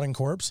with a rotting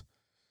corpse,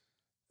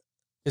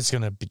 it's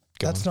going to be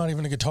gone. That's not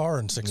even a guitar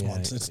in 6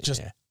 months. It's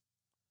just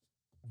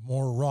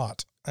more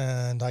rot.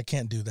 And I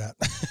can't do that.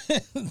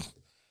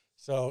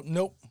 So,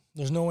 nope.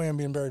 There's no way I'm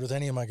being buried with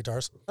any of my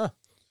guitars. Huh.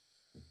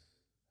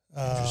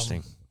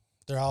 Interesting.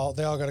 They all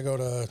got to go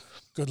to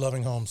good,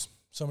 loving homes.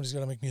 Somebody's got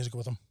to make music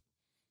with them.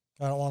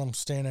 I don't want them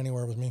staying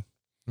anywhere with me.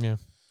 Yeah.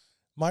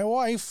 My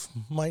wife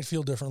might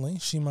feel differently.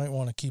 She might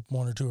want to keep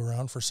 1 or 2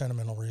 around for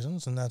sentimental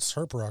reasons, and that's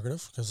her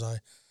prerogative, because I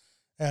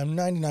am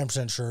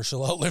 99% sure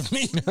she'll outlive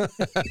me.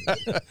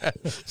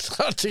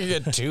 Not to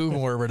get too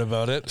morbid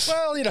about it.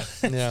 Well,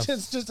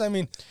 it's just,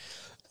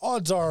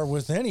 odds are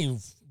with any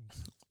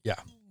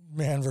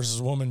man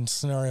versus woman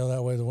scenario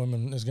that way, the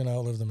woman is going to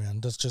outlive the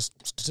man. That's just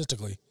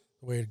statistically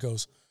the way it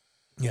goes.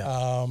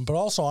 Yeah. But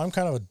also, I'm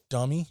kind of a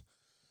dummy.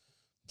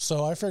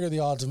 So I figure the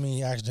odds of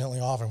me accidentally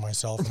offing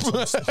myself in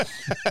some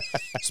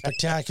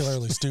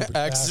spectacularly stupid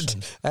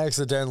fashion.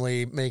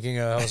 Accidentally making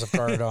a house of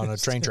cards on a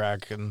train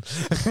track. And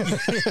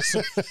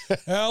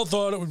Al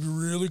thought it would be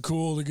really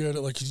cool to get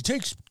it. Like, he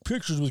takes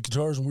pictures with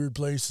guitars in weird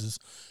places,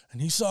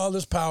 and he saw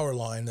this power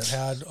line that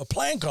had a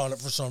plank on it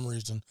for some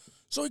reason.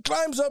 So he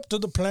climbs up to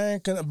the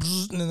plank, and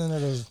then it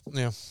goes.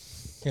 Yeah.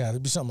 Yeah,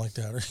 there'd be something like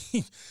that. Or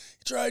he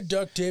tried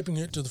duct taping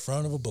it to the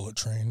front of a bullet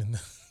train. And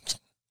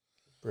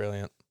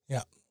Brilliant.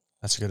 Yeah.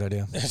 That's a good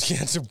idea.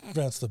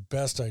 That's the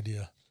best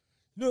idea.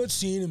 You know that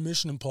scene in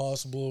Mission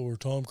Impossible where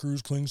Tom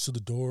Cruise clings to the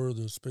door of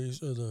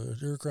the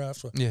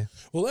aircraft? Yeah.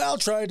 Well, Al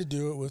tried to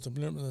do it with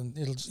him.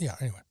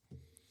 Anyway.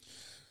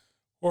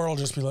 Or I'll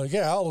just be like,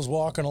 Al was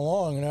walking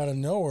along and out of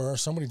nowhere,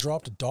 somebody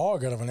dropped a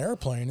dog out of an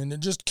airplane and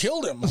it just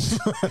killed him.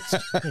 I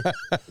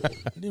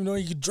didn't even know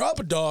you could drop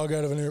a dog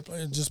out of an airplane.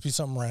 It'd just be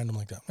something random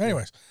like that.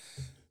 Anyways,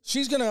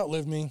 she's going to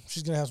outlive me.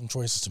 She's going to have some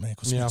choices to make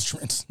with some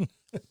instruments.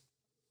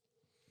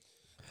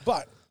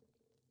 But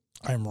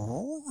I'm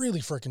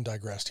really freaking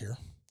digressed here.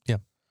 Yeah.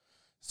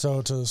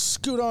 So to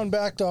scoot on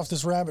back off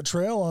this rabbit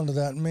trail onto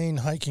that main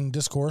hiking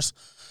discourse,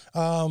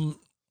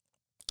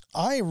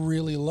 I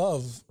really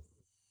love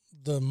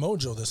the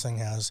mojo this thing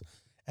has.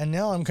 And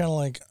now I'm kind of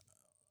like,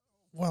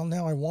 well,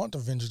 now I want a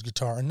vintage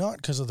guitar, and not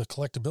because of the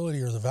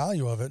collectability or the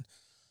value of it,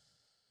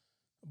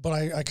 but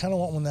I kind of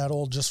want one that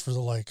old just for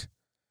the,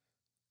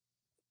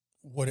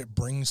 what it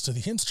brings to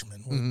the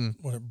instrument,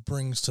 what it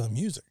brings to the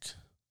music.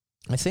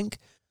 I think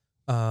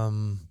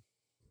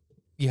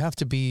you have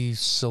to be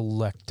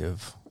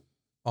selective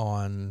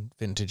on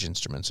vintage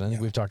instruments. And I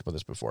think we've talked about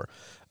this before.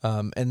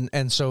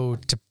 And so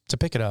to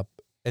pick it up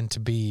and to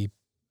be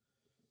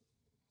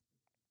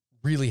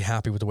really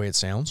happy with the way it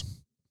sounds,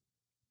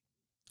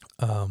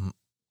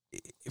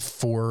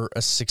 for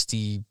a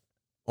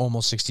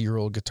almost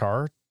 60-year-old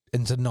guitar,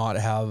 and to not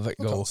have it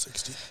call it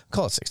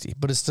 60,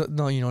 but it's still,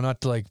 no,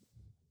 not to like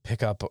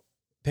pick it up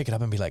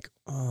and be like,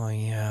 oh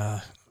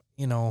yeah,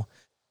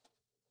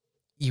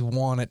 you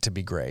want it to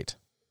be great.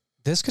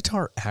 This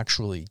guitar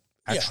actually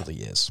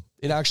is.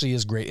 It actually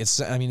is great.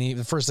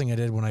 The first thing I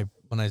did when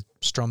I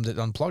strummed it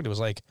unplugged, it was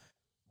like,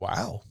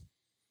 wow.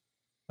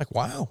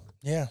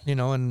 Yeah.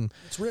 And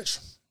it's rich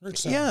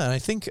sound. Yeah. And I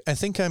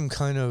think I'm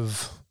kind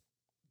of,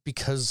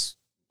 because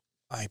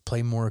I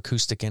play more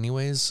acoustic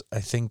anyways,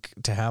 I think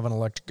to have an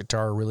electric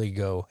guitar really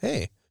go,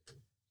 hey,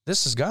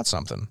 this has got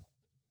something.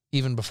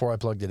 Even before I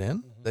plugged it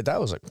in,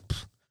 that was like,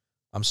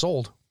 I'm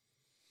sold.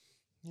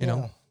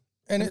 And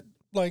it,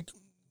 like,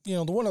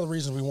 one of the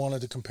reasons we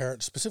wanted to compare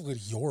it specifically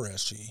to your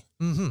SG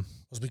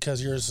was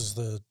because yours is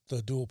the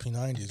dual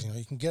P90s.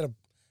 You can get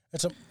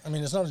it's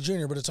not a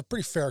junior, but it's a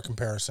pretty fair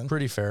comparison.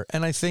 Pretty fair.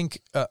 And I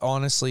think,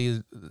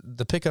 honestly,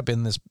 the pickup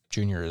in this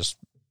junior is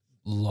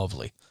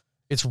lovely.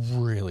 It's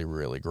really,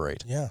 really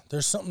great. Yeah.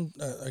 There's something,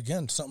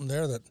 something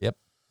there that, yep.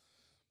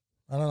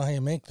 I don't know how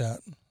you make that.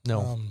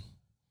 No.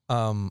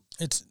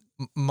 It's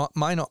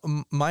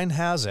mine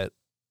has it,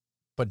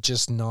 but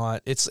just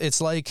not,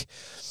 it's like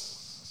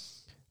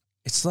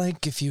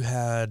if you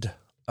had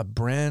a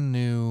brand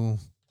new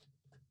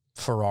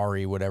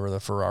Ferrari, whatever the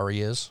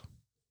Ferrari is.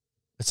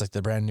 It's like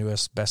the brand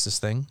newest,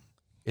 bestest thing.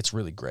 It's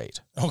really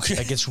great. Okay.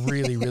 Like, it's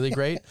really, really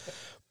great,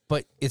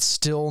 but it's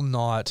still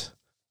not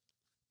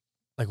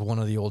like one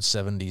of the old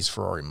 70s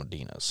Ferrari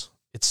Modinas.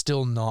 It's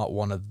still not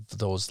one of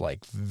those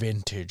like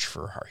vintage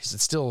Ferraris.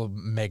 It's still a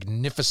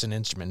magnificent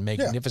instrument,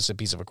 magnificent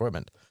piece of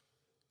equipment,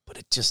 but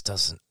it just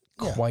doesn't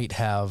quite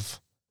have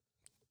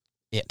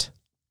it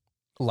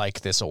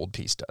like this old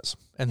piece does.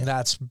 And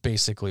that's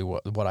basically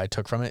what I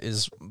took from it,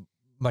 is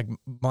like,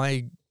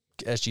 my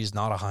SG is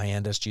not a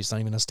high-end SG. It's not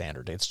even a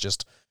standard. It's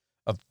just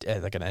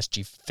like an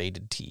SG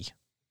faded T.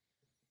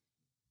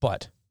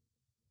 But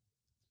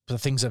the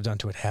things I've done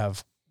to it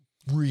have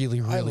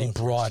really, really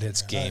brought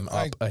its game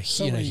up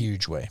in a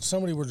huge way. If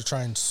somebody were to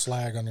try and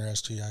slag on your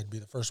SG, I'd be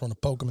the first one to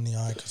poke them in the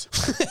eye,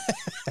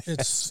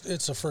 because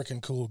it's a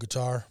freaking cool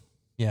guitar.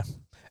 Yeah.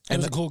 And it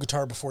was a cool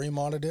guitar before you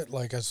modded it.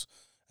 Like, as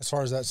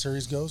far as that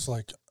series goes,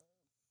 like,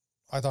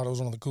 I thought it was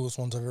one of the coolest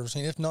ones I've ever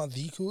seen, if not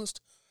the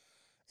coolest.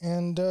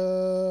 And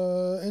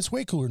it's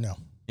way cooler now.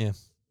 Yeah.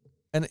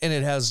 And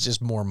it has just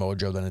more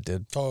mojo than it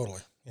did. Totally.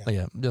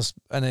 Yeah. Just,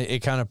 and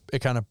it kind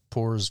of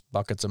pours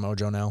buckets of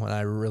mojo now, and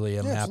I really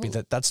am happy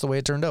that that's the way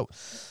it turned out,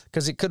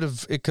 because it could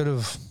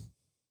have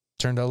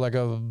turned out like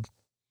a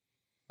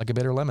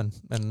bitter lemon.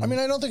 And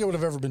I don't think it would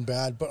have ever been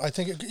bad, but I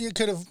think you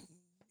could have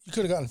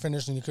gotten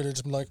finished, and you could have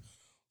just been like,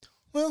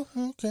 well,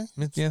 okay.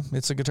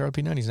 It's a guitar with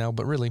P90s now,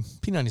 but really,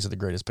 P90s are the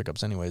greatest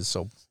pickups anyways,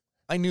 so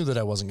I knew that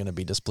I wasn't going to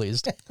be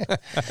displeased.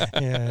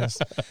 Yes.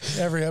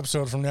 Every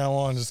episode from now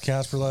on is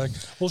Kasper like,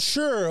 well,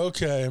 sure,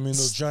 okay.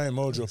 Those giant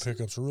mojo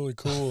pickups are really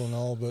cool and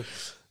all, but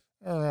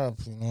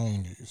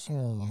P90s.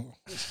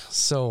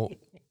 So,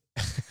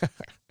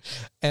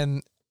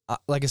 and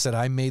like I said,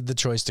 I made the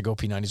choice to go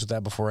P90s with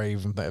that before I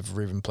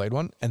ever even played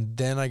one. And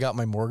then I got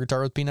my Moore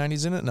guitar with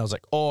P90s in it, and I was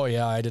like, oh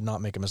yeah, I did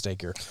not make a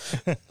mistake here.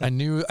 I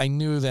knew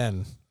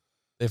then,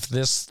 if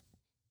this,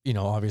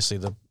 obviously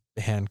the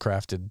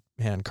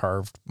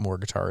hand-carved Moore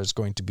guitar is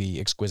going to be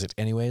exquisite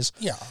anyways.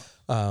 Yeah.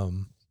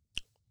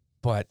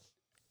 But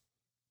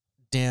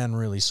Dan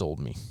really sold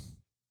me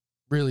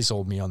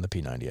on the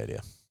P90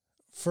 idea.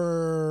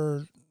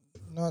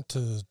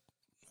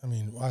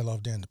 I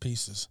love Dan to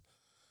pieces,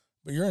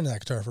 but you're in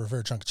that guitar for a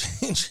fair chunk of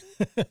change.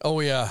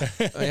 Oh yeah.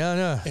 Yeah,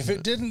 no. If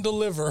it didn't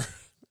deliver,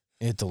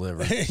 it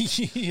delivered.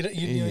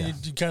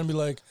 you'd kind of be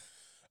like,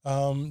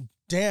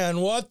 Dan,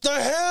 what the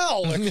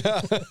hell?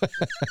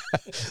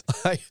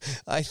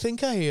 I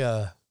think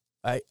I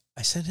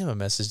sent him a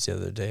message the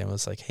other day and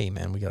was like, hey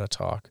man, we got to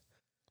talk.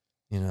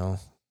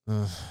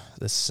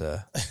 This,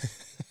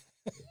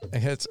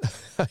 and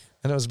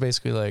I was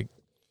basically like,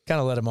 kind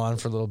of let him on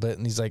for a little bit.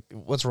 And he's like,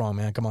 what's wrong,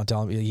 man? Come on,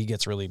 tell him. He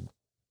gets really,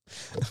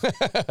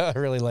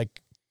 really like,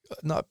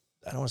 not,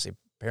 I don't want to say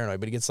paranoid,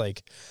 but he gets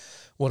like,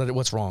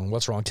 what's wrong?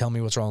 What's wrong? Tell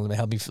me what's wrong. Let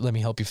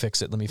me help you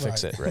fix it. Let me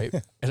fix it. Right.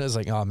 And I was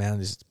like, oh man,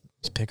 these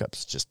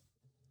pickups, just,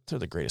 they're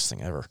the greatest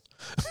thing ever.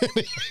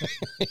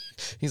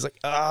 He's like,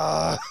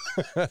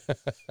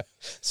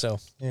 So.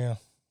 Yeah.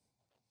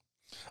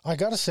 I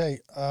got to say,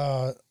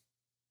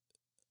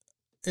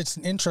 it's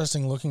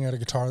interesting looking at a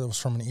guitar that was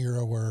from an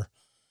era where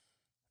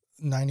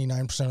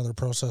 99% of their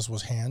process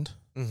was hand.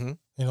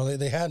 Mm-hmm.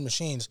 They had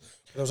machines,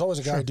 but there was always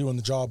a guy doing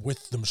the job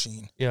with the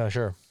machine. Yeah,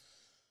 sure.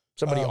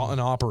 Somebody, an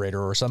operator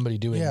or somebody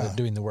doing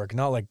the work.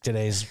 Not like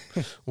today's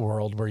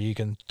world where you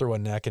can throw a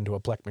neck into a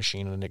Plek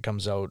machine and it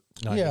comes out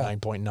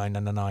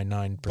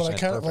 99.9999%. But I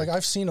kind of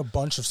I've seen a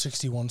bunch of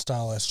 61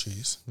 style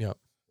SGs. Yeah.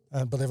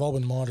 But they've all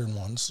been modern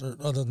ones,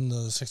 other than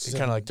the 67.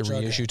 Kind of like the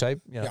reissue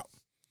type. Yeah.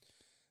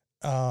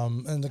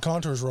 And the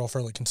contours were all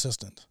fairly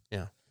consistent.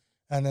 Yeah.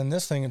 And then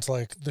this thing, it's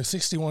like the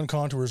 61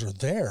 contours are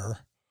there,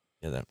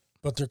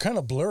 but they're kind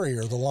of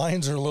blurrier. The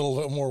lines are a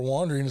little bit more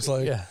wandering. It's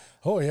like,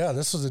 oh yeah,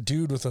 this was a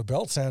dude with a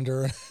belt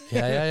sander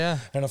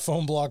and a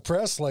foam block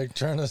press, like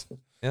trying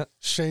to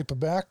shape a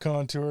back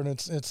contour, and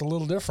it's a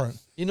little different.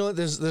 You know,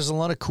 there's a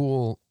lot of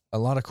cool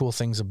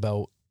things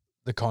about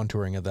the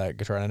contouring of that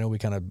guitar. And I know we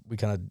kind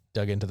of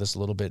dug into this a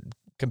little bit,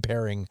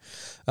 comparing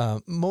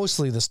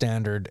mostly the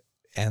standard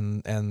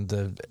and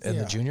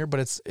the junior, but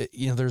it's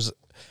there's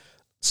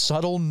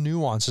subtle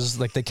nuances,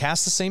 like they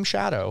cast the same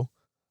shadow,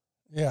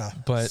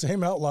 but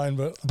same outline,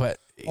 but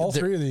all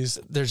three of these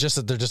they're just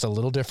a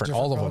little different,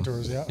 all of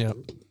contours, them. Yeah.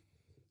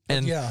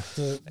 And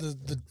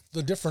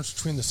the difference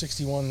between the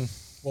 61,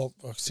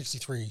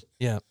 63,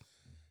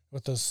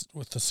 with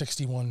the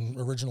 61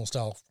 original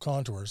style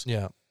contours,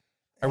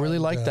 I really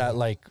like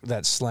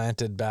that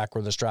slanted back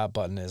where the strap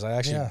button is. I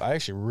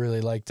actually really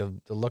like the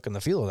look and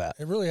the feel of that.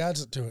 It really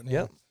adds it to it.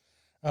 Yeah.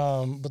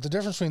 But the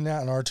difference between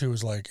that and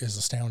R2 is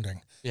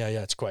astounding. Yeah,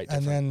 it's quite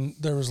different. And then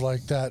there was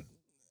like that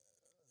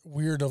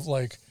weird of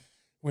like,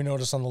 we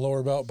noticed on the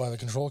lower belt by the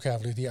control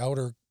cavity, the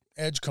outer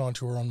edge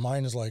contour on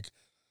mine is like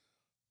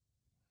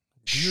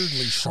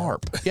weirdly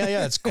sharp.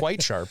 Yeah, it's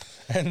quite sharp.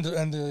 And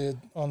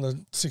on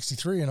the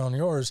 63 and on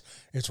yours,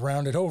 it's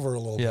rounded over a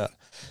little bit.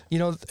 You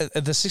know,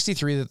 the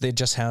 63 that they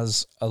just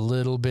has a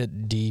little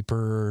bit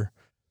deeper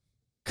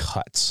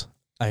cuts.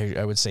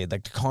 I would say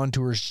like the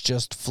contours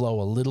just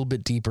flow a little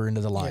bit deeper into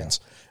the lines,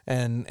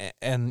 and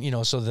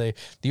so the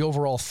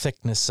overall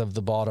thickness of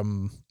the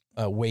bottom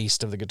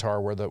waist of the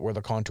guitar where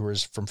the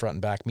contours from front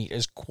and back meet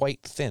is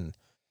quite thin,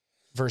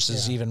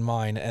 versus even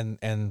mine,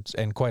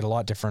 and quite a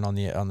lot different on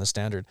the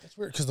standard. It's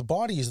weird because the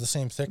body is the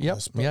same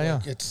thickness. But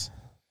it's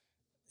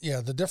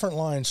the different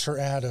lines sure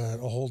add a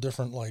whole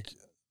different like.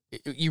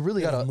 You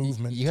really got to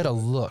movement. You got to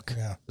look,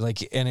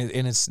 and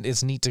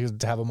it's neat to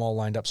have them all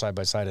lined up side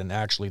by side and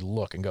actually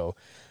look and go,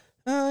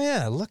 oh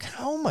yeah, look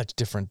how much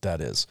different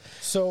that is.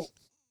 So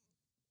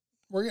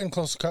we're getting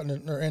close to cutting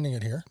it or ending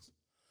it here,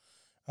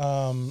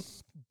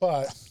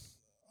 but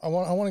I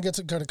want to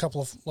get a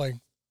couple of like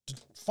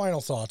final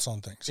thoughts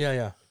on things.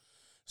 Yeah.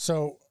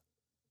 So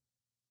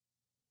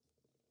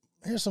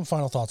here's some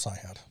final thoughts I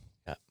had.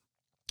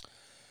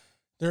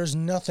 There's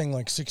nothing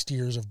like 60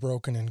 years of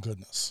broken in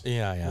goodness.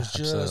 Yeah, There's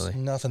absolutely. just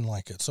nothing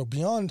like it. So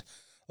beyond,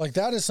 like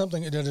that is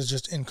something that is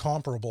just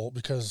incomparable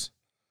because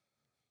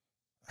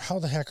how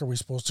the heck are we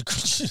supposed to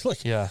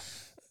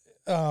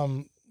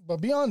but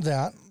beyond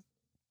that,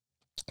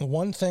 the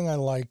one thing I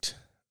liked,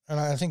 and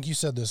I think you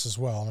said this as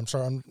well, and I'm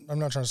sorry, I'm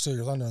not trying to steal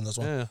your thunder on this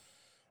one,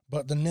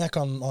 but the neck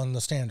on the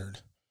standard,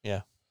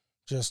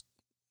 just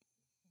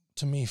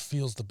to me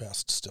feels the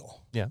best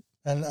still. Yeah.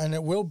 And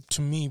it will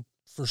to me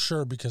for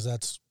sure, because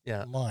that's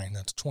mine.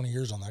 That's 20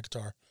 years on that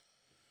guitar.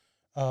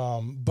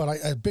 But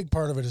a big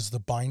part of it is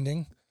the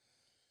binding,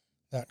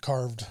 that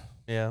carved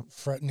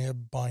fret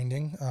nib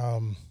binding.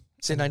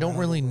 See, and I don't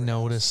really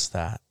notice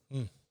that.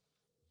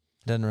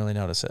 Didn't really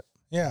notice it.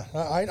 Yeah,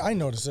 I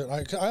notice it.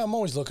 I'm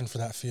always looking for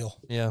that feel.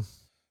 Yeah.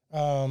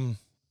 I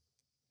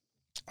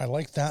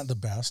like that the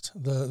best.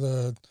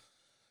 The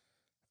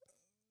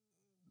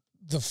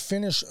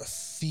finish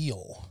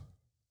feel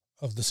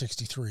of the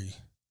 63.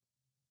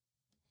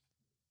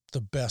 The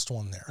best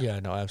one there.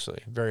 Yeah, no,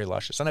 absolutely. Very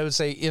luscious. And I would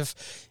say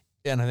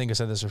and I think I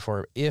said this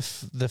before,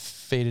 if the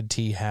Faded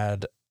T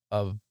had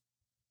a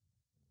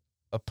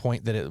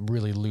point that it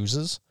really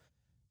loses,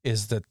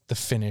 is that the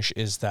finish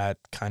is that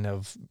kind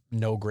of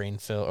no grain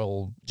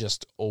fill,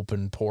 just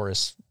open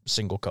porous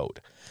single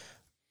coat.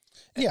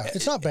 Yeah,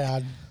 it's not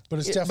bad, but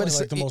it's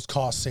definitely the most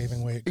cost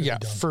saving way it could be done.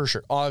 For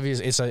sure.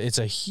 Obviously, it's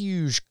a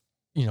huge,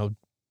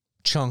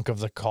 chunk of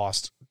the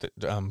cost that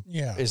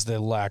is the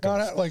lack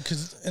of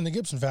because in the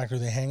Gibson factory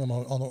they hang them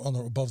on the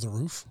above the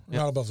roof,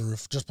 not above the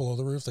roof, just below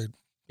the roof.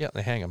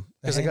 They hang them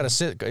because they got to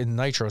sit in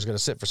nitro's got to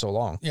sit for so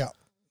long. Yeah,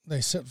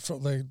 they sit for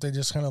they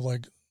just kind of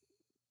like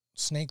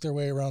snake their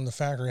way around the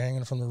factory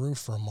hanging from the roof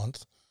for a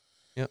month.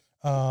 Yep.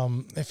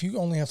 If you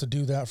only have to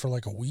do that for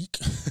like a week,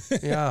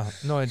 it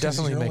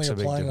definitely makes a big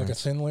difference. Applying like a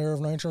thin layer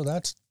of nitro,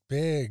 that's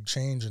big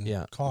change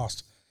in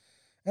cost,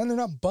 and they're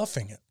not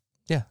buffing it.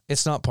 Yeah,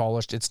 it's not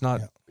polished. It's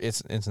not.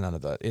 It's none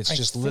of that. It's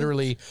just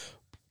literally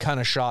kind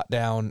of shot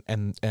down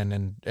and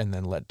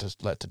then let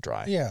to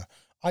dry. Yeah,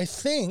 I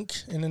think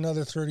in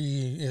another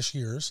 30-ish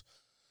years,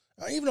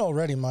 even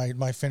already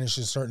my finish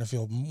is starting to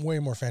feel way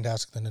more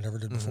fantastic than it ever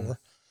did before.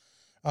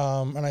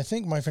 And I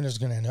think my finish is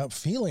going to end up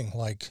feeling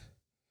like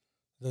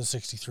the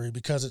 63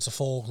 because it's a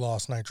full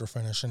gloss nitro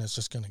finish and it's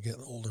just going to get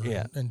older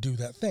and do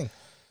that thing.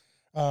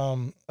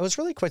 I was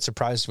really quite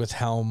surprised with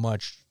how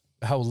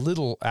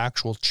little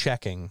actual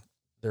checking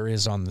there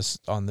is on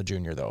the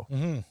junior though.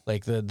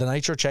 Like the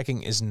nitro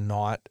checking is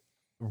not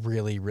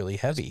really, really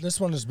heavy. This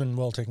one has been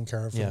well taken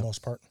care of for the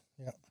most part.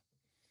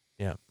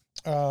 Yeah.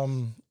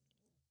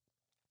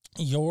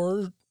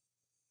 Your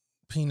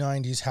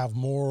P90s have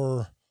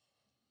more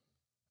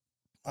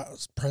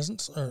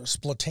presence or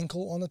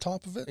splitinkle on the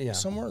top of it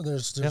somewhere.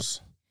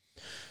 There's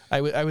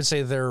I would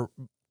say they're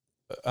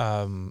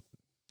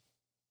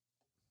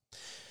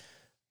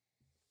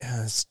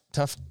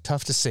tough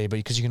to say, but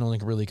because you can only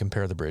really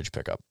compare the bridge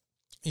pickup.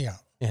 Yeah.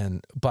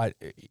 But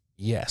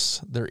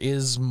yes, there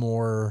is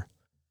more.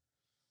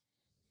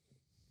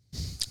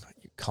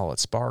 You call it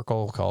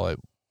sparkle, call it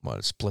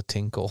split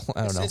tinkle.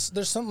 I don't know.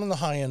 There's something on the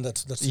high end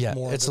that's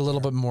more. It's a little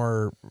bit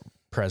more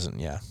present.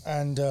 Yeah.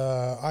 And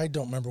I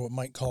don't remember what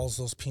Mike calls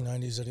those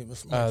P90s that he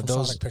was from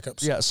those Sonic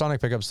pickups. Yeah,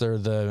 Sonic pickups. They're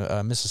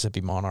the Mississippi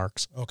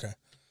Monarchs. Okay.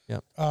 Yeah.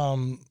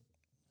 So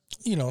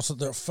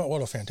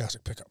what a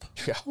fantastic pickup.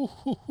 Yeah.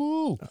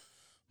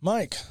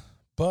 Mike,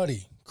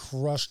 buddy,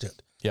 crushed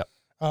it. Yep.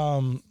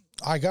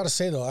 I got to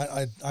say though,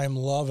 I am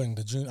loving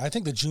the junior. I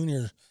think the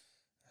junior.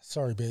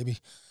 Sorry, baby.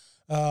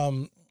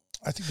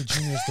 I think the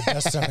junior is the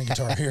best sounding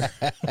guitar here.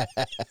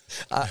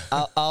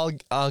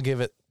 I'll give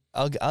it.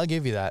 I'll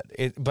give you that.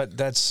 But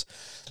that's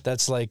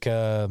like.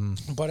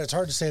 But it's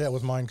hard to say that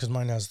with mine because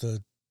mine has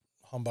the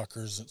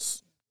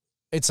humbuckers.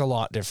 It's a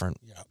lot different.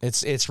 Yeah.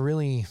 It's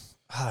really.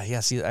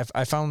 See,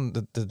 I found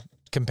that the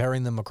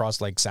comparing them across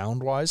like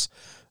sound wise,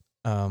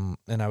 and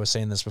I was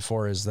saying this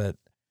before, is that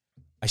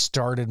I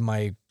started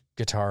my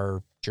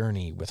guitar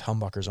journey with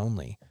humbuckers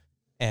only.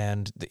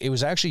 And it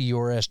was actually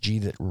your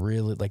SG that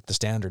really, like the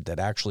standard, that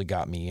actually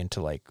got me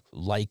into like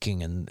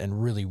liking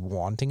and really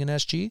wanting an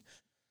SG.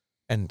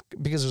 And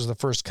because it was the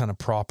first kind of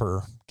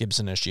proper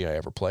Gibson SG I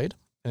ever played.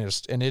 And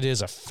it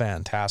is a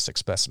fantastic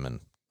specimen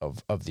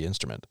of the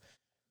instrument.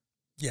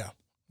 Yeah.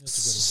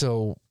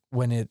 So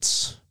when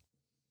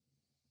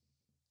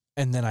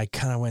and then I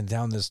kind of went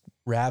down this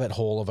rabbit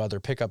hole of other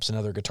pickups and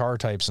other guitar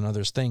types and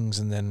other things,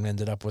 and then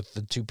ended up with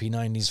the two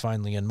P90s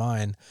finally in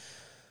mine.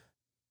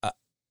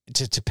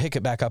 To pick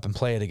it back up and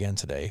play it again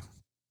today,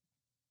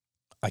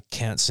 I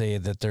can't say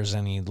that there's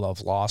any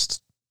love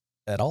lost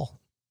at all,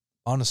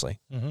 honestly.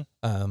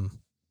 Mm-hmm.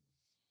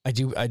 I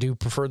do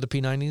prefer the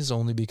P90s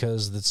only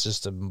because it's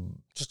just a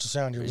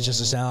sound. It's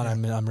just a sound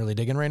I'm really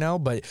digging right now.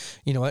 But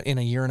you know what? In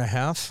a year and a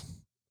half,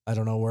 I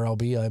don't know where I'll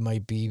be. I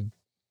might be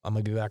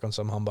back on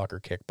some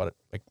humbucker kick, but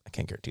I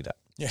can't guarantee that.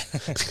 Yeah.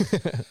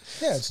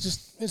 Yeah.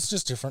 It's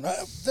just different.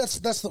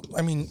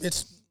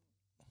 It's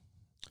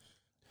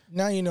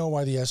now you know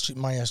why my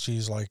SG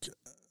is like,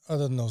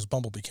 other than those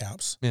bumblebee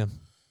caps. Yeah.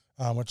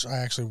 Which I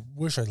actually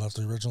wish I'd left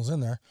the originals in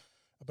there,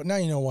 but now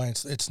you know why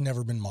it's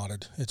never been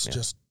modded. It's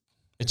just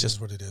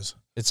what it is.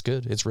 It's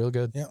good. It's real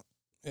good. Yeah.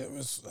 It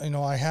was,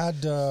 I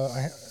had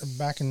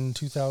back in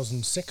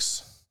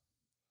 2006,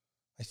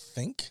 I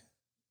think.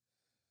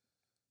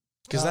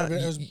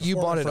 Because you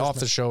bought it off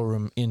the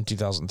showroom in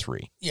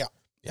 2003. Yeah.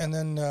 And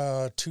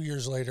then 2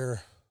 years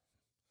later,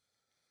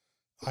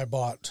 I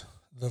bought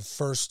the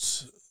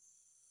first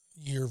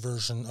year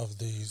version of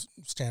the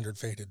standard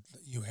faded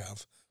that you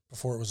have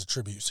before it was a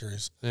tribute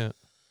series. Yeah.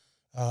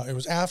 It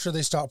was after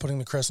they stopped putting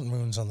the crescent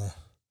moons on the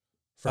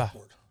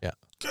fretboard. Yeah.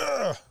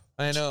 Gah!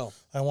 I know.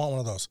 I want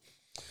one of those.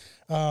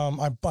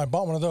 I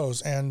bought one of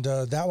those, and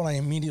that one I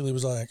immediately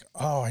was like,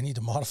 oh, I need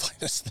to modify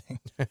this thing.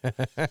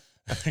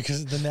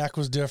 Because the neck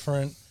was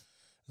different.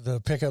 The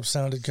pickup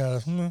sounded kind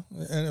of, and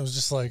it was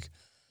just like,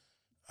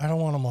 I don't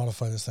want to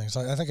modify this thing.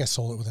 So I think I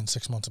sold it within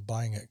 6 months of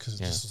buying it because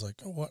it just was like,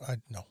 oh, what?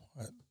 No.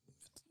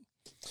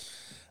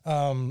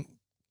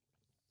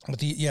 But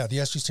the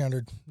SG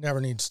standard never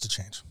needs to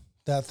change.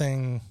 That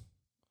thing,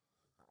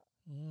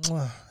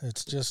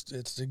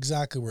 it's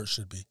exactly where it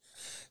should be.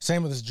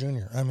 Same with this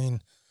junior. I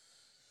mean,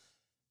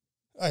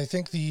 I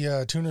think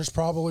the tuners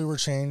probably were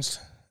changed.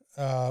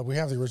 We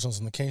have the originals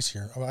in the case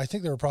here. I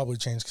think they were probably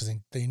changed because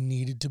they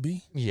needed to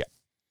be. Yeah,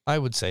 I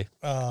would say.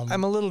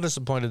 I'm a little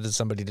disappointed that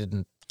somebody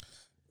didn't.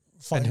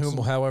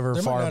 However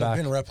there far might not back,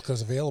 have been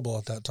replicas available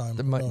at that time.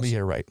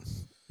 You're right.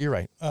 You're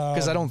right.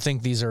 Because I don't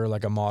think these are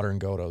like a modern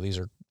Godot. These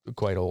are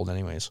quite old,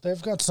 anyways.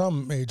 They've got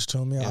some age to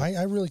them. Yeah.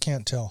 I really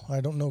can't tell.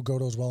 I don't know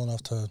Godot's well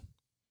enough to.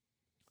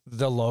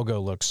 The logo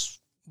looks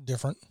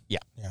different. Yeah.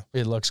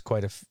 It looks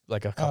quite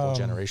like a couple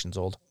generations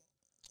old.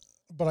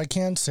 But I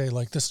can say,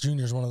 like, this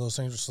junior is one of those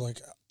things which is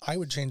like, I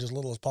would change as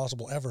little as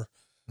possible ever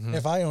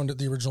if I owned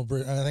the original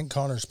bridge, and I think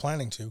Connor's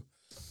planning to.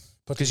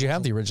 Because you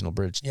have the original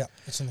bridge. Yeah,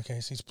 it's in the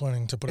case. He's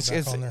planning to put it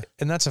back on there.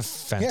 And that's a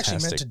fantastic... He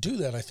actually meant to do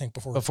that, I think,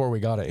 before we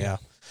got it, yeah.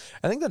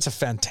 I think that's a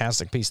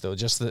fantastic piece, though.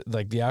 Just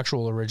the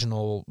actual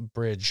original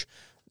bridge,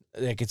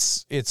 like,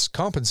 it's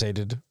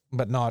compensated,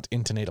 but not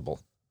intonatable.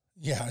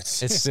 Yeah.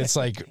 It's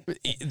like,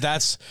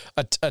 that's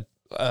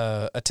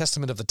a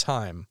testament of the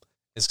time,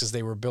 is because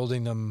they were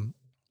building them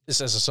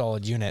this as a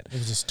solid unit. It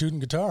was a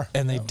student guitar.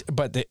 And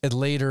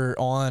later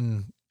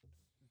on,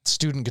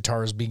 student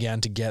guitars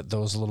began to get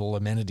those little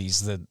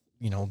amenities that,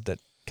 that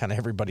kind of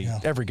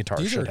every guitar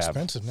These should have. These are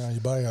expensive now. You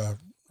buy a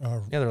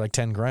they're like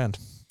 $10,000.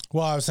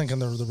 Well, I was thinking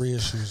the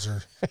reissues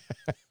are,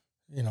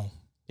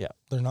 yeah,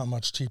 they're not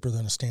much cheaper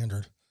than a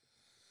standard.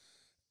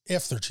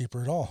 If they're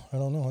cheaper at all. I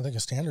don't know. I think a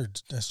standard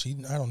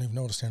SG, I don't even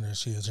know what a standard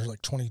SG is. They're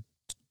like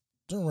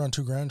they're around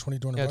 $2,000,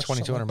 $2,200. Yeah,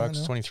 $2,200,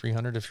 like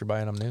 $2,300 if you're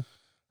buying them new.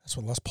 That's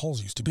what Les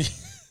Pauls used to be.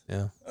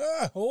 Yeah.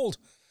 Old.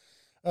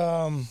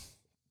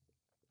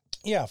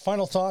 Yeah,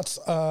 final thoughts.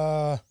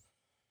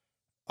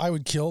 I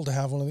would kill to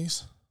have one of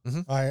these.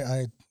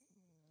 Mm-hmm.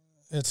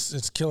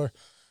 It's killer.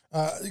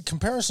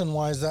 Comparison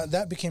wise,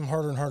 that became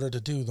harder and harder to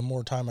do the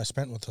more time I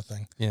spent with the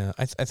thing. Yeah,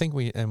 I think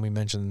we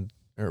mentioned,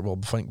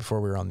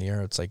 before we were on the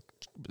air, it's like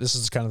this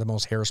is kind of the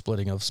most hair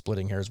splitting of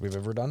splitting hairs we've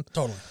ever done.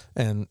 Totally.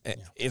 And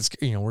it's,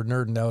 we're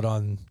nerding out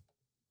on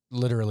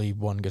literally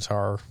one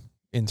guitar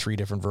in 3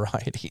 different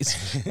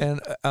varieties. And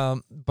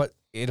but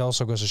it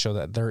also goes to show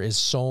that there is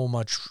so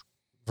much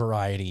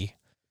variety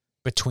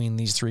between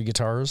these 3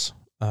 guitars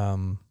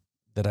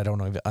that I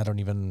don't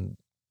even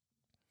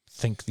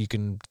think you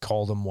can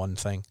call them one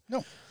thing.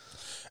 No.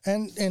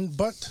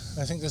 But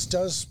I think this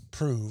does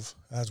prove,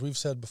 as we've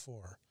said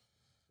before,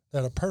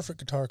 that a perfect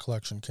guitar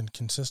collection can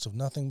consist of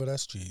nothing but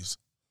SGs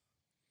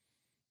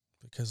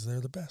because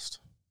they're the best.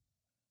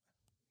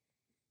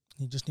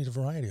 You just need a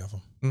variety of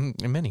them.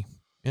 Many.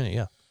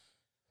 Yeah.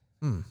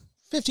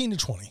 15 to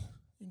 20. You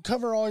can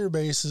cover all your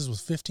bases with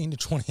 15 to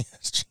 20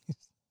 SGs.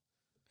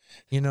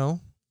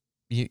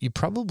 You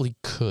probably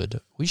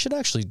could. We should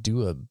actually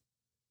do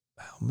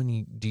how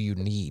many do you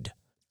need?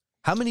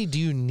 How many do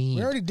you need?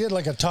 We already did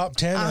like a top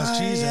 10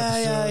 SGs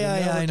episode.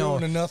 Yeah, I know.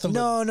 Nothing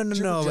no.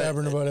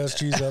 Jabbering about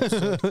SGs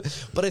episode.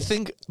 But I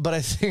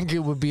think it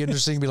would be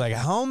interesting to be like,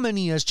 how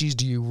many SGs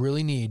do you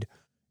really need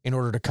in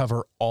order to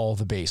cover all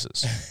the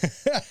bases?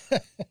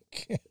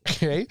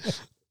 Okay.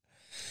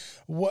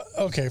 What?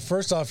 Okay.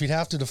 First off, you'd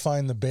have to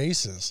define the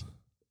bases.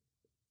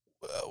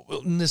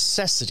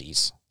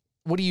 Necessities.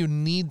 What do you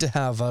need to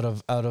have out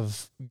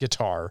of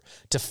guitar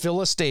to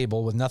fill a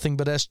stable with nothing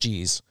but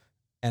SGs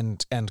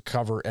and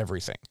cover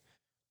everything?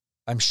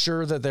 I'm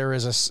sure that there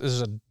is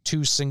a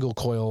 2 single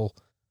coil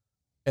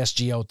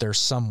SG out there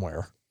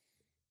somewhere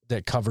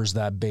that covers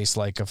that bass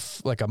like a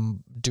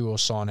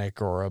Duosonic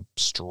or a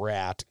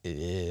Strat.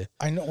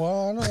 I know.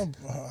 Well, I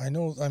don't know. I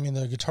know. I mean,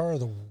 the Guitar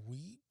of the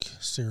Week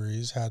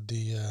series had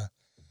the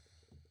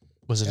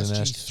was it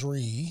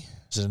SG3?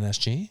 Is it an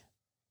SG?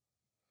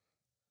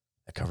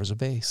 That covers a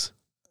bass.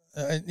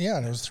 Yeah,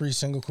 and it was 3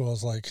 single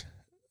coils, like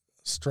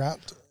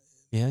strapped.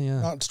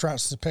 Yeah. Not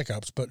straps to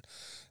pickups, but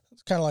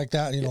it's kind of like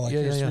that.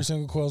 Here's 3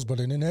 single coils, but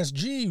in an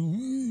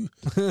SG.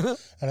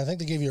 And I think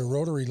they gave you a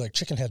rotary, like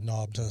chicken head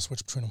knob to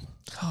switch between them.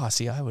 Oh,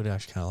 see, I would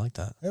actually kind of like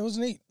that. It was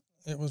neat.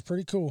 It was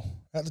pretty cool.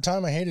 At the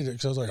time, I hated it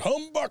because I was like,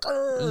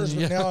 humbuckers.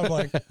 But now I'm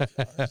like,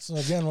 it's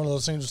again one of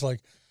those things. Just like,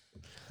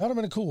 that would have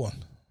been a cool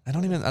one. I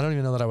don't even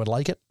know that I would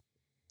like it,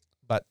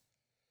 but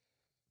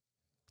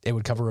it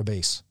would cover a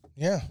bass.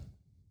 Yeah.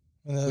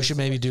 We should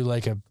maybe do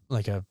like a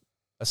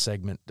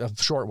segment, a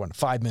short one,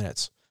 5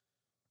 minutes.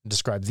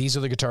 Describe these are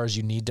the guitars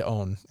you need to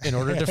own in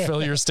order to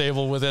fill your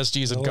stable with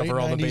SGs and cover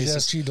all the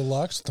bases. SG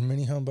Deluxe, the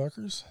mini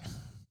humbuckers.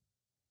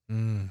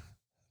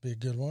 Be a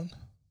good one.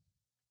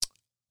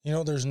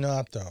 There's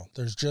not though.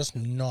 There's just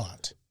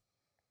not.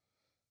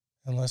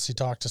 Unless you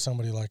talk to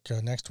somebody like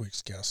next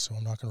week's guest, who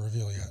I'm not going to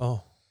reveal yet.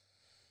 Oh.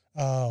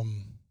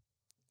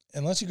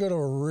 Unless you go to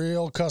a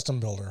real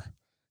custom builder,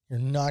 you're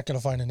not going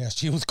to find an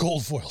SG with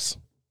gold foils.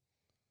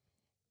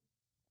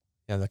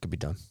 Yeah, that could be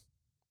done.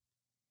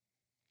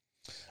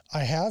 I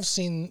have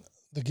seen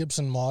the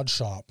Gibson Mod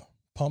Shop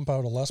pump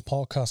out a Les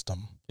Paul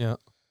Custom. Yeah.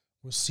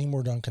 With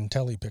Seymour Duncan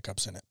Telly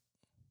pickups in it.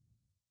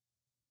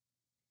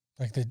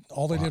 Like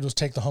all they did was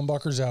take the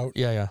humbuckers out.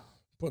 Yeah.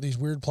 Put these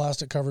weird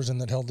plastic covers in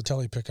that held the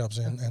Telly pickups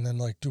in, and then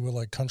like do a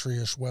like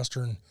country-ish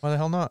Western. Why the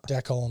hell not?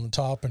 Decal on the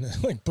top, and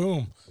like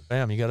boom,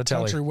 bam, you got a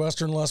Telly. Country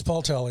Western Les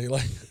Paul Telly,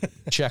 like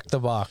check the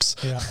box.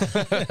 Yeah.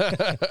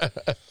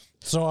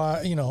 So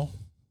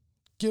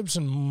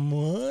Gibson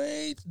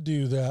might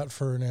do that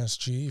for an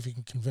SG if you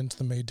can convince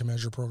the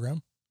made-to-measure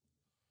program.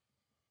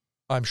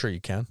 I'm sure you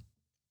can.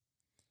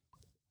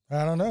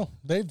 I don't know.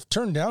 They've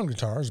turned down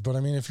guitars, but I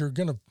mean, if you're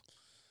gonna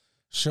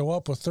show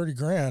up with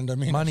 $30,000, I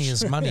mean, money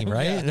is money,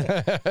 right?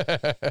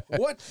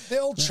 What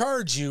they'll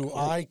charge you,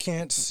 I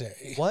can't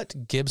say.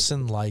 What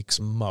Gibson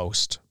likes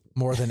most,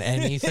 more than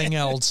anything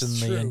else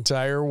in the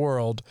entire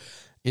world,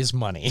 is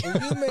money.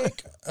 Will you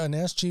make an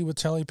SG with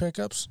Telly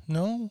pickups?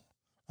 No.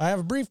 I have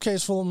a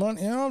briefcase full of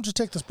money. I'll just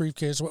take this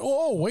briefcase away.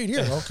 Oh, wait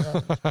here.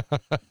 Okay.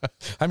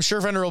 I'm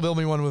sure Fender will build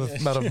me one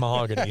with out of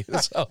mahogany.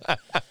 So.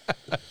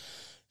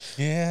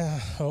 Yeah.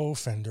 Oh,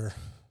 Fender.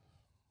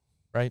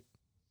 Right.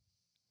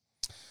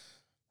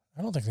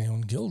 I don't think they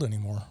own Guild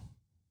anymore.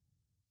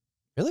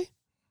 Really?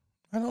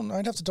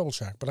 I'd have to double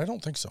check, but I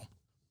don't think so.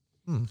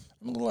 I'm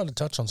a little out of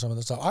touch on some of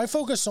this stuff. I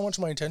focus so much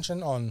of my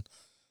attention on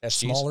SGs.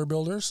 Smaller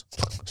builders.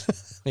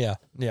 Yeah,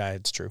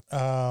 it's true.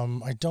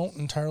 I don't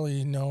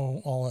entirely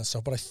know all that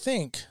stuff, but I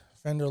think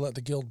Fender let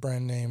the Guild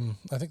brand name,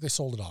 I think they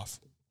sold it off.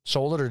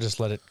 Sold it or just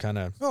let it kind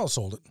of... Oh,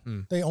 sold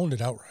it. They owned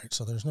it outright,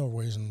 so there's no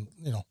reason,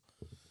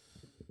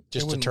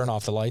 Just to turn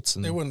off the lights?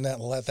 And they wouldn't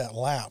let that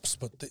lapse,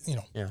 but,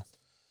 Yeah.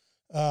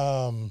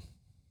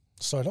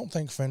 So I don't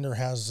think Fender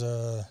has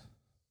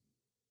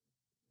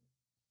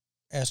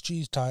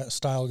SG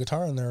style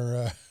guitar in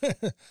their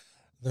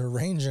their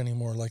range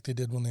anymore like they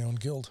did when they owned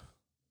Guild.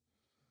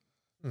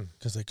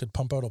 Because they could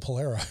pump out a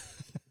Polara.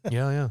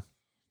 Yeah. It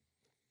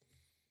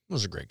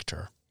was a great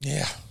guitar.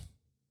 Yeah.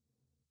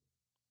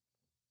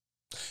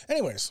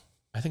 Anyways.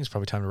 I think it's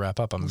probably time to wrap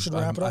up. We should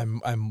wrap it up.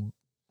 I'm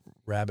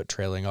rabbit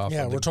trailing off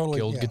Yeah, on we're the totally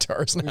Guild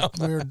guitars now.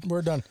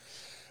 We're done.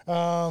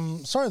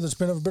 Sorry, there's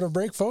been a bit of a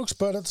break, folks,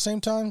 but at the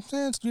same time,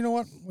 you know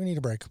what? We need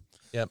a break.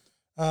 Yep.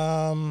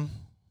 And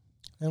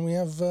we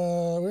have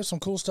some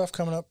cool stuff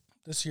coming up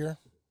this year.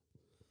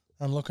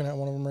 I'm looking at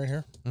one of them right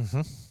here.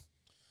 Mm-hmm.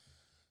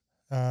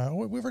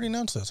 We've already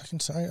announced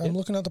this. I'm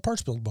looking at the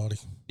parts build body.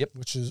 Yep.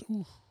 Which is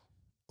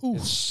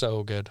It's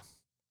so good.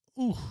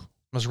 Ooh.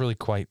 I was really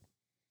quite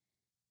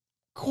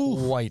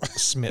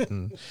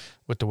smitten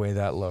with the way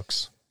that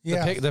looks.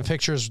 Yeah. The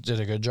pictures did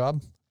a good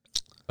job,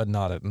 but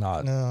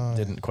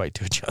didn't quite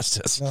do it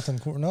justice.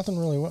 Nothing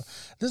really.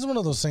 This is one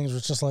of those things where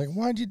it's just like,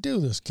 why'd you do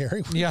this,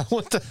 Gary? Yeah,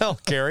 what the hell,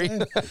 Gary?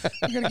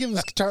 You gotta give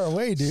this guitar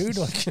away, dude.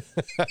 Like,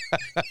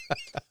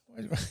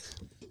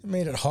 it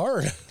made it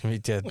hard. He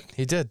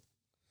did.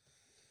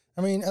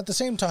 I mean, at the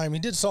same time, he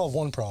did solve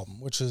one problem,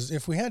 which is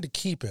if we had to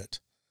keep it,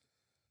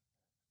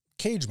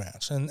 cage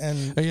match, and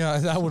yeah,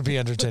 that would be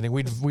entertaining.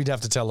 We'd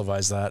have to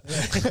televise that.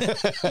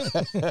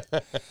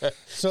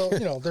 So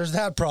there's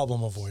that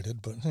problem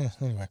avoided. But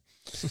anyway,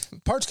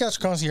 Partscaster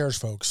Concierge,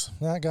 folks,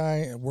 that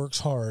guy works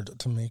hard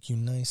to make you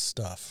nice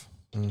stuff.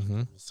 Mm-hmm.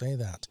 We'll say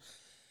that.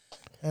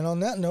 And on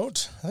that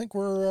note, I think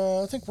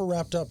we're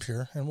wrapped up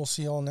here, and we'll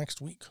see you all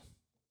next week.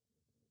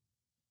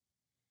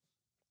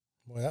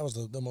 Boy, that was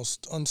the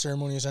most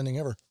unceremonious ending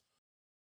ever.